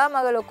 ඒක තමයි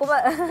මගේ ලොකුම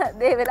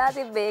දේ වෙලා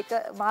තිබ්බේ. ඒක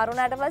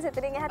මාරුණාට පස්සේ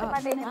එතනින් එහාට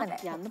මට එහෙම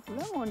නැහැ. යන්න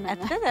පුළුවන් ඕන.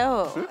 ඇත්තද?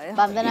 ඔව්.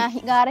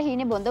 බන්ධනාගාර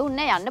හීනේ බොඳ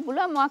උන්නේ යන්න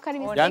පුළුවන් මොකක්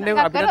හරි විශ්වාසයක්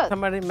යන්නේ අපිට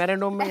තමයි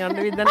මැරෙනොම් මේ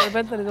යන්න විද්දන්නේ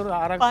පැත්තට. ඒක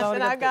ආරක්ෂාව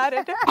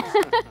බන්ධනාගාරයට.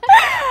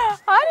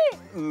 හරි.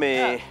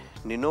 මේ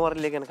නිනෝ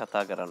අරලිය ගැන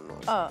කතා කරන්න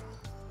ඕන.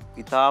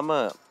 ඉතාලම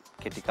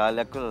කෙටි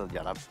කාලයක්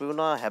ජනප්‍රිය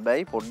වුණා.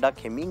 හැබැයි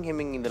පොඩ්ඩක්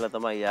හෙමින් ඉඳලා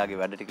තමයි යාගේ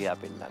වැඩ ටික යා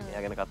පෙන්නන්නේ.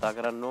 යා ගැන කතා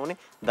කරන්න ඕනේ.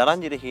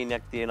 දරංජිට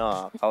හීනයක්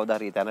තියෙනවා කවදා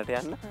හරි තැනට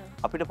යන්න.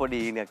 අපිට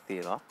පොඩි හීනයක්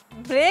තියෙනවා.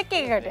 බ්‍රේක්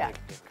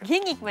එකකට.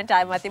 ගිහින් ඉක්මනට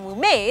ආයෙ මතමු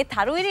මේ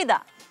තරු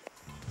ඉරිදා.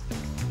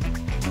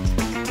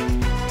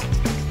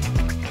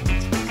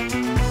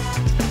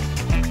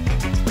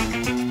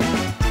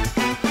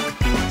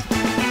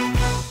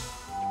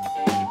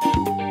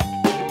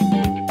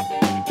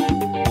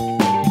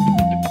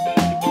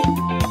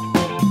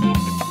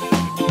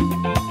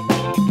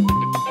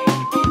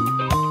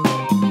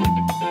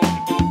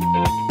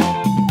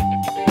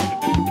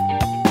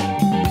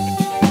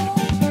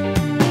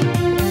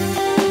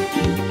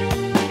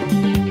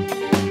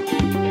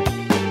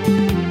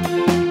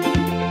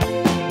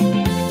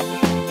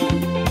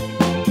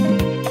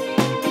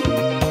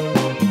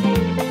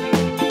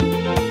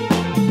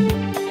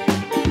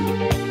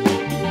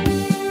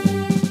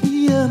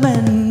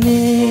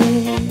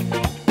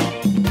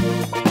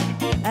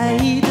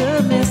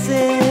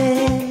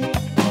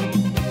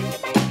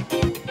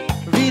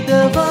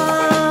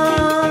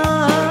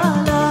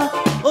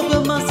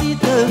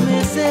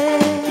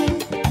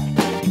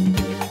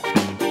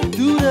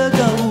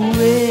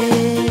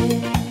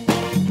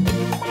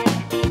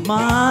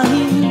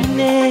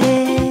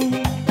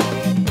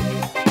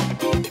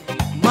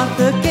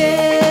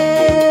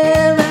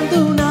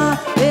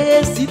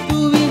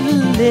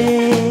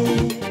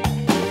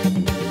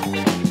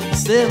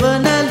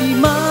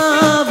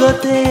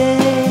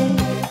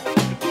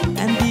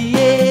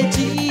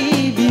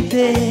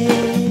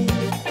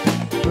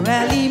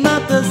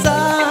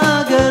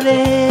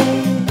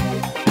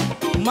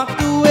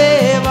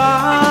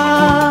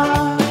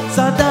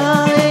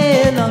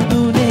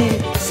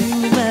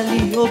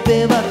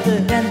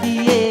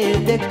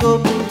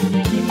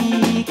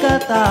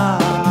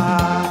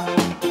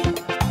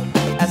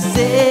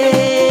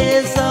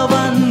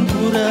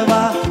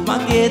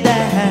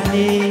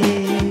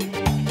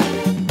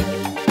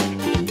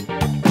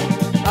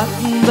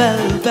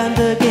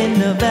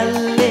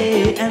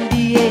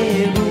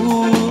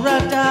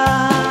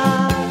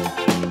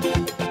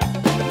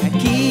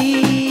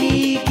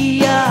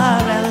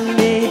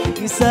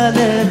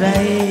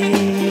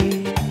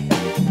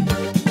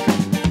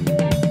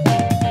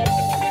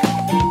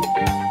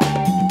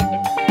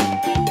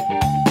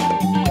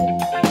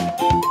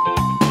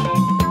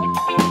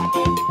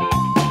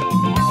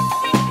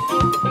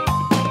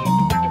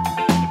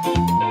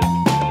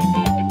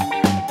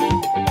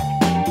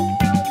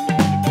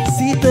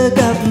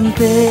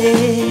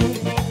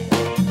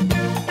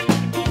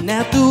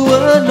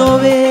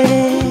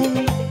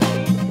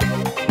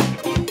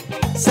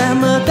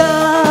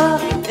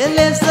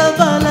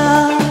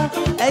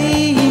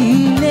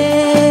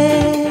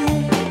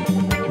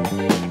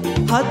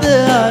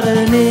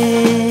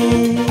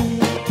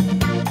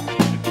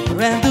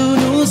 Randu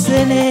nu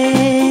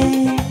sene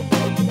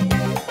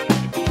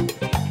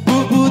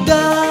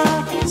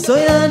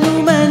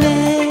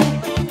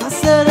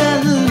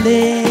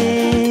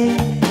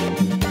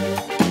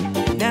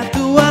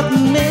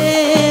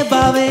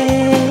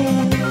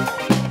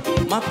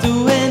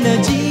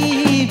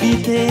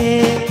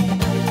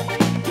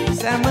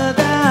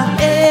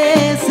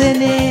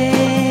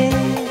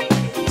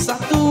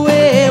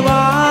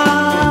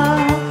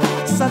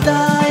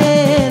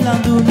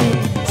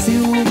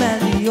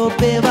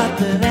ඔබේ වත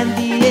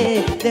රැඳියේ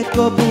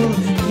දෙකොබුල්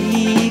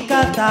කී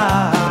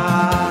කතා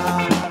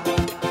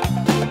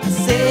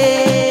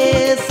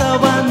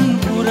සේසවන්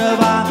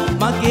පුරවා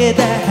මගේ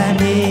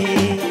දැහැනේ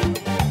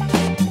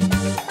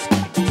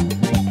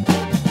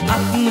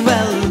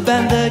අත්වැල්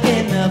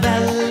බැඳගෙන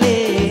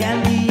වැල්ලේ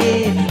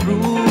ඇඳියේ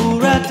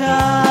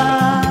රූරටා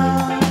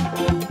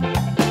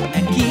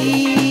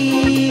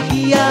නැකී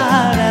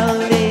ගියා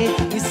රැල්ලේ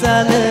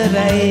විසල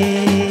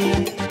රැයේ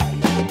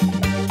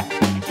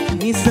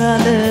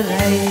විසල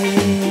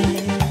රැයේ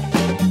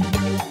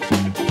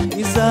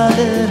විසල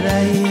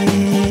රැයේ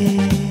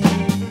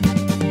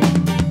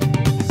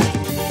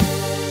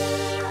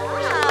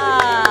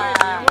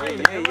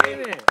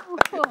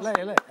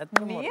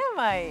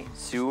නියමයි.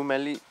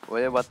 සිව්මැලි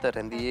ඔය වත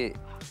රැඳියේ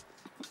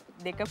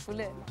දෙක පුල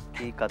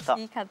කී කතා.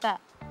 කී කතා.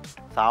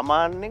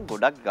 සාමාන්‍යයෙන්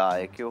ගොඩක්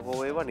ගායකයෝ හෝ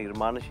වේවා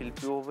නිර්මාණ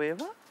ශිල්පියෝ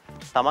වේවා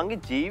තමන්ගේ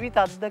ජීවිත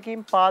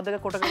අත්දැකීම් පාදක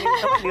කොටගෙන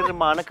තමයි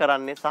නිර්මාණ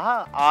කරන්නේ සහ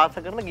ආස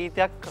කරන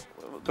ගීතයක්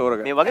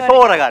මේ වගේ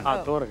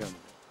තෝරගන්න.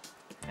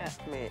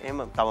 මේ එහෙම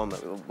තමම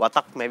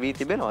වතක් මැවී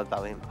තිබෙනවා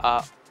තව එහෙම.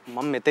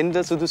 මම මෙතෙන්ද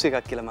සුදුසු එකක්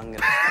කියලා මං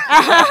ගන්නවා.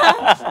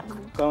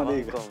 කොහොමද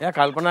ඒක? එයා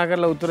කල්පනා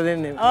කරලා උත්තර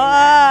දෙන්නේ.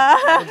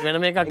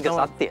 වෙනම එකක් ඒක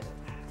සත්‍ය.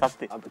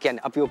 සත්‍ය. අපි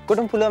කියන්නේ අපි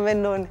ඔක්කොටම පුළුවන්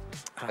වෙන්න ඕනේ.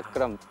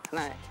 අක්‍රම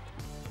නෑ.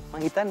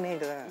 මං හිතන්නේ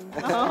ඒක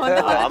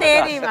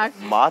තේරීමක්.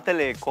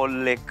 මාතලේ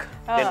කොල්ලෙක්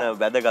දෙන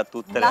වැදගත්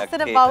උත්තරයක්.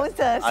 ලස්සන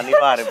බවුන්සර්ස්.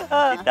 අනිවාර්යයෙන්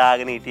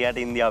හිතාගෙන හිටියට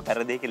ඉන්දියාව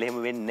පෙරදේ කියලා එහෙම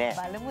වෙන්නේ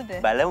නෑ.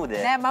 බලමුද?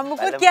 නෑ මම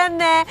මුකුත්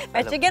කියන්නේ නෑ.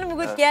 මැච් එක ගැන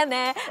මුකුත්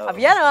කියන්නේ නෑ.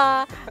 අපි යනවා.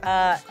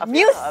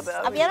 නිවුස්.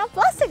 අපි යනවා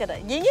ප්ලස් එකට.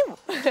 ගියමු.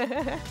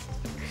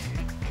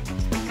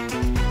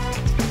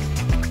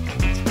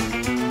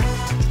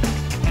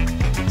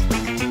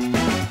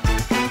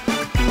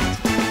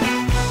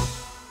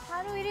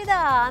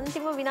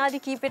 අන්තිම විනාඩි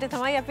කීපයට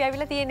තමයි අපි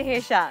ඇවිල්ලා තියෙන්නේ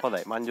හේෂා.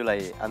 හොඳයි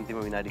මංජුලයි අන්තිම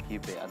විනාඩි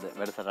කීපේ අද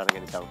වැඩසටහන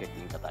ගැන තව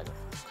කෙටියෙන් කතා කරමු.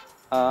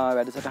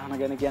 වැඩසටහන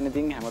ගැන කියන්නේ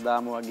ඉතින්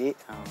හැමදාම වගේ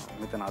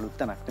මෙතන අලුත්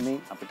තැනක් නෙමෙයි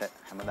අපිට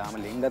හැමදාම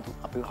ලෙන්ගතු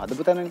අපි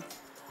හදපු තැනනේ.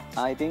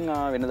 ඉතින්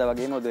වෙනදා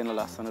වගේම ඔද වෙන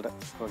ලස්සනට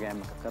ප්‍රෝග්‍රෑම්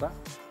එකක් කරා.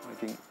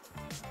 ඉතින්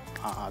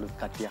අලුත්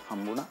කට්ටියක්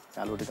හම්බුණා,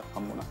 යාළුවෝ ටිකක්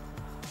හම්බුණා.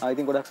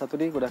 ඉතින් ගොඩක්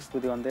සතුටුයි, ගොඩක්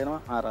ස්තුතිවන්ත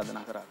වෙනවා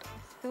ආරාධනා කරාට.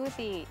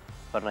 ස්තුතියි.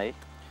 පර්ණයි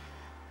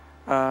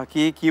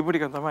කීපු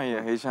ටික තමයි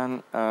හේෂාන්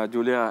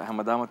ජූලියා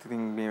හැමදාම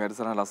ඉතින් මේ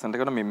වැඩසටහන ලස්සනට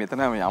කරන මේ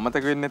මෙතන මේ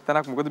අමතක වෙන්නේ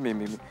නැත්නම් මොකද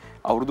මේ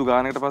අවුරුදු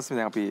ගානකට පස්සේ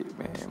දැන් අපි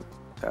මේ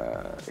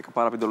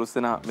එකපාර අපි 12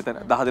 දෙනා මෙතන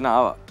 10 දෙනා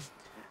ආවා.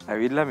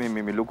 ඇවිල්ලා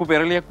මේ ලොකු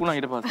පෙරලියක් වුණා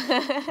ඊට පස්සේ.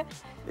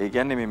 ඒ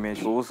කියන්නේ මේ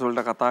ෂෝස්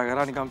වලට කතා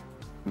කරා නිකන්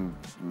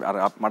අර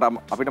මට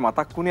අපිට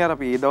මතක් වුණේ අර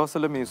අපි ඒ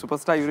දවස්වල මේ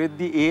සුපර්ස්ටාර්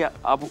යුරෙද්දී ඒ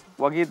ආපු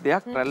වගේ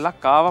දෙයක්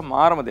රැල්ලක් ආවා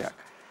මාරම දෙයක්.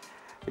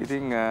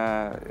 ඉතින්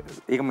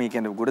ඒක මේ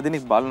කියන්නේ ගොඩ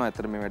දෙනෙක් බලනවා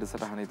ඇත්තට මේ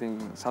වැඩසටහන. ඉතින්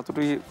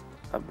සතුටුයි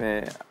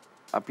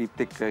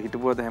අපිත් එක්ක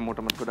හිටපුවද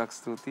හැමෝටම ගොඩක්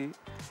ස්තුතියි.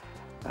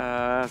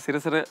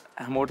 සිරසර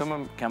හැමෝටම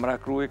කැමරා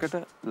ක්‍රූ එකට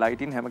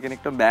ලයිටින් හැම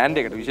කෙනෙක්ටම බෑන්ඩ්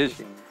එකට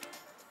විශේෂයෙන්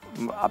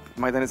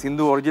මම හිතන්නේ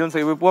සින්දු ඔරිජිනල්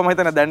සෙව්වෙපුවා මම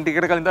හිතන්නේ දැන්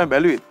ටිකට කලින් තමයි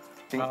බැලුවේ.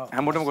 ඉතින්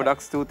හැමෝටම ගොඩක්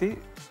ස්තුතියි.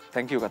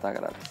 thank you කතා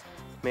කරාට.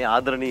 මේ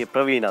ආදරණීය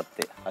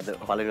ප්‍රවීණත්වය අද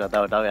පළවෙනි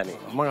වතාවට යන්නේ.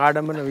 මම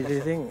ආඩම්බන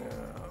විශේෂයෙන්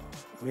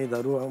මේ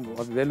දරුවා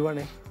අපි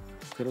බැලුවානේ.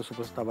 සිර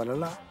සුපර්ස්ටාර්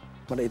බලලා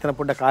මට එතන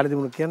පොඩ්ඩක් කාලෙ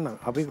තිබුණා කියන්න.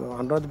 අපි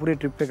අනුරාධපුරේ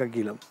ට්‍රිප් එකක්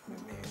ගිහලා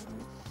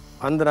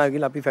අන්දනා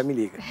ගිහලා අපි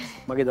ෆැමිලි එක.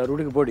 මගේ දරුවෝ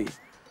ටික පොඩි.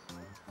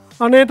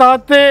 අනේ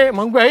තාත්තේ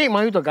මං කිව්වා ඇයි මම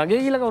හිතුවා ගගේ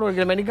ගිහලා කවුරුහරි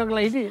කියලා මැනිකක්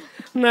ලා හිටියේ.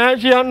 නෑ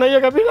ෂියන්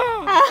අයියා කැපිලා.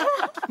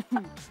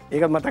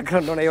 ඒක මතක්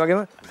කරන්න ඕනේ. ඒ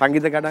වගේම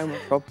සංගීත කණ්ඩායම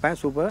টොප්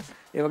සුපර්.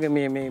 ඒ වගේ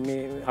මේ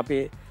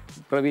අපේ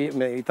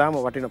මේ ඊටාම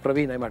වටින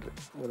ප්‍රවීණයි මට.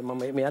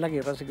 මම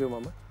මෙයාලගේ රසිකයෝ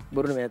මම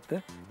බුරුණ මේ ඇත්ත.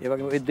 ඒ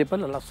වගේම ඒ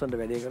දෙපළ ලස්සනට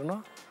වැඩේ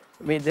කරනවා.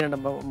 මේ දෙන්නට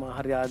මම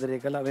හරි ආදරය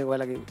කළා. මේ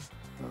ඔයාලගේ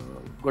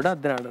ගොඩක්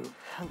දෙනාට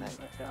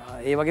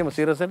ඒ වගේම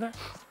සිරසට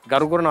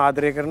ගරු කරන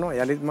ආදරය කරනවා.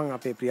 යලිත් මම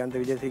අපේ ප්‍රියන්ත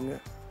විජේසිංහ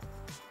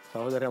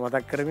සහෝදරයා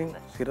මතක් කරමින්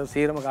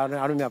සිරසීරම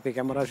කාරණේ අනුමේ අපේ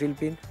කැමරා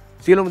ශිල්පීන්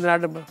සියලුම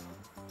දෙනාට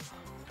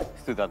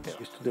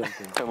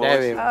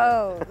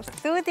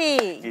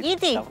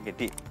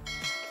ස්තුතියි.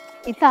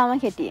 ඉතාම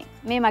කෙටියෙන්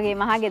මේ මගේ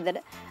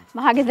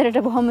මහගෙදරට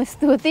බොහොම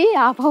ස්තුතියි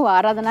ආපහු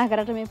ආරාධනා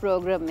කරට මේ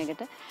ප්‍රෝග්‍රෑම්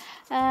එකට.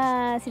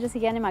 සිරස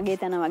කියන්නේ මගේ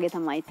තැන වගේ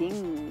තමයි. ඉතින්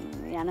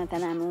යන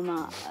තැන හැමෝම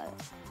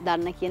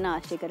දන්න කියන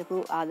ආශ්‍රය කරපු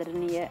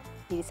ආදරණීය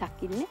පිරිසක්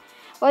ඉන්නේ.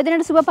 ඔය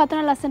දිනට සුබ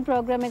පතන ලස්සන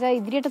ප්‍රෝග්‍රෑම් එක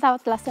ඉදිරියට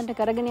තවත් ලස්සනට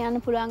කරගෙන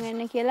යන්න පුළුවන්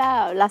වෙන්න කියලා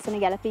ලස්සන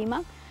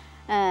ගැලපීමක්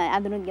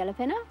අඳුනුත්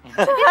ගැලපෙනවා.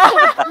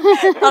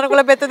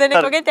 අනුකූල පෙත්ත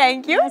දෙනෙක්ගේ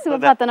thank you. සුබ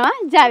පතනවා.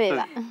 ජය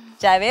වේවා.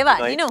 ජය වේවා.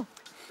 නිනු.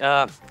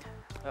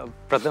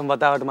 ප්‍රථම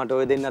වතාවට මට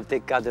ඔය දෙන්නත්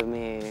එක්ක අද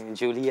මේ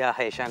ජූලියා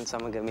හේෂාන්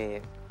සමග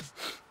මේ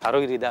තරු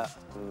ඉරිදා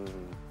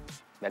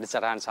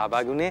වැඩසටහන්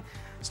සහභාගී වුණේ.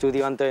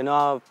 ස්තුතිවන්ත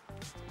වෙනවා.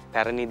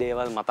 පැරණි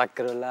දේවල් මතක්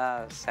කරලා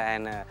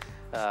සෑහෙන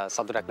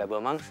සතුටක්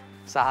ලැබුවා මං.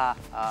 සහ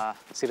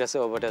සිරස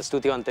ඔබට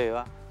ස්තුතිවන්ත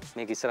වේවා.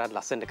 මේක ඉස්සරහට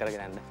ලස්සනට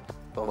කරගෙන යන්න.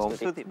 බොහොම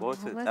ස්තුතියි. බොහොම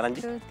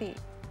ස්තුතියි.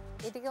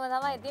 ඉතිකම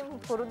තමයි ඉතින්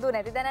පුරුදු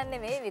නැති දැනක්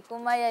නෙමෙයි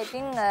විකුම් අය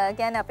ඉතින්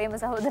කියන්නේ අපේම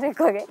සහෝදරෙක්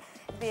වගේ.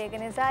 ඉතින් ඒක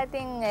නිසා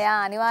ඉතින් එයා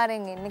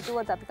අනිවාර්යෙන් එන්න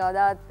කිව්වොත් අපි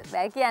කවදාවත්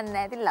බෑ කියන්නේ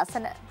නැහැ. ඉතින්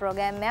ලස්සන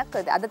ප්‍රෝග්‍රෑම් එකක්.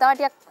 අද තව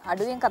ටිකක්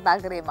අඩුවෙන් කතා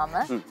කරේ මම.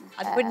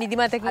 අද පොඩි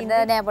නිදිමතකින් අද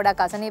නෑ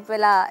පොඩක් අසනීප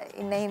වෙලා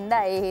ඉන්න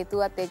හින්දා ඒ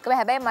හේතුවත් එක්කම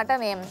හැබැයි මට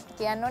මේ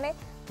කියන්න ඕනේ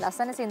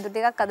ලස්සන සින්දු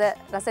ටිකක් අද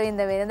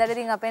රසවින්ද වෙනදට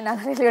ඉතින් අපේ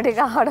නගරලිය ටික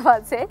ආවට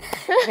පස්සේ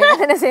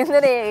වෙනදෙන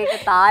සින්දුනේ ඒක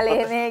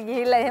තාලේ මේ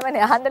ගිහිල්ලා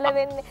එහෙමනේ අහන්න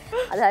ලැබෙන්නේ.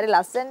 අද හරි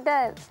ලස්සනට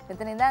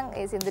මෙතන ඉඳන්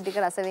ඒ සින්දු ටික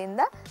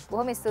රසවින්ද.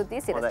 බොහොම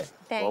ස්තුතියි සිරස.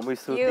 බොහොම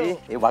ස්තුතියි.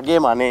 ඒ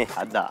වගේම අනේ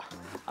අද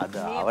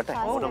ආවට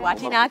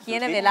වටිනා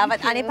කියන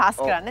වෙලාවත් අනේ පාස්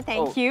කරන්න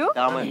thank you.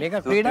 මේක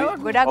ක්‍රීඩාවක්.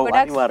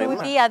 ගොඩක්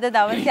ස්තුතියි අද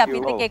දවසේ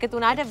අපිත් එක්ක එකතු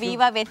වුණාට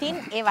වීවා වෙතින්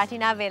ඒ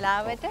වටිනා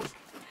වෙලාවට.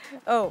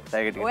 ඔව්.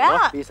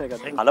 ඔයා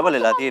කලබල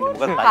වෙලා තියෙන්නේ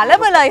මොකද?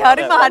 කලබලයි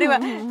හරිම හරිම.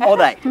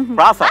 හොඳයි.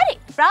 ප්‍රාසා. හරි.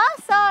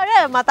 ප්‍රාසාර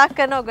මතක්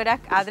කරනවා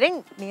ගොඩක් ආදරෙන්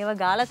මේව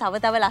ගාලා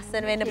තව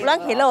ලස්සන වෙන්න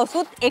පුළුවන් හෙල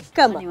ඔසුත්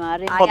එක්කම.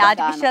 ආයි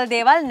ආටිෆිෂල්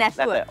දේවල්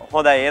නැතුව.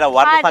 හොඳයි. එහෙනම්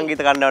වර්ණ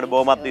සංගීත කණ්ඩායමට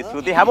බොහොමත්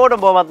ස්තුතියි.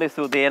 හැමෝටම බොහොමත්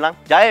ස්තුතියි. එහෙනම්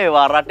ජය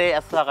වේවා රටේ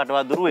ඇස්සා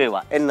කටවා දුරු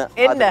වේවා. එන්න.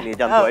 ආදරණීය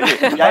ජන්තුවයි.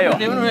 ජය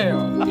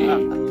වේවා.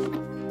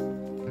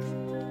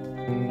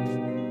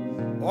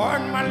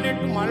 ඕන්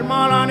මල්ලෙට්ටු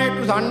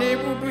මල්මාලානෙට්ටු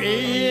සන්නේපුටු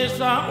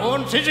ඒසා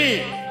ඕන් සිසි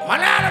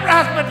මලයාල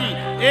බ්‍රහස්පති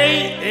ඒ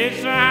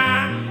ඒසා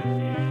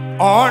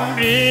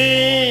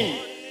ඕන්රීන්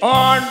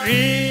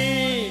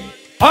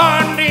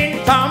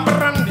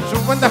සාම්බරන්දි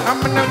සුබඳ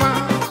හමනවා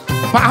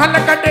පහල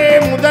කඩේ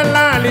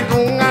මුදල්ලාලි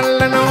තුන්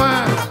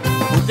අල්ලනවා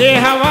උදේ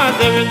හවා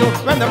දෙවිඳු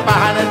වැඳ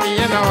පහල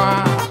තියනවා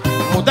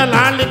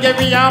මුදල්ලාලිගේ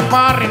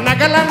ව්‍යාපාරේ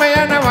නගලම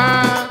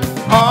යනවා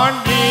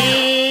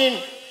ඕන්රීන්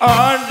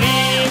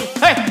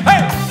හේ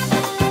හේ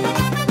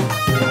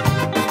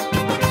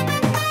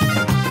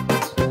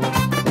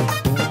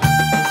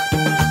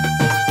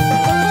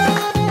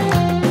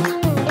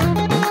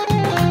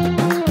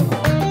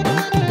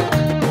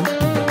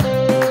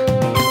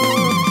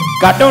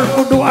gadol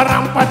kudu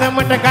aram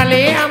padamata gale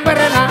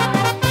ambarala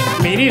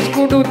miris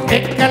kudu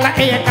ekkala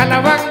eya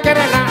kalawang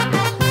karala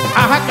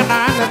ahakana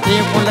te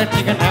mulla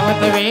tika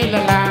nawata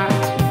velala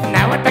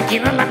nawata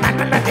kirala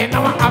nanala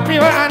denawa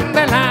apiwa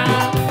andala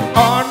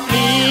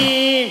only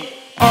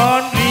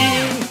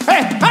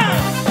hey ha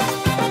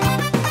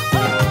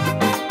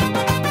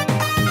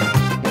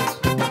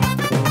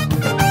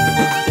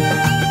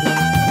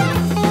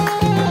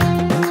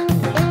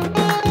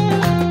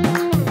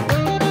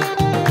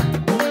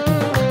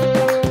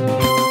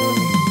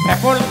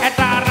Pol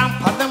etaram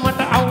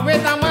padamata awwe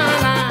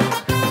damala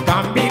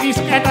gambiris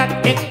etat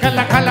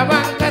ekkala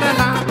kalawang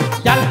karala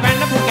yal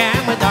panapu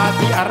kෑම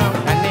ජාති අරම්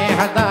කනේ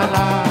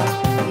හදාලා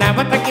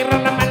නැවත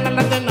කිරලා මන්නල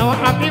දෙනවා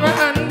අපිව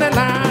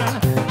අන්දලා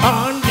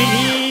aunty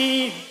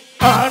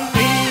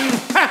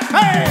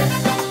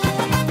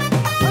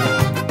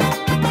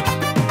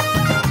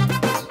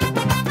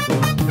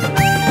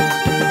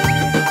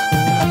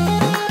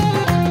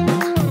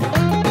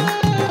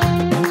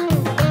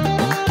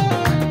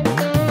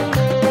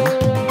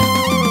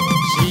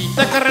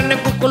හේ කරන්න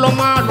කුකුල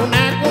මාළු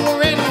නෑ කුණු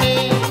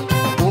වෙන්නේ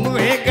කුණු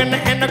වේගන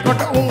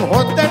එනකොට උන්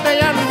හොද්දට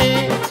යන්නේ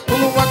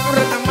කුණු වතුර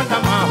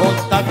තමා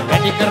හොද්දක්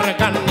වැඩි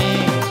කරගන්නේ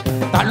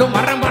තලු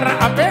මර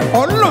අපේ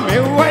ඔල්ල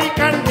මෙව්වයි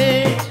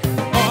කන්නේ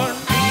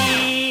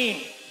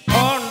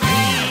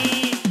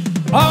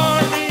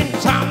ඕන්ටි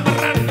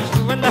සම්බරන්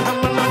සුවඳ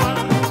හමනවා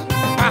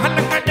පහල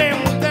කඩේ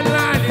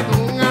මුදලාලි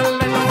දුන්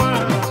අල්ලනවා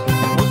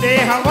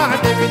උදේ හවා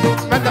දෙවිදු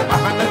මැද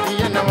පහල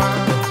තියනවා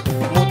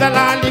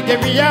මුදලාලිගේ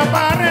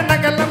ව්‍යාපාර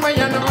නගලම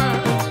යනවා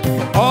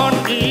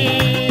ඕන්ටි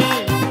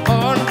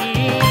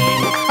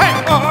hey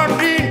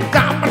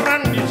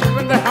tamran di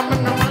sunda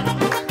hamnama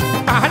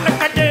pahal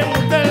kade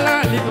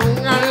mudalali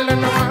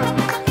dungalnama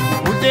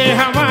ude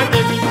hama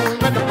devi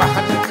mad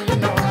pahal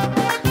dinama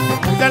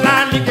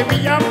mudalali ke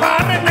biya